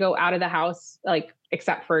managed to go out of the house, like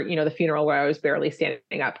except for the funeral where I was barely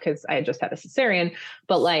standing up because I had just had a cesarean.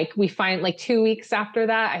 But like we find like 2 weeks after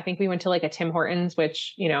that, I think we went to like a Tim Hortons,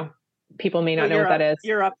 which people may not know what that is.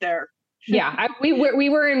 You're up there. Yeah, we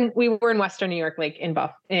were in Western New York, like in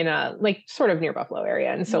like sort of near Buffalo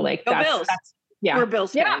area, and so like Bills. We're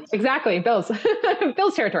Bills fans. Yeah, exactly, Bills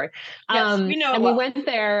territory. Yes, we know. And we went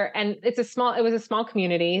there, and it was a small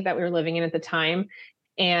community that we were living in at the time,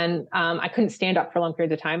 and I couldn't stand up for long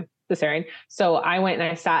periods of time, cesarean. So I went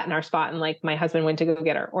and I sat in our spot, and like my husband went to go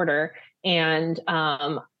get our order, and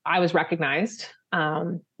I was recognized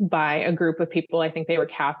by a group of people. I think they were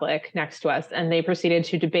Catholic next to us, and they proceeded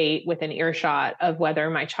to debate within earshot of whether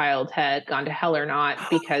my child had gone to hell or not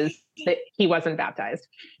because he wasn't baptized.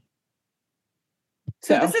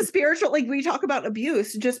 So this is spiritual. Like we talk about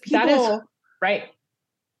abuse, just people. That is right.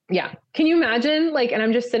 Yeah. Can you imagine? Like, and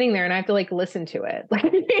I'm just sitting there and I have to like listen to it.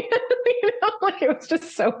 Like, like it was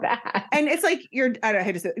just so bad. And it's like I don't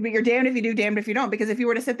hate to say it, but you're damned if you do, damned if you don't. Because if you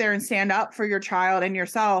were to sit there and stand up for your child and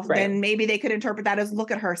yourself, then maybe they could interpret that as look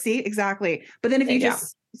at her. See, exactly. But then if you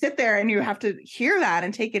just sit there and you have to hear that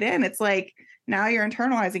and take it in, it's like now you're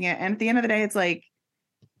internalizing it. And at the end of the day, it's like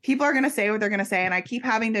people are going to say what they're going to say, and I keep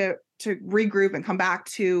having to regroup and come back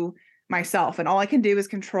to myself, and all I can do is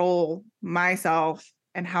control myself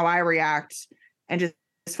and how I react and just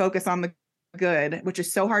focus on the good, which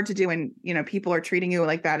is so hard to do when people are treating you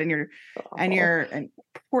like that and you're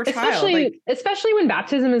poor child. Especially when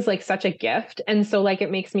baptism is like such a gift, and so like it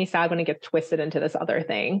makes me sad when it gets twisted into this other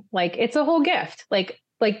thing. Like it's a whole gift. Like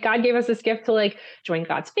God gave us this gift to like join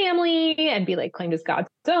God's family and be like claimed as God's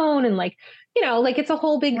own, and like like it's a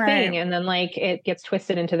whole big thing, and then like it gets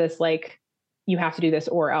twisted into this like you have to do this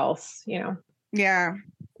or else, Yeah.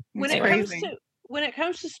 When it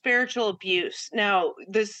comes to spiritual abuse, now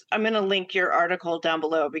I'm going to link your article down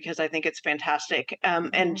below because I think it's fantastic,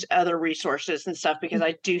 and other resources and stuff, because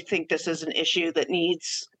I do think this is an issue that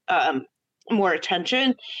needs more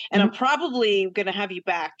attention. And I'm probably going to have you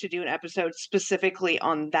back to do an episode specifically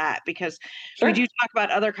on that, because we do talk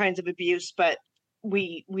about other kinds of abuse, but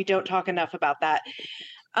we don't talk enough about that.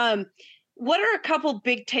 What are a couple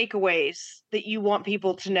big takeaways that you want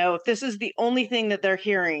people to know? If this is the only thing that they're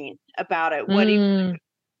hearing about it, what do you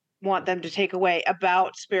want them to take away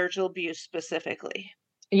about spiritual abuse specifically?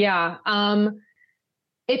 Yeah.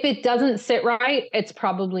 If it doesn't sit right, it's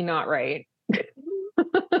probably not right.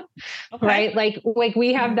 Right? Like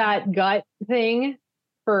we have that gut thing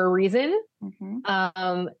for a reason.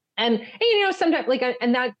 And sometimes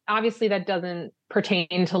and that obviously that doesn't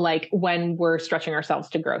pertain to like when we're stretching ourselves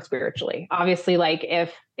to grow spiritually. Obviously, like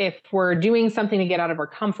if we're doing something to get out of our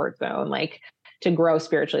comfort zone, like to grow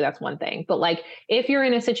spiritually, that's one thing. But like if you're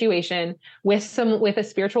in a situation with a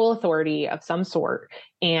spiritual authority of some sort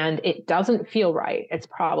and it doesn't feel right, it's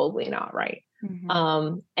probably not right.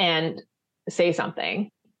 And say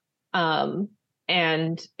something.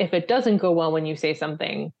 And if it doesn't go well when you say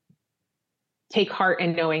something, take heart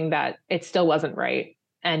in knowing that it still wasn't right,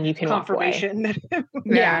 and you can walk away.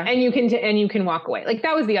 Yeah, and you can walk away. Like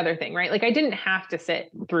that was the other thing, right? Like I didn't have to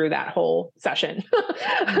sit through that whole session.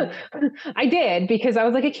 I did, because I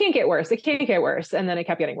was like, it can't get worse. It can't get worse, and then it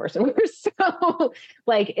kept getting worse and worse. So,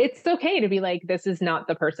 like, it's okay to be like, this is not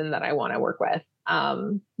the person that I want to work with.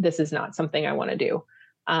 This is not something I want to do.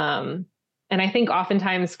 And I think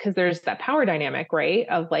oftentimes, because there's that power dynamic, right,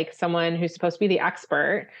 of like someone who's supposed to be the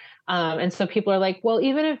expert. And so people are like, well,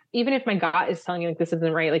 even if my gut is telling you like this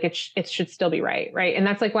isn't right, like it should still be right. Right. And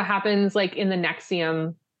that's like what happens like in the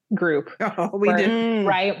NXIVM group. Oh, we did.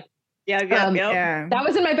 Right. Yeah. That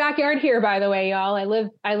was in my backyard here, by the way, y'all. I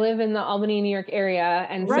live in the Albany, New York area.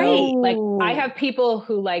 And so like I have people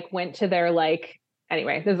who like went to their like,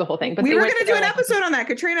 anyway, this is the whole thing. But we were going to do an episode on that.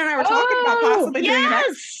 Katrina and I were talking about possibly doing an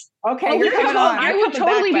episode. Okay, you're coming on. I would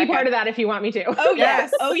totally be part of that if you want me to. Oh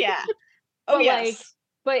yes. Oh yeah. Oh yes. Like,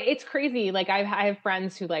 but it's crazy. Like I have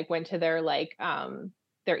friends who like went to their like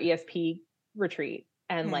their ESP retreat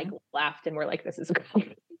and like left and were like, this is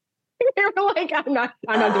good. They were like, I'm not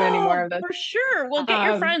doing any more of this. For sure. Well, get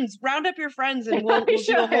your friends, round up your friends, and we'll do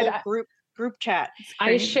a whole group chat.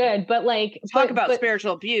 I should, but like talk about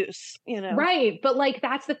spiritual abuse, Right. But like,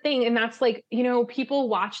 that's the thing. And that's like, people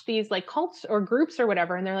watch these like cults or groups or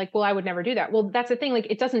whatever, and they're like, well, I would never do that. Well, that's the thing. Like,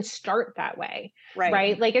 it doesn't start that way.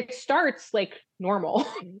 Right. Like it starts like normal,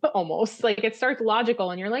 almost like it starts logical.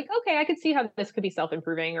 And you're like, okay, I could see how this could be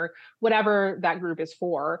self-improving or whatever that group is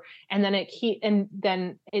for. And then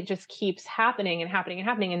it just keeps happening and happening and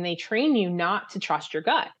happening. And they train you not to trust your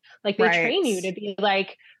gut. Like they train you to be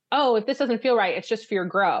like, oh, if this doesn't feel right, it's just for your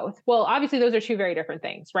growth. Well, obviously those are two very different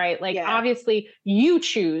things, right? Like obviously you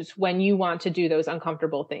choose when you want to do those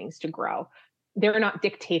uncomfortable things to grow. They're not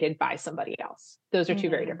dictated by somebody else. Those are two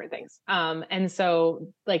very different things. And so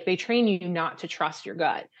like they train you not to trust your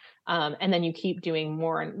gut. And then you keep doing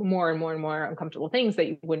more and more and more and more uncomfortable things that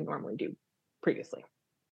you wouldn't normally do previously.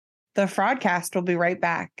 The Fraudcast will be right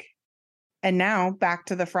back. And now back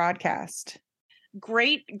to the Fraudcast.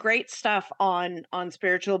 Great stuff on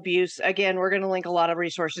spiritual abuse. Again, we're going to link a lot of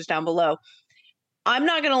resources down below. I'm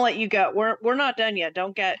not going to let you go. We're not done yet.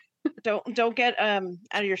 Don't get out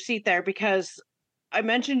of your seat there, because I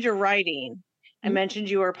mentioned your writing. I mentioned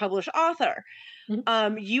you are a published author.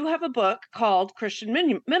 You have a book called Christian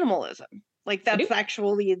Minimalism. Like that's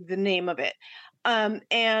actually the name of it. And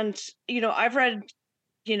I've read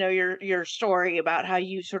your story about how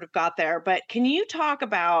you sort of got there, but can you talk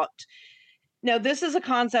about, now, this is a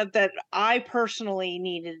concept that I personally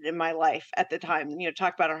needed in my life at the time.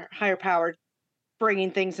 Talk about a higher power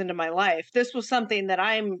bringing things into my life. This was something that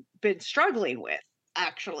I'm been struggling with,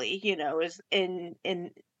 actually. Is in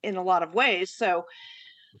a lot of ways. So,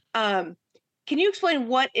 can you explain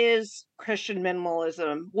what is Christian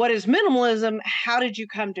minimalism? What is minimalism? How did you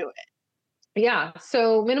come to it? Yeah.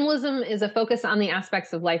 So minimalism is a focus on the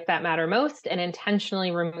aspects of life that matter most and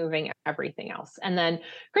intentionally removing everything else. And then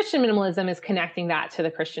Christian minimalism is connecting that to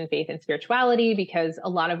the Christian faith and spirituality, because a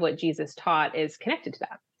lot of what Jesus taught is connected to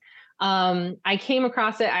that. I came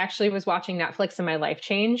across it. I actually was watching Netflix and my life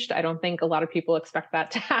changed. I don't think a lot of people expect that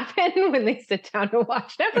to happen when they sit down to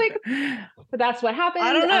watch Netflix, but that's what happened.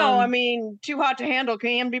 I don't know. I mean, Too Hot to Handle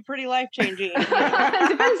can be pretty life-changing.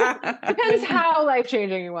 Depends how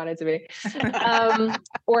life-changing you want it to be.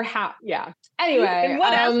 Or how, yeah. Anyway. In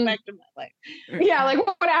what aspect of my life? Yeah, like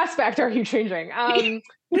what aspect are you changing?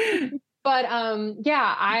 But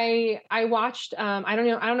yeah, I watched I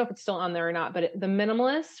don't know if it's still on there or not, but The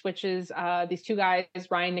Minimalists, which is these two guys,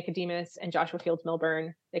 Ryan Nicodemus and Joshua Fields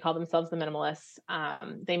Milburn. They call themselves The Minimalists.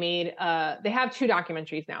 They have two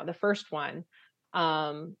documentaries now. The first one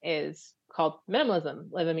is called Minimalism: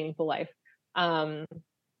 Live a Meaningful Life. And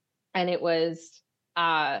it was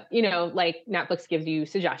like Netflix gives you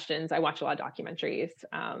suggestions. I watch a lot of documentaries,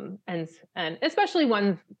 and especially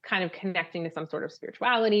ones kind of connecting to some sort of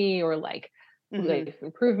spirituality or like life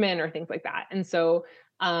improvement or things like that. And so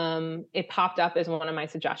it popped up as one of my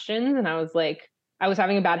suggestions, and I was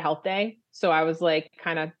having a bad health day, so I was like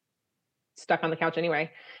kind of stuck on the couch anyway,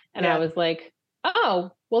 and I was like, oh,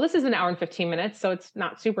 well, this is an hour and 15 minutes, so it's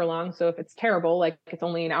not super long. So if it's terrible, like it's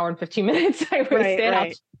only an hour and 15 minutes, I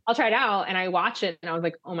wasted. I'll try it out. And I watch it and I was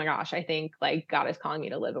like, oh my gosh, I think like God is calling me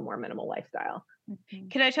to live a more minimal lifestyle.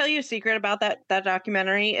 Can I tell you a secret about that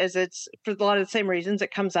documentary? Is it's for a lot of the same reasons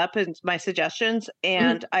it comes up in my suggestions,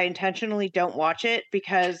 and I intentionally don't watch it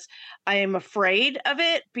because I am afraid of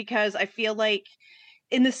it, because I feel like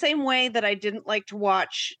in the same way that I didn't like to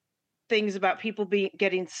watch things about people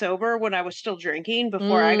getting sober when I was still drinking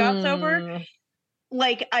before I got sober,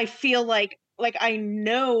 like I feel like I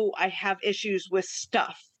know I have issues with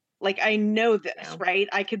stuff. Like I know this, right?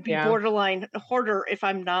 I could be borderline hoarder if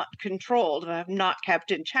I'm not controlled, if I'm not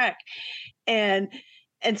kept in check. And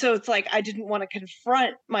so it's like I didn't want to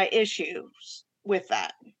confront my issues with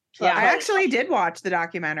that. So I actually did watch the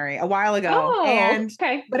documentary a while ago.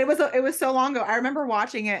 But it was so long ago. I remember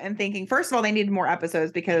watching it and thinking, first of all, they needed more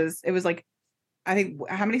episodes because it was like, I think,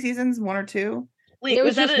 how many seasons? 1 or 2? Wait, it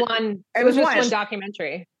was just one. It was just one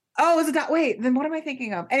documentary. Oh, was it that? Wait, then what am I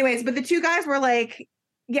thinking of? Anyways, but the two guys were like,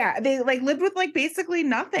 they like lived with like basically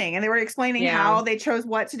nothing, and they were explaining how they chose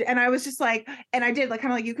what to do. And I was just like, and I did like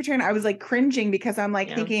kind of like you, Katrina. I was like cringing because I'm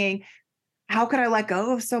like thinking, how could I let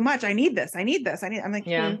go of so much? I need this. I'm like,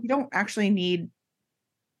 you don't actually need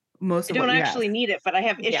most of it. I don't actually need it, but I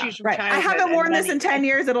have issues from childhood. I haven't worn this in 10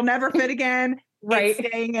 years. It'll never fit again. It's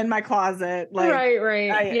staying in my closet. Like,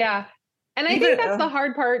 yeah. And I think that's the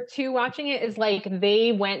hard part too, watching it, is like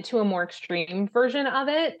they went to a more extreme version of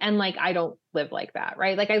it. And like, I don't live like that,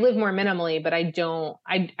 right? Like I live more minimally, but I don't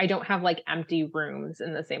have like empty rooms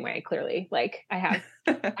in the same way, clearly. Like I have,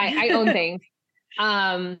 I own things.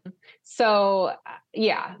 So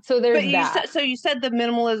there's that. So you said the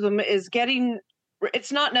minimalism is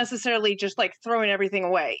it's not necessarily just like throwing everything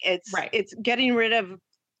away. It's getting rid of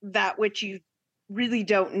that which you really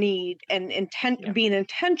don't need, and being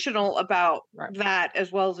intentional about that,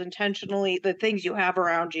 as well as intentionally the things you have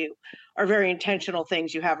around you are very intentional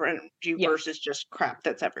things you have around you versus just crap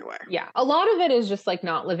that's everywhere. Yeah. A lot of it is just like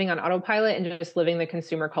not living on autopilot and just living the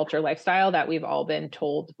consumer culture lifestyle that we've all been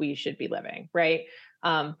told we should be living. Right.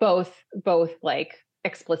 Both like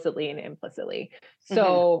explicitly and implicitly.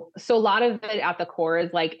 So a lot of it at the core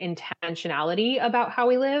is like intentionality about how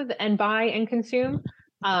we live and buy and consume.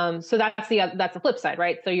 So that's the flip side,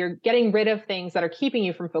 right? So you're getting rid of things that are keeping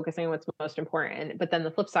you from focusing on what's most important. But then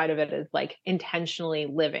the flip side of it is like intentionally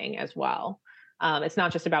living as well. It's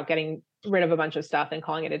not just about getting rid of a bunch of stuff and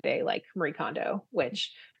calling it a day, like Marie Kondo,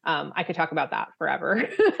 which I could talk about that forever.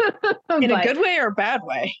 In a good way or a bad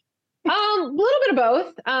way? A little bit of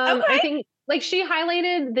both. I think like she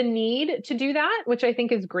highlighted the need to do that, which I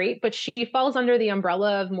think is great, but she falls under the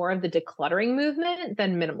umbrella of more of the decluttering movement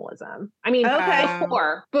than minimalism. I mean,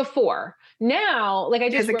 before now, like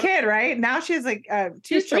as a kid, right? Now she's like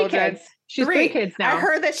two children. She's three kids now. I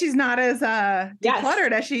heard that she's not as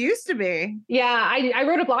decluttered as she used to be. Yeah, I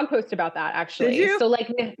wrote a blog post about that actually. Did you? So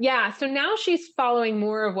so now she's following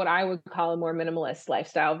more of what I would call a more minimalist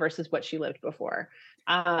lifestyle versus what she lived before.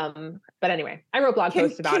 But anyway, I wrote blog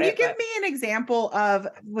posts about it. Can you give me an example of,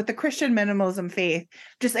 with the Christian minimalism faith,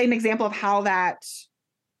 just an example of how that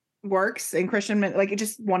works in Christian, like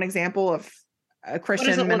just one example of a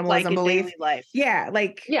Christian minimalism belief? Life? Yeah.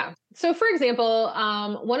 So for example,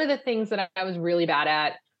 one of the things that I was really bad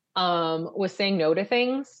at was saying no to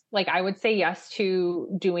things. Like I would say yes to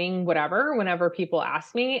doing whatever whenever people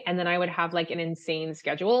asked me, and then I would have like an insane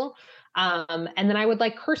schedule. And then I would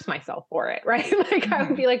like curse myself for it, right? Like I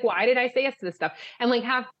would be like, why did I say yes to this stuff? And like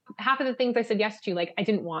half of the things I said yes to, like I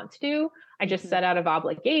didn't want to do. I just said out of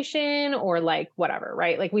obligation or like whatever,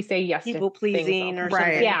 right? Like we say yes people to pleasing or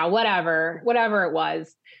something. Yeah, whatever it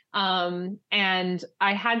was. And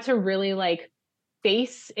I had to really like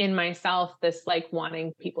face in myself this like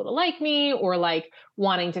wanting people to like me or like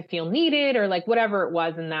wanting to feel needed or like whatever it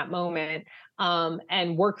was in that moment.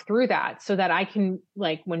 and work through that so that I can,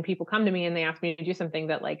 like, when people come to me and they ask me to do something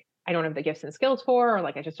that like I don't have the gifts and skills for, or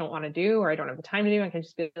like I just don't want to do, or I don't have the time to do, I can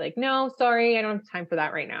just be like, no, sorry, I don't have time for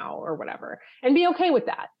that right now, or whatever, and be okay with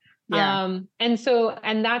that. Yeah.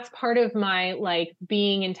 And that's part of my like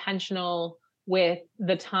being intentional with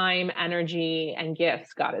the time, energy, and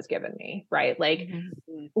gifts God has given me, right? Like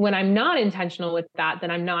when I'm not intentional with that, then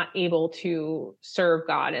I'm not able to serve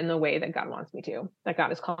God in the way that God wants me to, that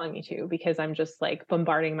God is calling me to, because I'm just like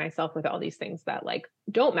bombarding myself with all these things that like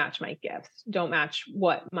don't match my gifts, don't match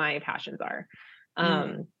what my passions are.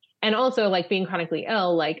 And also like being chronically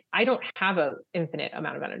ill, like I don't have an infinite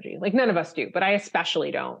amount of energy. Like none of us do, but I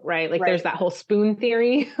especially don't, right? Like there's that whole spoon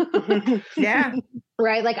theory. Yeah.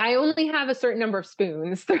 Right. Like I only have a certain number of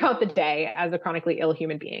spoons throughout the day as a chronically ill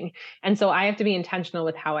human being. And so I have to be intentional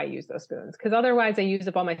with how I use those spoons, because otherwise I use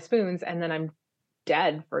up all my spoons and then I'm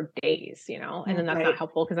dead for days, you know, and then that's not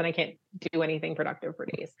helpful because then I can't do anything productive for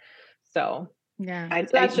days. So yeah, I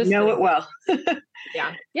that's just know it well.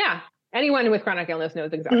 Yeah. Yeah. Anyone with chronic illness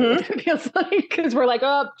knows exactly what it feels like, because we're like,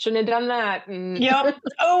 oh, shouldn't have done that. Yep.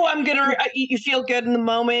 Oh, I'm gonna. You feel good in the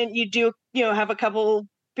moment. You do, have a couple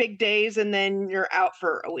big days, and then you're out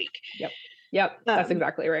for a week. Yep. That's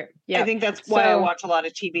exactly right. Yeah. I think that's why I watch a lot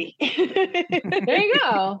of TV. There you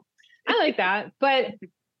go. I like that. But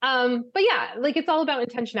yeah, like it's all about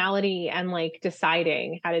intentionality and like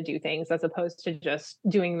deciding how to do things as opposed to just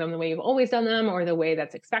doing them the way you've always done them or the way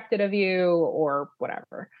that's expected of you or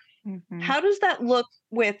whatever. How does that look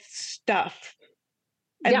with stuff?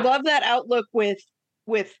 I love that outlook with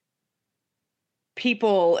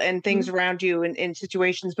people and things around you in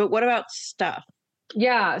situations, but what about stuff?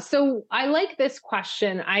 Yeah. So I like this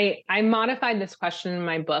question. I modified this question in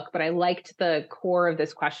my book, but I liked the core of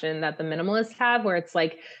this question that the minimalists have, where it's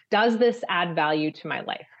like, does this add value to my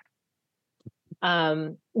life?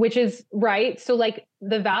 Which is right. So like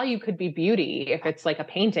the value could be beauty if it's like a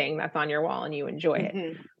painting that's on your wall and you enjoy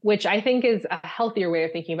it, which I think is a healthier way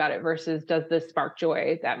of thinking about it versus does this spark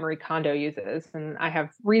joy that Marie Kondo uses. And I have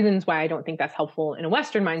reasons why I don't think that's helpful in a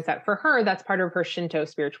Western mindset. For her, that's part of her Shinto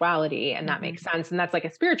spirituality, and that makes sense. And that's like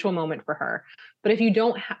a spiritual moment for her. But if you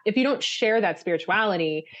don't share that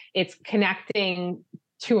spirituality, it's connecting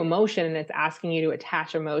to emotion and it's asking you to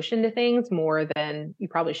attach emotion to things more than you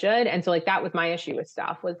probably should. And so like that was my issue with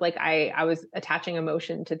stuff, was like I was attaching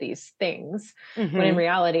emotion to these things when in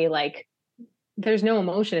reality, like there's no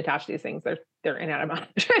emotion attached to these things. They're inanimate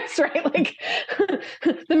objects, right? Like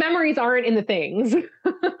the memories aren't in the things,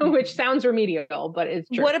 which sounds remedial, but it's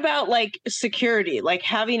true. What about like security? Like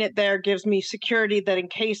having it there gives me security that in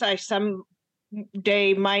case I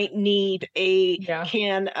someday might need a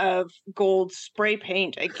can of gold spray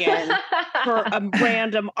paint again for a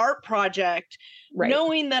random art project,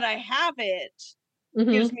 knowing that I have it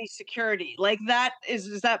gives me security. Like that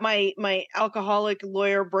is that my alcoholic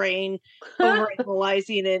lawyer brain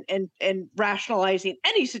overanalyzing and rationalizing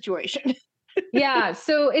any situation. Yeah.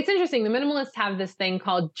 So it's interesting. The minimalists have this thing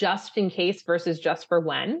called just in case versus just for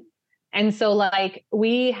when. And so like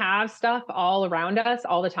we have stuff all around us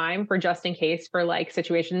all the time for just in case, for like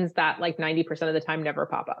situations that like 90% of the time never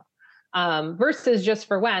pop up, versus just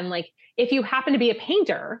for when. Like if you happen to be a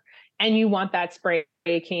painter and you want that spray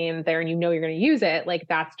can there and you know you're going to use it, like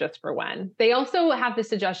that's just for when. They also have the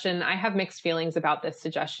suggestion. I have mixed feelings about this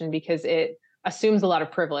suggestion because it assumes a lot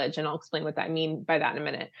of privilege, and I'll explain what I mean by that in a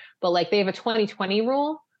minute. But like they have a 20-20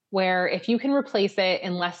 rule where if you can replace it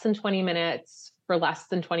in less than 20 minutes for less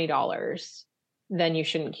than $20, then you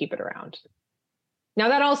shouldn't keep it around. Now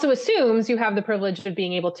that also assumes you have the privilege of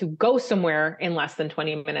being able to go somewhere in less than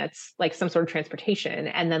 20 minutes, like some sort of transportation,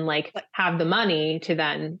 and then like have the money to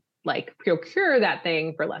then like procure that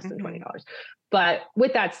thing for less than $20. But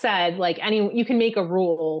with that said, like you can make a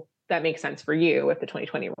rule that makes sense for you if the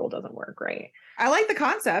 20-20 rule doesn't work, right? I like the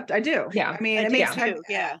concept. I do. Yeah. I mean, it makes sense.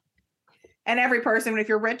 Yeah. And every person, if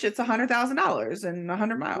you're rich, it's $100,000 and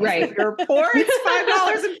 100 miles. Right. If you're poor,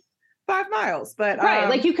 it's $5 and 5 miles. But right,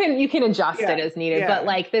 like you can adjust it as needed. Yeah. But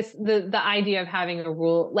like the idea of having a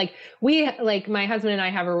rule, like my husband and I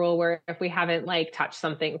have a rule where if we haven't like touched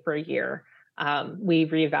something for a year, we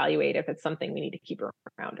reevaluate if it's something we need to keep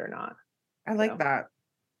around or not. I like that.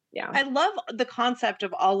 Yeah. I love the concept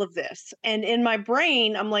of all of this. And in my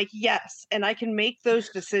brain, I'm like, yes, and I can make those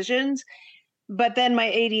decisions. But then my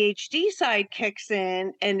ADHD side kicks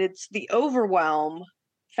in, and it's the overwhelm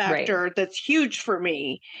factor that's huge for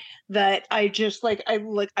me, that I just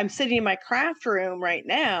I'm sitting in my craft room right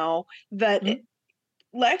now that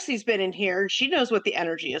Lexi's been in here. She knows what the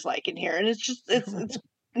energy is like in here. And it's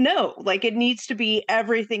no, like it needs to be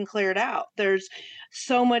everything cleared out. There's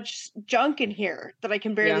so much junk in here that I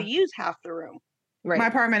can barely use half the room. Right. My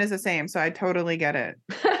apartment is the same, so I totally get it.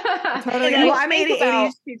 Totally. Well, I'm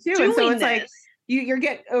ADHD too, and so it's this. like you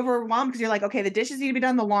get overwhelmed because you're like, okay, the dishes need to be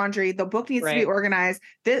done, the laundry, the book needs to be organized,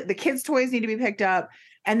 the kids' toys need to be picked up,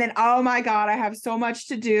 and then oh my god, I have so much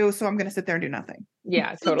to do, so I'm going to sit there and do nothing. Yeah,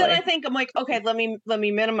 totally. So then I think I'm like, okay, let me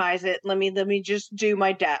minimize it. Let me just do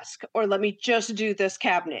my desk, or let me just do this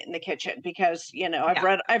cabinet in the kitchen, because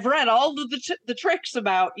I've read all of the tricks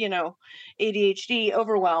about ADHD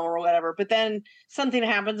overwhelm or whatever. But then something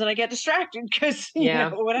happens and I get distracted because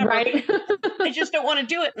whatever. Right. I just don't want to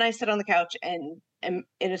do it, and I sit on the couch and am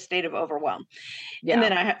in a state of overwhelm. Yeah. And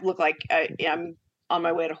then I look like I'm on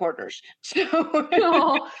my way to Hoarders. So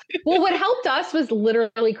well, what helped us was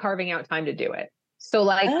literally carving out time to do it. So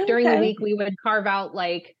like during the week, we would carve out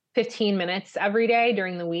like 15 minutes every day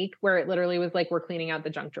during the week, where it literally was like, we're cleaning out the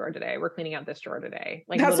junk drawer today. We're cleaning out this drawer today.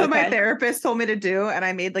 Like that's what my therapist told me to do. And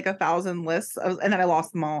I made like 1,000 lists and then I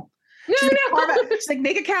lost them all. She's like,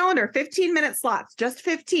 make a calendar, 15-minute slots, just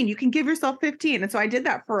 15. You can give yourself 15. And so I did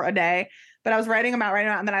that for a day, but I was writing them out.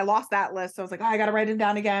 And then I lost that list. So I was like, I got to write it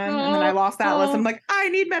down again. And then I lost that list. I'm like, I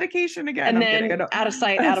need medication again. And then out of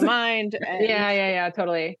sight, out of mind. And yeah,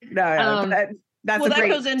 totally. No, that's that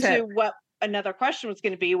goes into what another question was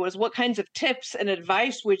going to be, was what kinds of tips and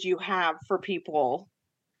advice would you have for people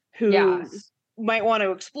who might want to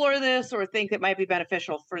explore this or think it might be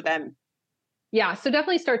beneficial for them? Yeah. So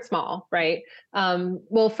definitely start small, right?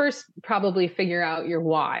 Well, first probably figure out your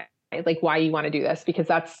why, like why you want to do this, because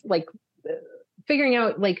that's like figuring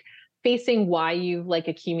out, like facing why you've like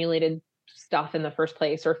accumulated stuff in the first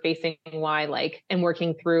place, or facing why, like, and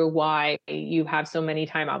working through why you have so many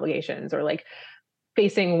time obligations, or like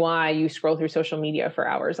facing why you scroll through social media for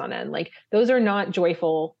hours on end. Like those are not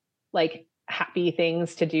joyful, like happy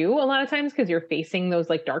things to do a lot of times, because you're facing those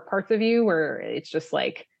like dark parts of you where it's just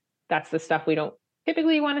like, that's the stuff we don't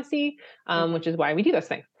typically want to see, which is why we do those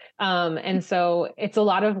things. And so it's a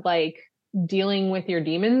lot of like dealing with your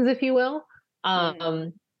demons, if you will,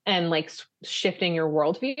 and like shifting your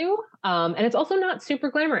worldview. And it's also not super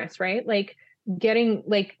glamorous, right? Like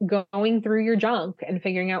going through your junk and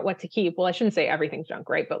figuring out what to keep. Well, I shouldn't say everything's junk,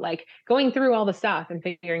 right? But like going through all the stuff and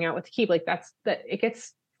figuring out what to keep, like that it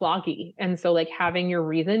gets floggy. And so like having your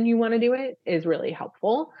reason you want to do it is really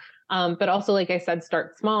helpful. But also, like I said,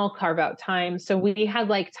 start small, carve out time. So we had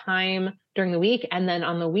like time during the week, and then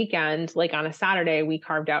on the weekend, like on a Saturday, we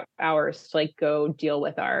carved out hours to like go deal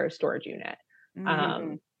with our storage unit.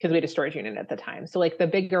 Because we had a storage unit at the time. So like the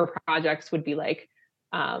bigger projects would be like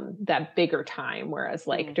that bigger time, whereas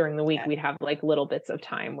like during the week we'd have like little bits of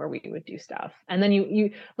time where we would do stuff. And then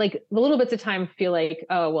you like the little bits of time feel like,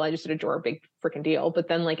 oh well, I just did a drawer, big freaking deal. But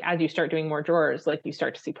then like as you start doing more drawers, like you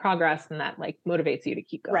start to see progress, and that like motivates you to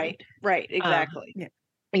keep going. Right, exactly.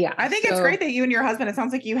 Yeah, I think it's great that you and your husband, it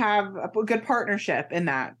sounds like you have a good partnership in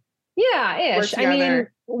that. Yeah, ish. I mean,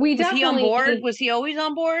 we definitely. Was he on board? Was he always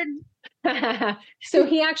on board? So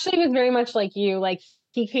he actually was very much like you. Like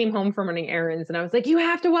he came home from running errands, and I was like, you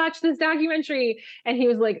have to watch this documentary. And he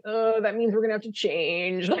was like, oh, that means we're gonna have to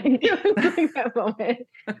change. Like, like that moment.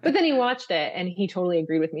 But then he watched it and he totally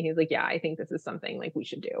agreed with me. He was like, yeah, I think this is something like we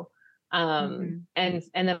should do. And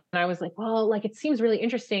then I was like, well, like it seems really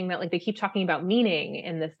interesting that like they keep talking about meaning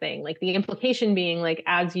in this thing, like the implication being like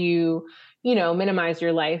as you minimize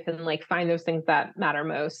your life and like find those things that matter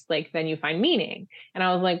most, like then you find meaning. And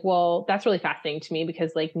I was like, well, that's really fascinating to me,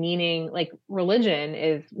 because like meaning, like religion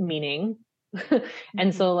is meaning.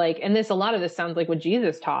 And so like, and a lot of this sounds like what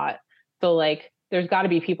Jesus taught. So like there's got to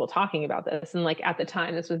be people talking about this. And like at the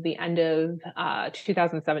time, this was the end of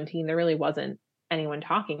 2017, there really wasn't anyone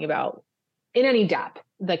talking about in any depth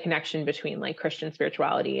the connection between like Christian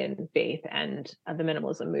spirituality and faith and the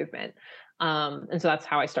minimalism movement. And so that's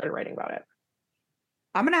how I started writing about it.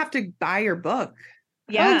 I'm gonna have to buy your book.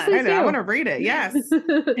 Yeah, I want to read it. Yes.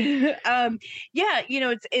 Yeah,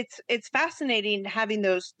 it's fascinating having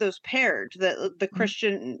those paired, the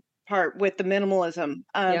Christian part with the minimalism.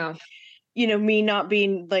 Me not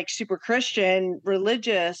being like super Christian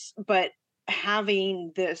religious, but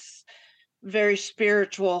having this very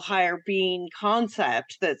spiritual higher being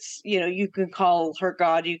concept that's, you can call her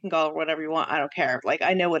God, you can call her whatever you want, I don't care, like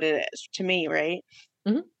I know what it is to me, right?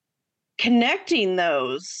 Connecting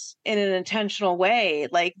those in an intentional way,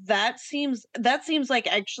 like that seems like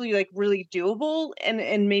actually like really doable,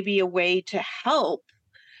 and maybe a way to help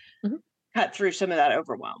cut through some of that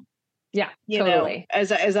overwhelm. Yeah, you totally. know,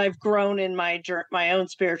 as I've grown in my own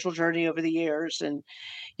spiritual journey over the years, and,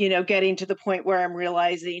 you know, getting to the point where I'm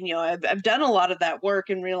realizing, you know, I've done a lot of that work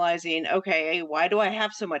and realizing, okay, why do I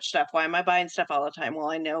have so much stuff? Why am I buying stuff all the time?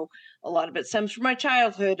 Well, I know a lot of it stems from my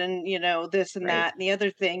childhood, and, you know, this and that and the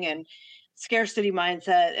other thing, and scarcity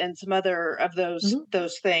mindset, and some other of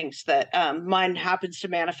those things that mine happens to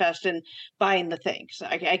manifest in buying the things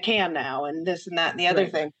I can now, and this and that and the other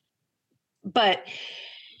thing. But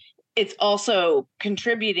it's also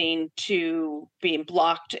contributing to being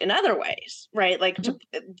blocked in other ways, right? Like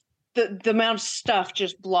the amount of stuff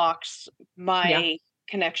just blocks my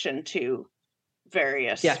connection to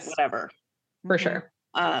various whatever. For sure.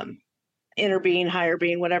 Inner being, higher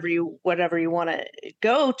being, whatever you want to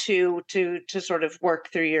go to sort of work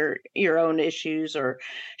through your own issues, or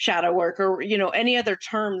shadow work, or, you know, any other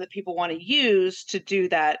term that people want to use to do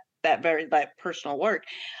that personal work.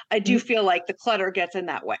 I do feel like the clutter gets in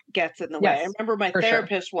the way. I remember my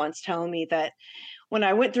therapist once telling me that when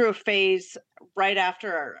I went through a phase right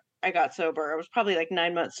after I got sober, I was probably like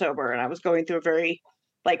 9 months sober, and I was going through a very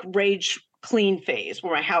like rage clean phase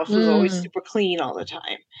where my house was always super clean all the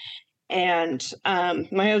time. And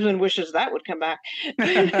my husband wishes that would come back.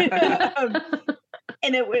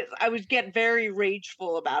 And I would get very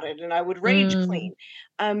rageful about it, and I would rage clean.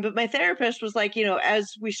 But my therapist was like, you know,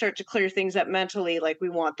 as we start to clear things up mentally, like we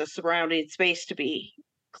want the surrounding space to be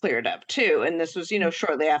cleared up too. And this was, you know,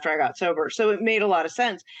 shortly after I got sober. So it made a lot of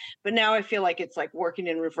sense. But now I feel like it's like working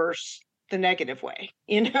in reverse, the negative way,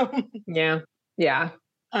 you know? Yeah.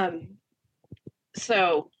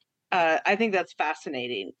 So I think that's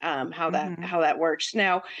fascinating, how that works.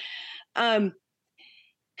 Now,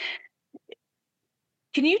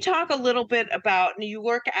 can you talk a little bit about, you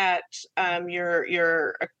work at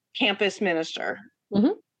you're a campus minister.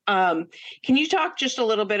 Can you talk just a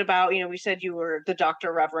little bit about, you know, we said you were the I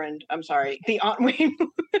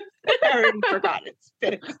already forgot it.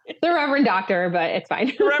 The Reverend Doctor, but it's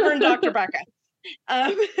fine. The Reverend Doctor Becca.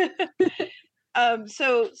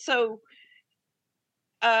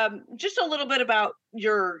 Just a little bit about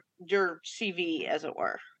your CV, as it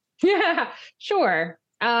were. Yeah, sure.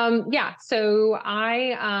 So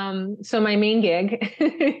so my main gig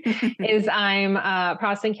is I'm a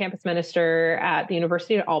Protestant campus minister at the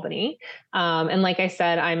University of Albany. And like I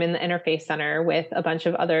said, I'm in the Interfaith Center with a bunch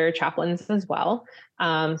of other chaplains as well.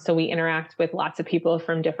 So we interact with lots of people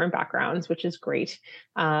from different backgrounds, which is great.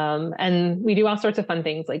 And we do all sorts of fun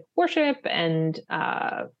things like worship and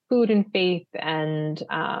food and faith and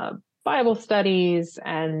Bible studies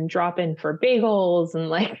and drop in for bagels and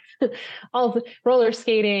like all the roller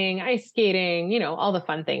skating, ice skating, you know, all the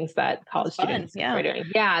fun things that college students are doing.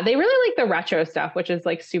 Yeah. They really like the retro stuff, which is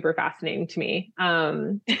like super fascinating to me.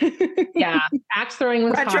 Axe throwing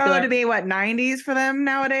was retro popular. To be what, 90s for them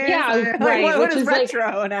nowadays? Yeah, right. What is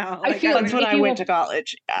retro now? I feel that's when I went to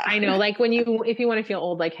college. Yeah. I know, like if you want to feel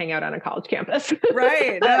old, like hang out on a college campus.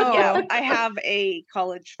 Right. No. I have a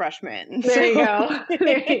college freshman. There you go.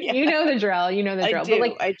 You know the drill.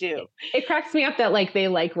 I do. It cracks me up that like they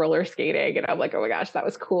like roller skating, and I'm like, oh my gosh, that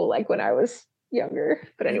was cool. Like when I was younger.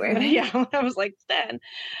 But anyway, when I was like 10.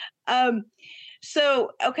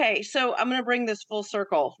 So I'm going to bring this full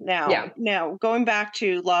circle now. Yeah. Now, going back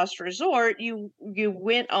to Last Resort, you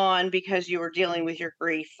went on because you were dealing with your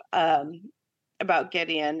grief about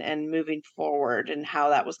Gideon and moving forward and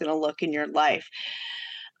how that was going to look in your life.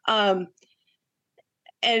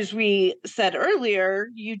 As we said earlier,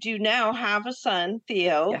 you do now have a son,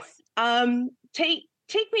 Theo. Yes. Take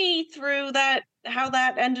me through that, how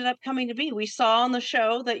that ended up coming to be. We saw on the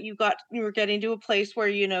show that you were getting to a place where,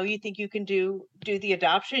 you know, you think you can do the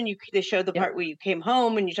adoption. They showed the part where you came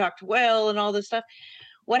home and you talked to Will and all this stuff.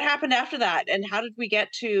 What happened after that? And how did we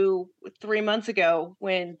get to 3 months ago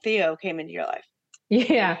when Theo came into your life?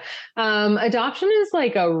 Yeah. Adoption is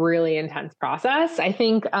like a really intense process. I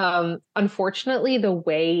think, unfortunately, the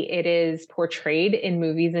way it is portrayed in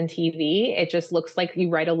movies and TV, it just looks like you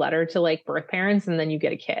write a letter to like birth parents and then you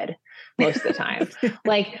get a kid most of the time.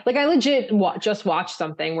 like I legit just watched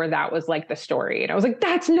something where that was like the story. And I was like,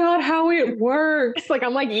 that's not how it works. Like,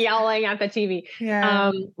 I'm like yelling at the TV.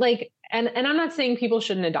 Yeah. And I'm not saying people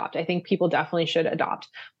shouldn't adopt. I think people definitely should adopt,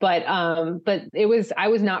 but I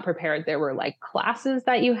was not prepared. There were like classes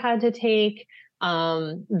that you had to take.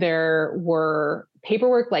 There were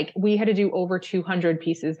paperwork, like we had to do over 200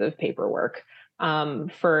 pieces of paperwork,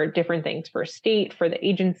 for different things, for state, for the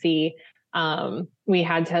agency. We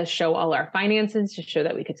had to show all our finances to show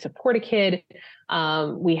that we could support a kid.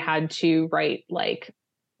 We had to write like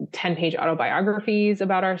 10-page autobiographies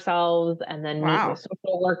about ourselves and then meet with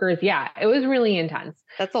social workers. Yeah, it was really intense.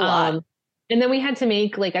 That's a lot. And then we had to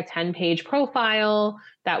make like a 10-page profile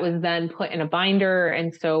that was then put in a binder.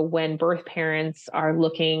 And so when birth parents are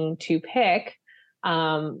looking to pick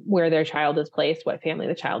where their child is placed, what family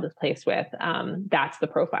the child is placed with, that's the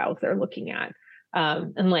profiles they're looking at.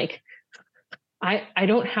 And like, I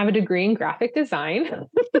don't have a degree in graphic design.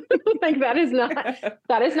 Like that is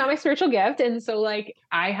not my spiritual gift. And so like,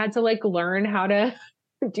 I had to like learn how to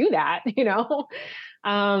do that, you know?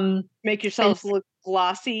 Make yourself look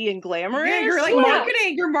glossy and glamorous. Yeah, you're like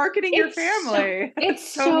marketing. You're marketing your family. It's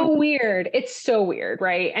so weird. It's so weird,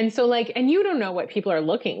 right? And so like, and you don't know what people are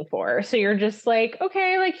looking for. So you're just like,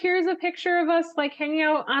 okay, like here's a picture of us like hanging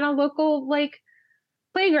out on a local like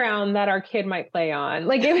playground that our kid might play on.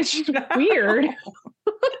 Like it was just weird.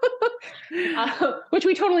 Which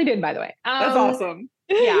we totally did, by the way. That's awesome.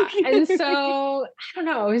 Yeah. And so I don't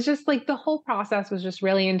know. It was just like the whole process was just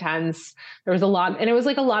really intense. There was a lot, and it was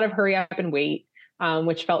like a lot of hurry up and wait,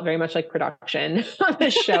 which felt very much like production on the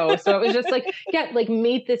show. So it was just like,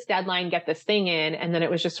 meet this deadline, get this thing in. And then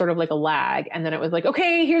it was just sort of like a lag. And then it was like,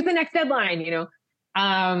 okay, here's the next deadline, you know?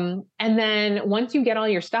 And then once you get all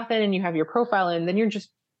your stuff in and you have your profile in, then you're just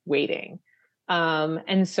waiting.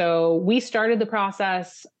 And so we started the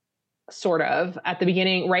process sort of at the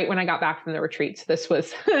beginning, right when I got back from the retreats. This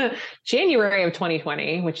was January of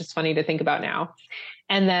 2020, which is funny to think about now.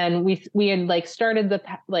 And then we had like started the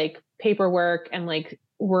like paperwork and like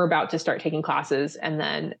we're about to start taking classes, and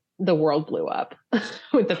then the world blew up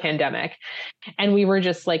with the pandemic. And we were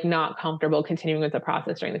just like not comfortable continuing with the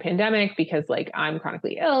process during the pandemic because like I'm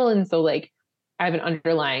chronically ill. And so like I have an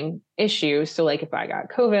underlying issue. So like if I got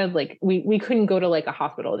COVID, like we couldn't go to like a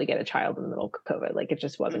hospital to get a child in the middle of COVID. Like it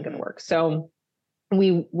just wasn't going to work. So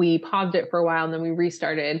we paused it for a while, and then we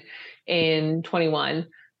restarted in 21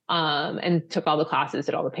 and took all the classes,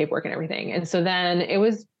 did all the paperwork and everything. And so then it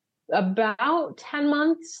was about 10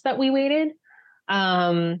 months that we waited.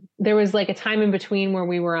 There was like a time in between where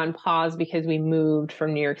we were on pause because we moved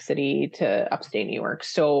from New York City to upstate New York.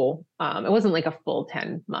 So it wasn't like a full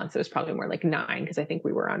 10 months. It was probably more like 9, because I think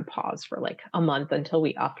we were on pause for like a month until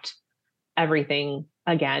we upped everything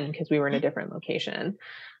again, because we were in a different location.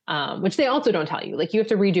 Which they also don't tell you. Like you have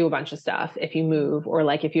to redo a bunch of stuff if you move, or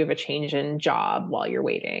like if you have a change in job while you're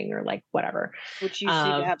waiting, or like whatever. Which you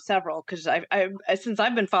seem to have several, because I since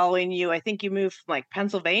I've been following you, I think you moved from like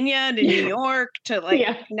Pennsylvania to New York to like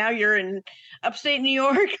now you're in upstate New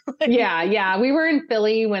York. Yeah. We were in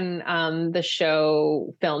Philly when the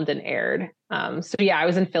show filmed and aired. So yeah, I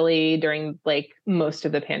was in Philly during like most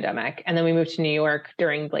of the pandemic. And then we moved to New York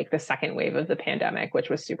during like the second wave of the pandemic, which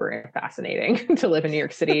was super fascinating to live in New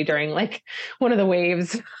York City during like one of the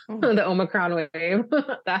waves, the Omicron wave.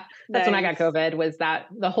 That's when I got COVID, was that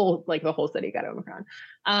the whole city got Omicron.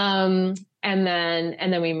 And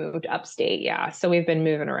then we moved upstate. Yeah. So we've been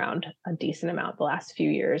moving around a decent amount the last few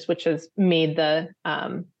years, which has made the,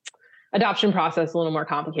 adoption process a little more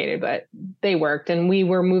complicated, but they worked, and we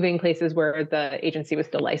were moving places where the agency was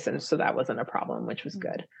still licensed. So that wasn't a problem, which was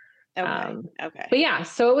good. Okay. But yeah,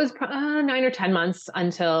 so it was 9 or 10 months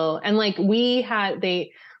until, and like so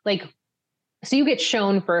you get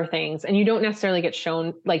shown for things, and you don't necessarily get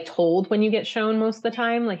shown, like told when you get shown most of the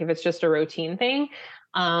time, like if it's just a routine thing.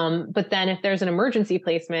 But then if there's an emergency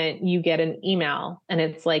placement, you get an email, and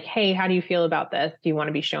it's like, hey, how do you feel about this? Do you want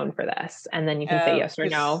to be shown for this? And then you can say yes or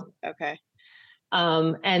no. Okay.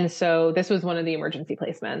 And so this was one of the emergency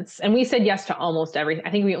placements, and we said yes to almost everything.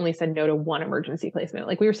 I think we only said no to one emergency placement.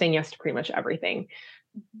 Like we were saying yes to pretty much everything.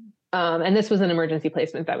 And this was an emergency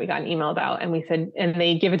placement that we got an email about, and we said, and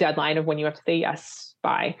they give a deadline of when you have to say yes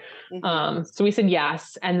by. So we said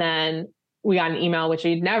yes. And then we got an email, which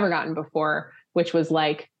we'd never gotten before, which was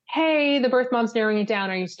like, hey, the birth mom's narrowing it down.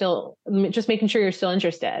 Are you still just making sure you're still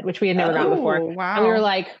interested? Which we had never gotten before. Wow. And we were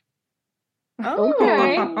like,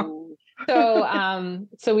 okay.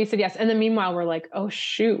 So we said yes. And then meanwhile, we're like, oh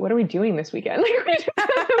shoot, what are we doing this weekend?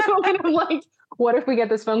 Like, what if we get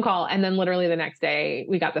this phone call? And then literally the next day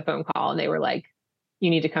we got the phone call, and they were like, you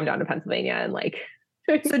need to come down to Pennsylvania. And like,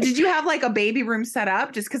 so did you have like a baby room set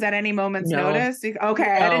up just because at any moment's notice? Okay.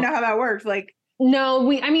 No. I didn't know how that worked. Like, no,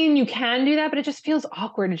 you can do that, but it just feels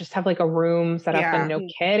awkward to just have like a room set up and no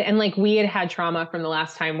kid. And like we had trauma from the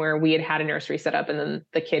last time where we had a nursery set up and then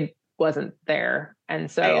the kid wasn't there. And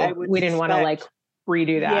so we didn't want to like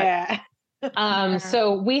redo that. Yeah.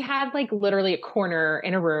 So we had like literally a corner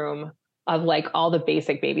in a room of like all the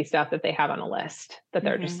basic baby stuff that they have on a list that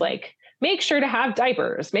they're just like, make sure to have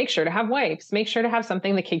diapers, make sure to have wipes, make sure to have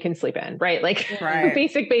something the kid can sleep in, right? Like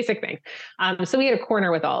basic things. So we had a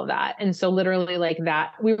corner with all of that. And so literally like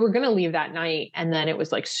that, we were going to leave that night, and then it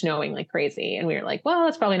was like snowing like crazy. And we were like, well,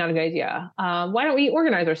 that's probably not a good idea. Why don't we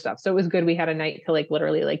organize our stuff? So it was good. We had a night to like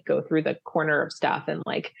literally like go through the corner of stuff and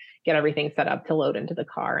like get everything set up to load into the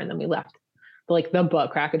car. And then we left like the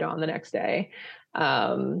butt crack of dawn the next day.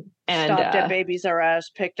 And stopped at Babies R Us,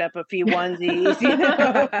 picked up a few onesies. You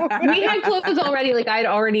know? We had clothes already. Like I'd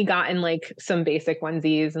already gotten like some basic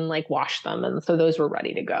onesies and like washed them, and so those were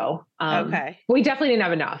ready to go. Okay. We definitely didn't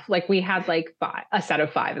have enough. Like we had like a set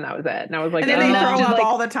of 5, and that was it. And I was like, and then they throw up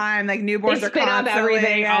all the time. Like newborns they are spit up constantly,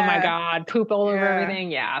 everything. Oh my god, poop all over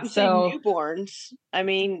everything. Yeah. So newborns. I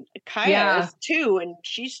mean, Kaya is 2, and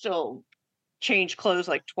she's still changed clothes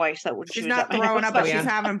like twice. That she's not throwing up, but she's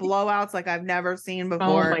having blowouts like I've never seen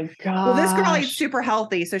before. Oh my god! Well, this girl eats super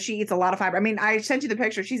healthy, so she eats a lot of fiber. I mean, I sent you the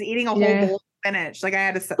picture. She's eating a whole bowl of spinach. Like I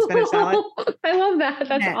had a spinach salad. I love that.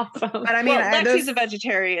 That's awesome. But I mean, Lexi's a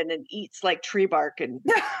vegetarian and eats like tree bark and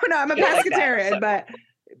no, I'm a pescatarian, but.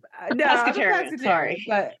 No, pescatarian. Sorry,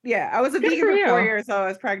 but yeah, I was a vegan for 4 years, so I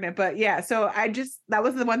was pregnant. But yeah, so that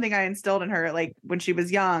was the one thing I instilled in her. Like when she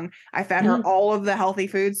was young, I fed her all of the healthy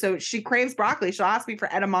foods. So she craves broccoli. She'll ask me for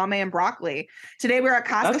edamame and broccoli. Today we were at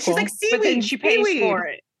Costco. She's like seaweed. But then she pays for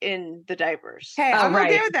it in the diapers. Hey, I'm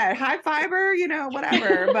okay with that. High fiber,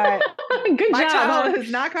 whatever. But good my job. child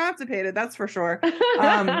is not constipated. That's for sure.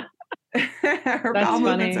 Her bowel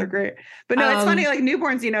movements are great, but no, it's funny. Like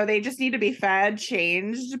newborns, they just need to be fed,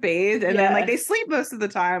 changed, bathed, and then like they sleep most of the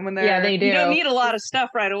time when they're. They do. You don't need a lot of stuff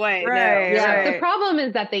right away. Right. No. Yeah. Right. The problem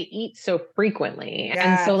is that they eat so frequently,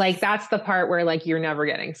 and so like that's the part where like you're never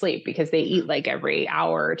getting sleep because they eat like every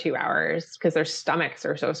hour or 2 hours because their stomachs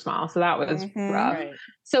are so small. So that was rough. Right.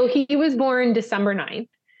 So he was born December 9th,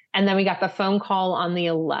 and then we got the phone call on the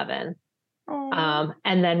 11th,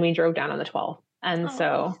 and then we drove down on the 12th. And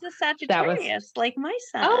so the Sagittarius, like my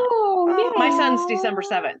son. Oh, yeah. My son's December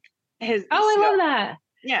 7th. I love that.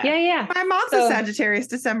 Yeah. My mom's a Sagittarius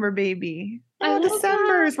December baby.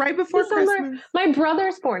 December is right before Christmas. My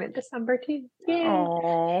brother's born in December too.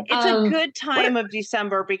 Yeah. It's a good time of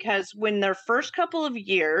December because when their first couple of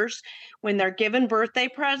years, when they're given birthday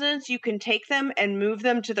presents, you can take them and move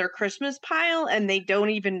them to their Christmas pile and they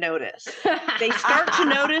don't even notice. They start to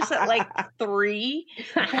notice at like 3,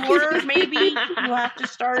 4, maybe you have to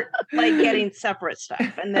start like getting separate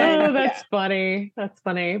stuff. And then that's funny. That's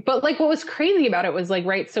funny. But like what was crazy about it was like,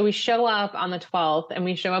 right, so we show up on the 12th and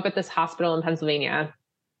we show up at this hospital in Pennsylvania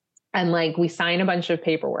and like we sign a bunch of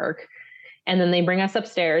paperwork and then they bring us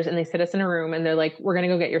upstairs and they sit us in a room and they're like, we're going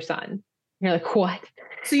to go get your son. And you're like, what?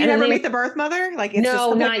 So you never meet the birth mother? Like, it's no,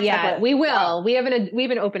 just not yet. Separate. We will. Wow. We have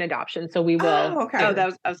an open adoption, so we will. Oh, okay.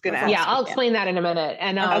 I was going to ask. Yeah, I'll explain that in a minute.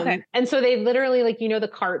 And and so they literally like the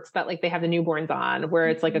carts that like they have the newborns on, where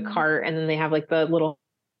it's like a cart, and then they have like the little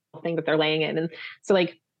thing that they're laying in, and so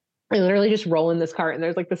like I literally just roll in this cart, and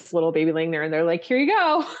there's like this little baby laying there, and they're like, "Here you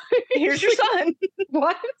go, here's your son."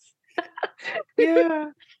 What?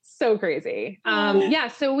 Yeah, so crazy.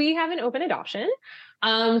 So we have an open adoption.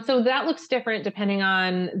 So that looks different depending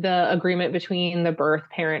on the agreement between the birth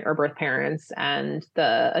parent or birth parents and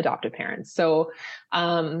the adoptive parents. So,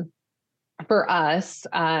 for us,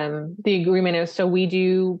 the agreement is, so we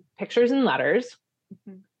do pictures and letters.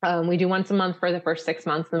 We do once a month for the first 6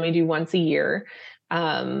 months, then we do once a year,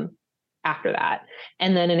 after that.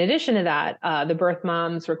 And then in addition to that, the birth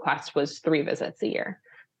mom's request was 3 visits a year.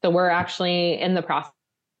 So we're actually in the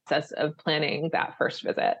process of planning that first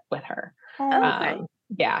visit with her.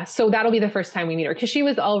 So that'll be the first time we meet her because she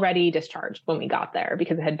was already discharged when we got there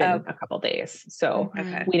because it had been a couple days. So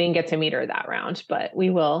we didn't get to meet her that round, but we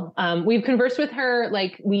will. We've conversed with her.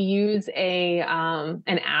 Like we use an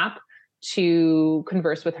app to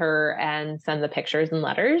converse with her and send the pictures and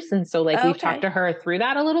letters. And so like we've talked to her through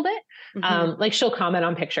that a little bit. Like she'll comment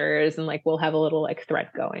on pictures and like we'll have a little like thread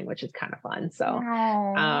going, which is kind of fun. So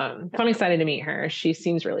so I'm excited to meet her. She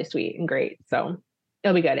seems really sweet and great. So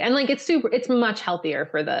it'll be good. And like, it's much healthier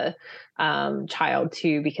for the child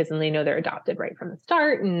too, because then they know they're adopted right from the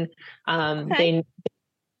start. And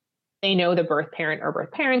they know the birth parent or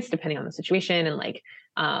birth parents, depending on the situation. And like,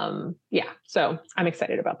 so I'm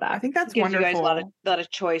excited about that. I think that's gives wonderful. You guys a lot of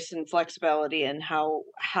choice and flexibility in how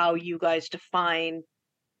you guys define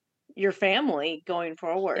your family going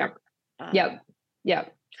forward.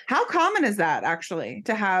 Yep. How common is that actually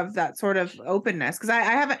to have that sort of openness? Because I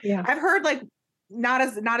haven't, I've heard like, not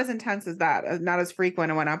as intense as that, not as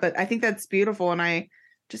frequent and whatnot, but I think that's beautiful. And I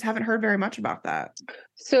just haven't heard very much about that.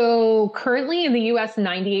 So currently in the US,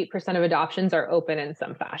 98% of adoptions are open in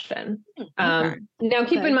some fashion. Okay. Now,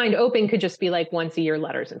 keep in mind, open could just be like once a year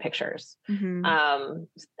letters and pictures. Mm-hmm.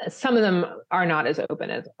 Some of them are not as open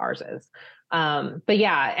as ours is. But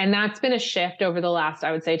yeah, and that's been a shift over the last,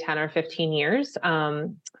 I would say, 10 or 15 years.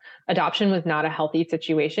 Adoption was not a healthy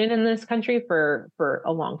situation in this country for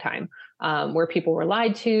a long time, where people were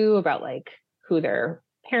lied to about like who their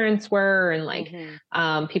parents were, and like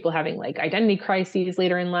people having like identity crises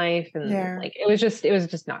later in life, and like it was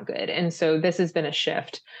just not good. And so this has been a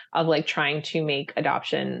shift of like trying to make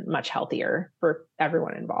adoption much healthier for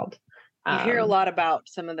everyone involved. You hear a lot about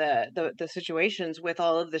some of the situations with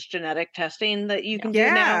all of this genetic testing that you can do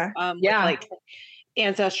now, with like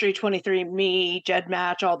Ancestry, 23andMe,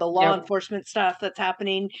 GEDmatch, all the law enforcement stuff that's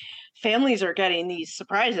happening. Families are getting these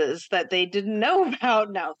surprises that they didn't know about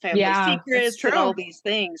now. Family secrets and all these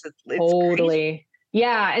things. It's totally crazy.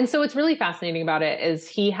 Yeah. And so what's really fascinating about it is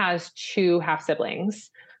he has 2 half siblings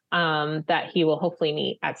that he will hopefully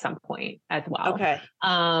meet at some point as well. Okay.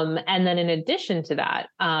 And then in addition to that,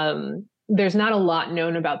 there's not a lot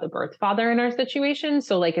known about the birth father in our situation.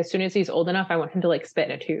 So like as soon as he's old enough, I want him to like spit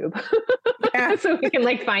in a tube so we can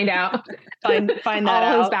like find out find that all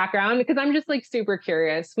out. His background, because I'm just like super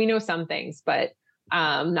curious. We know some things, but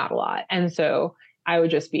not a lot. And so I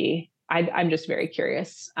would just I'm just very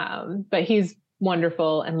curious. But he's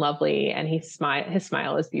wonderful and lovely, and his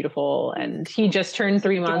smile is beautiful, and he just turned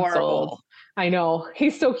 3 months old. I know,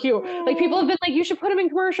 he's so cute. Like people have been like, you should put him in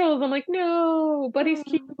commercials. I'm like, no, but he's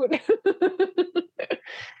cute.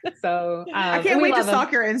 So I can't wait to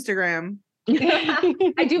stalk your Instagram.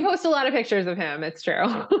 I do post a lot of pictures of him. It's true.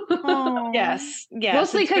 Yes.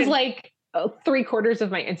 Mostly because like 3/4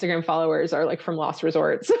 of my Instagram followers are like from Lost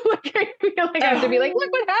Resorts. So like I feel like I have to be like,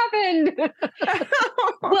 look what happened.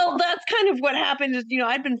 Well, that's kind of what happened. Is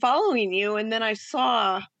I'd been following you, and then I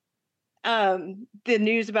saw the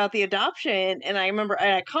news about the adoption, and I remember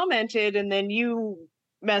I commented, and then you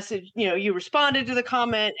messaged, you responded to the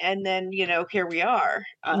comment, and then here we are.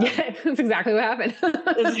 Yeah, that's exactly what happened.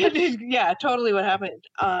 Yeah, totally what happened.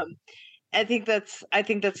 I think that's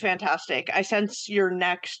fantastic. I sense your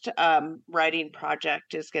next writing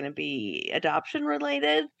project is going to be adoption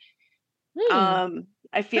related.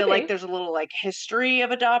 I feel like there's a little like history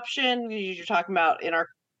of adoption you're talking about in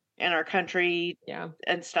our country,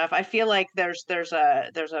 and stuff. I feel like there's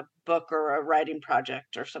a book or a writing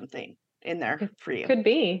project or something in there for you. Could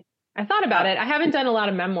be. I thought about it. I haven't done a lot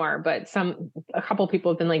of memoir, but a couple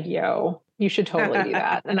people have been like, "Yo, you should totally do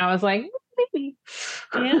that," and I was like, maybe.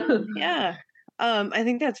 Yeah. I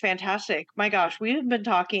think that's fantastic. My gosh, we have been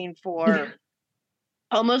talking for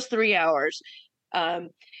almost 3 hours.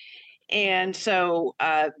 And so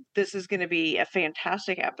this is going to be a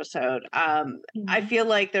fantastic episode. I feel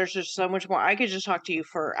like there's just so much more. I could just talk to you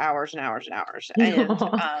for hours and hours and hours. And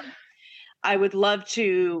I would love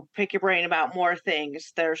to pick your brain about more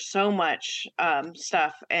things. There's so much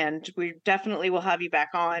stuff, and we definitely will have you back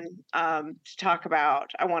on to talk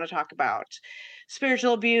about. I want to talk about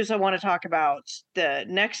spiritual abuse. I want to talk about the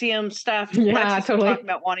NXIVM stuff. Yeah, totally. Talking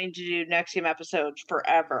about wanting to do NXIVM episodes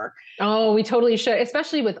forever. Oh, we totally should,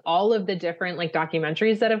 especially with all of the different like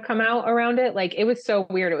documentaries that have come out around it. Like it was so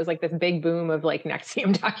weird. It was like this big boom of like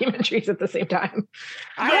NXIVM documentaries at the same time.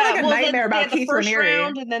 I had like a nightmare about Keith the first Raniere.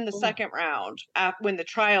 round and then the second round when the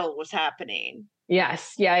trial was happening.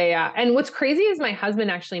 Yes. Yeah. And what's crazy is my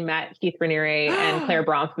husband actually met Keith Raniere and Claire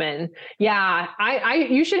Bronfman. Yeah.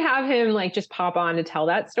 You should have him like just pop on to tell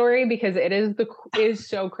that story, because it is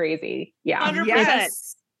so crazy. Yeah. 100%.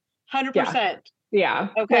 Yes. 100%. Yeah.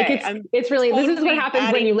 Okay. Like it's really, totally, this is what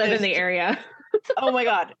happens when you live in the area. Oh my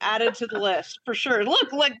God. Added to the list for sure.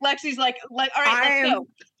 Look, like Lexi's like, all right, let's go.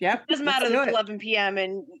 Yep. Doesn't matter that it's 11 p.m.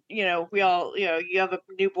 and we all, you have a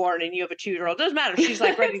newborn and you have a 2-year-old. Doesn't matter. She's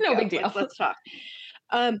like ready to no go. Big deal. Let's talk.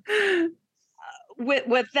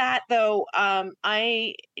 With that though,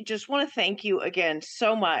 I just want to thank you again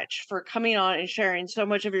so much for coming on and sharing so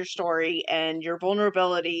much of your story and your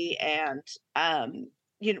vulnerability, and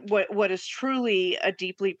what is truly a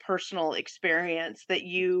deeply personal experience that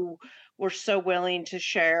you were so willing to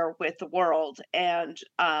share with the world. And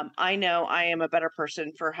I know I am a better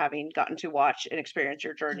person for having gotten to watch and experience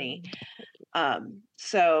your journey.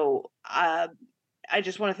 So I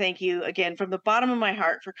just want to thank you again from the bottom of my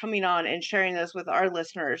heart for coming on and sharing this with our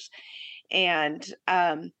listeners. And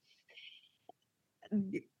that's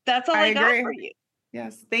all I got for you.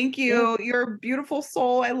 Yes. Thank you. Yeah. You're a beautiful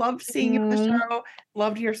soul. I loved seeing you on the show.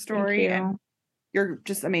 Loved your story. And you're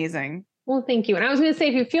just amazing. Well, thank you. And I was going to say,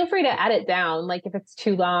 if you feel free to edit down, like if it's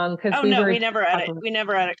too long, because we never edit. We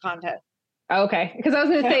never edit content. Okay, because I was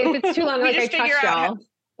going to say, if it's too long, like I trust y'all.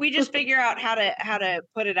 We just figure out how to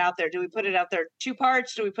put it out there. Do we put it out there 2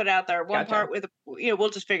 parts? Do we put it out there one part with, we'll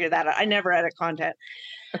just figure that out. I never edit content.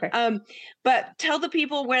 Okay. But tell the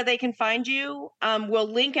people where they can find you.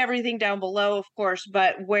 We'll link everything down below, of course,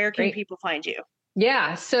 but where can people find you?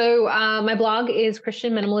 Yeah. So my blog is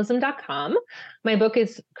christianminimalism.com. My book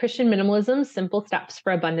is Christian Minimalism, Simple Steps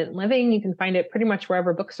for Abundant Living. You can find it pretty much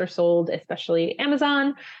wherever books are sold, especially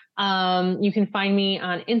Amazon. You can find me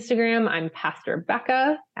on Instagram. I'm Pastor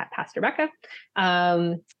Becca, at Pastor Becca.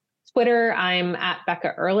 Twitter, I'm at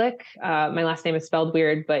Becca Ehrlich. My last name is spelled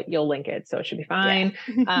weird, but you'll link it, so it should be fine.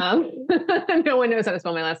 Yeah. No one knows how to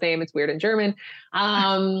spell my last name. It's weird in German.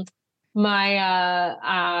 I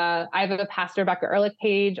have a Pastor Becca Ehrlich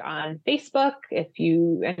page on Facebook, if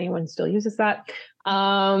anyone still uses that.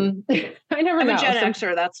 I never know. I'm a Gen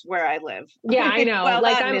Xer. That's where I live. Yeah, I know. Well,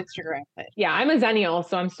 like I'm Instagram. But. Yeah, I'm a Zennial,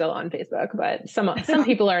 so I'm still on Facebook, but some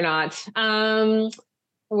people are not.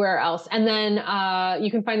 Where else? And then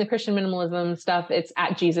you can find the Christian minimalism stuff. It's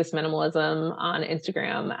at Jesus Minimalism on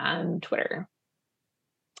Instagram and Twitter.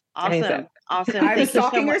 Awesome. Awesome. I'm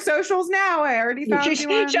stalking your socials now. I already found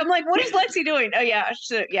you on. I'm like, what is Lexi doing? Oh yeah.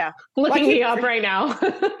 Yeah. Looking me up right now.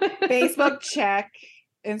 Facebook check.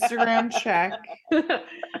 Instagram check.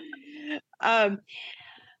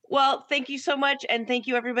 Well, thank you so much. And thank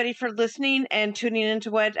you everybody for listening and tuning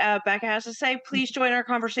into what Becca has to say. Please join our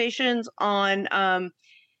conversations on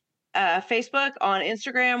Facebook, on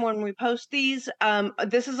Instagram when we post these.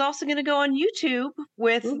 This is also going to go on YouTube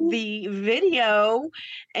with the video.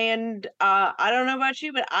 And I don't know about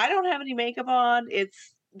you, but I don't have any makeup on.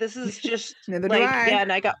 This is just Neither like, do I. yeah,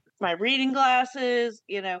 and I got my reading glasses,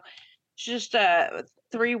 just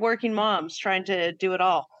 3 working moms trying to do it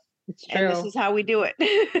all. It's true. And this is how we do it.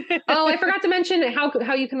 Oh, I forgot to mention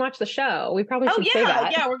how you can watch the show. We probably should say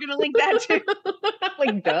that. Yeah, we're gonna link that too.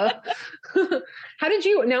 Like, duh. How did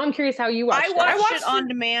you? Now I'm curious how you watched it. I watched it on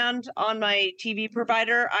demand on my TV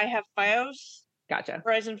provider. I have FiOS. Gotcha.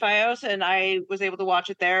 Verizon FiOS, and I was able to watch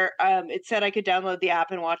it there. It said I could download the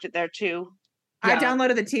app and watch it there too. I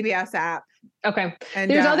downloaded the TBS app. Okay.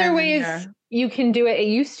 There's other ways you can do it. It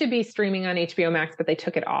used to be streaming on HBO Max, but they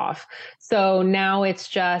took it off. So now it's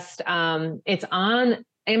just, it's on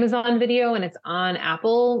Amazon Video and it's on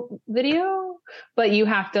Apple Video, but you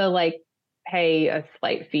have to pay a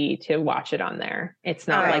slight fee to watch it on there. It's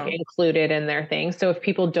not included in their thing. So if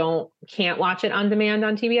people can't watch it on demand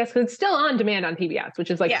on TBS, because it's still on demand on TBS, which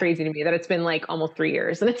is crazy to me that it's been almost 3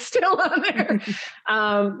 years and it's still on there.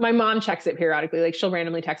 My mom checks it periodically. She'll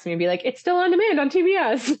randomly text me and be like, it's still on demand on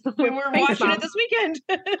TBS. And we're watching it this weekend.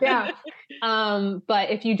 Yeah. But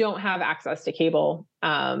if you don't have access to cable,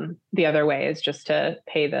 the other way is just to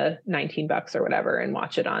pay the $19 or whatever and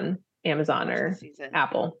watch it on Amazon or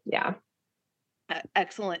Apple. Yeah.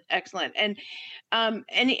 Excellent. And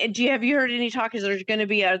have you heard any talk? Are they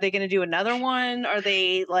going to do another one? Are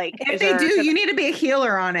they if they do, you need to be a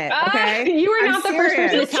healer on it. Okay. You are not the first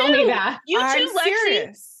person to tell me that. You too,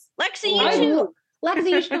 Lexi. Lexi, you too. Lexi,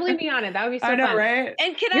 you should totally be on it. That would be so fun. I know, right?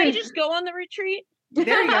 And can I just go on the retreat?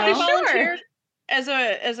 There you go. Sure. As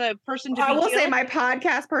a person to I will say my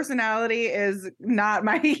podcast personality is not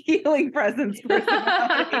my healing presence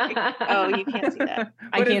personality. Oh, you can't see that.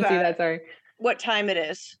 I can't see that. Sorry. What time it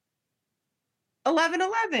is?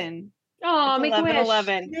 11:11. Oh, make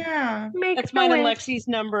 11:11. Yeah, that's mine and Lexi's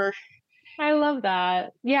number. I love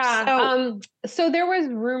that. Yeah. So there was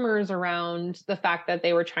rumors around the fact that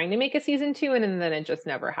they were trying to make a season 2, and then it just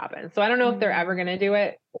never happened. So I don't know if they're ever going to do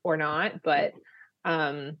it or not, but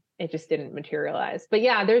it just didn't materialize. But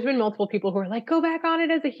yeah, there's been multiple people who are like, go back on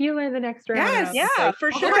it as a healer the next round. Yes,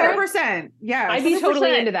 for sure. 100%. Yeah, I'd be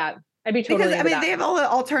totally into that. Because they have all the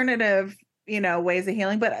alternative ways of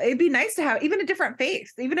healing, but it'd be nice to have even a different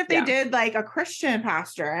face, even if they did a Christian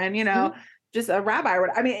pastor and just a rabbi.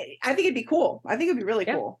 I think it'd be cool. I think it'd be really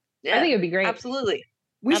cool. Yeah. I think it'd be great. Absolutely.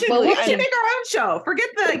 We should make our own show. Forget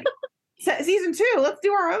the season 2. Let's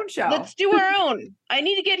do our own show. Let's do our own. I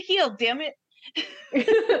need to get healed, damn it. You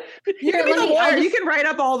can be the lawyer. You can write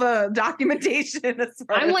up all the documentation.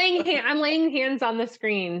 I'm laying hands on the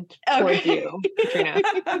screen towards you, Katrina.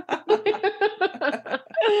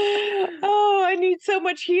 Oh, I need so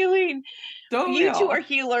much healing. Don't you two are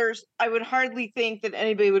healers. I would hardly think that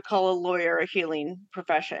anybody would call a lawyer a healing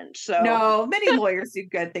profession. So no, many lawyers do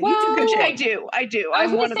good things. Well, you do good. I do.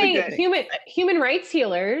 I'm one of the good human rights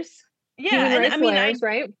healers. Yeah, human rights lawyers,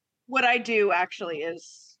 right? What I do actually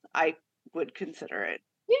is I would consider it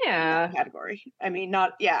category. I mean,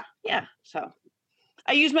 not so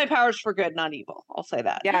I use my powers for good, not evil. I'll say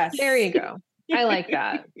that. Yes, there you go. I like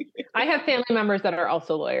that. I have family members that are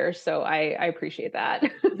also lawyers, so I appreciate that.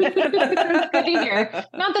 It's good to hear.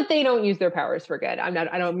 Not that they don't use their powers for good.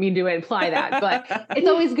 I don't mean to imply that, but it's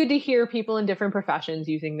always good to hear people in different professions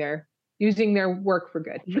using their work for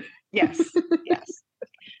good. Yes. Yes.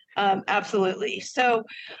 Absolutely. So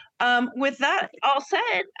with that all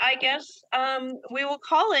said, I guess we will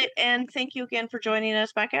call it. And thank you again for joining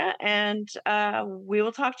us, Becca. And we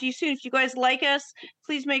will talk to you soon. If you guys like us,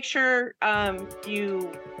 please make sure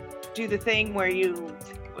you do the thing where you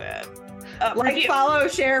like, review. follow,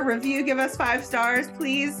 share, review, give us 5 stars,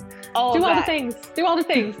 please. Do all the things. Do all the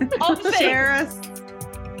things. All the things. Share us.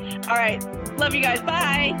 All right. Love you guys.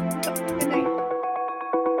 Bye. Good night.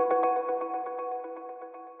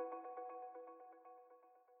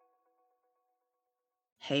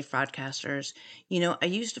 Hey, fraudcasters. I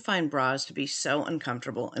used to find bras to be so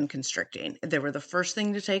uncomfortable and constricting. They were the first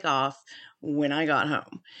thing to take off when I got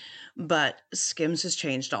home. But Skims has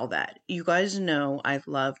changed all that. You guys know I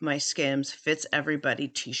love my Skims Fits Everybody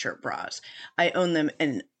t-shirt bras. I own them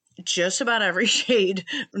in just about every shade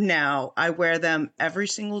now. I wear them every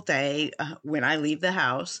single day when I leave the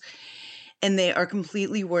house. And they are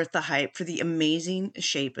completely worth the hype for the amazing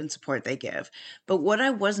shape and support they give. But what I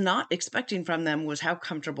was not expecting from them was how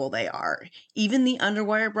comfortable they are. Even the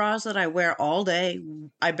underwire bras that I wear all day,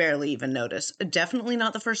 I barely even notice. Definitely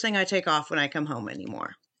not the first thing I take off when I come home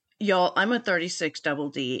anymore. Y'all, I'm a 36 double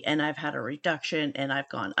D, and I've had a reduction, and I've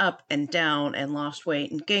gone up and down and lost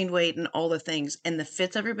weight and gained weight and all the things. And the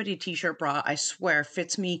Fits Everybody t-shirt bra, I swear,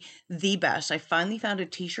 fits me the best. I finally found a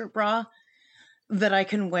t-shirt bra that I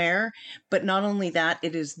can wear, but not only that,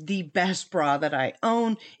 it is the best bra that I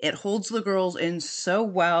own. It holds the girls in so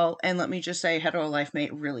well, and let me just say, Hetero Life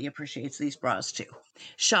Mate really appreciates these bras too.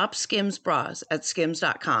 Shop Skims bras at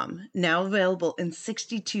skims.com, now available in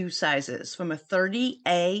 62 sizes, from a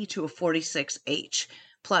 30A to a 46H.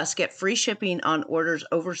 Plus, get free shipping on orders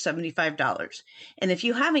over $75. And if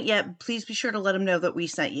you haven't yet, please be sure to let them know that we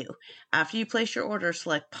sent you. After you place your order,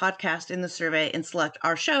 select podcast in the survey and select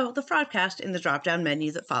our show, The Fraudcast, in the drop-down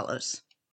menu that follows.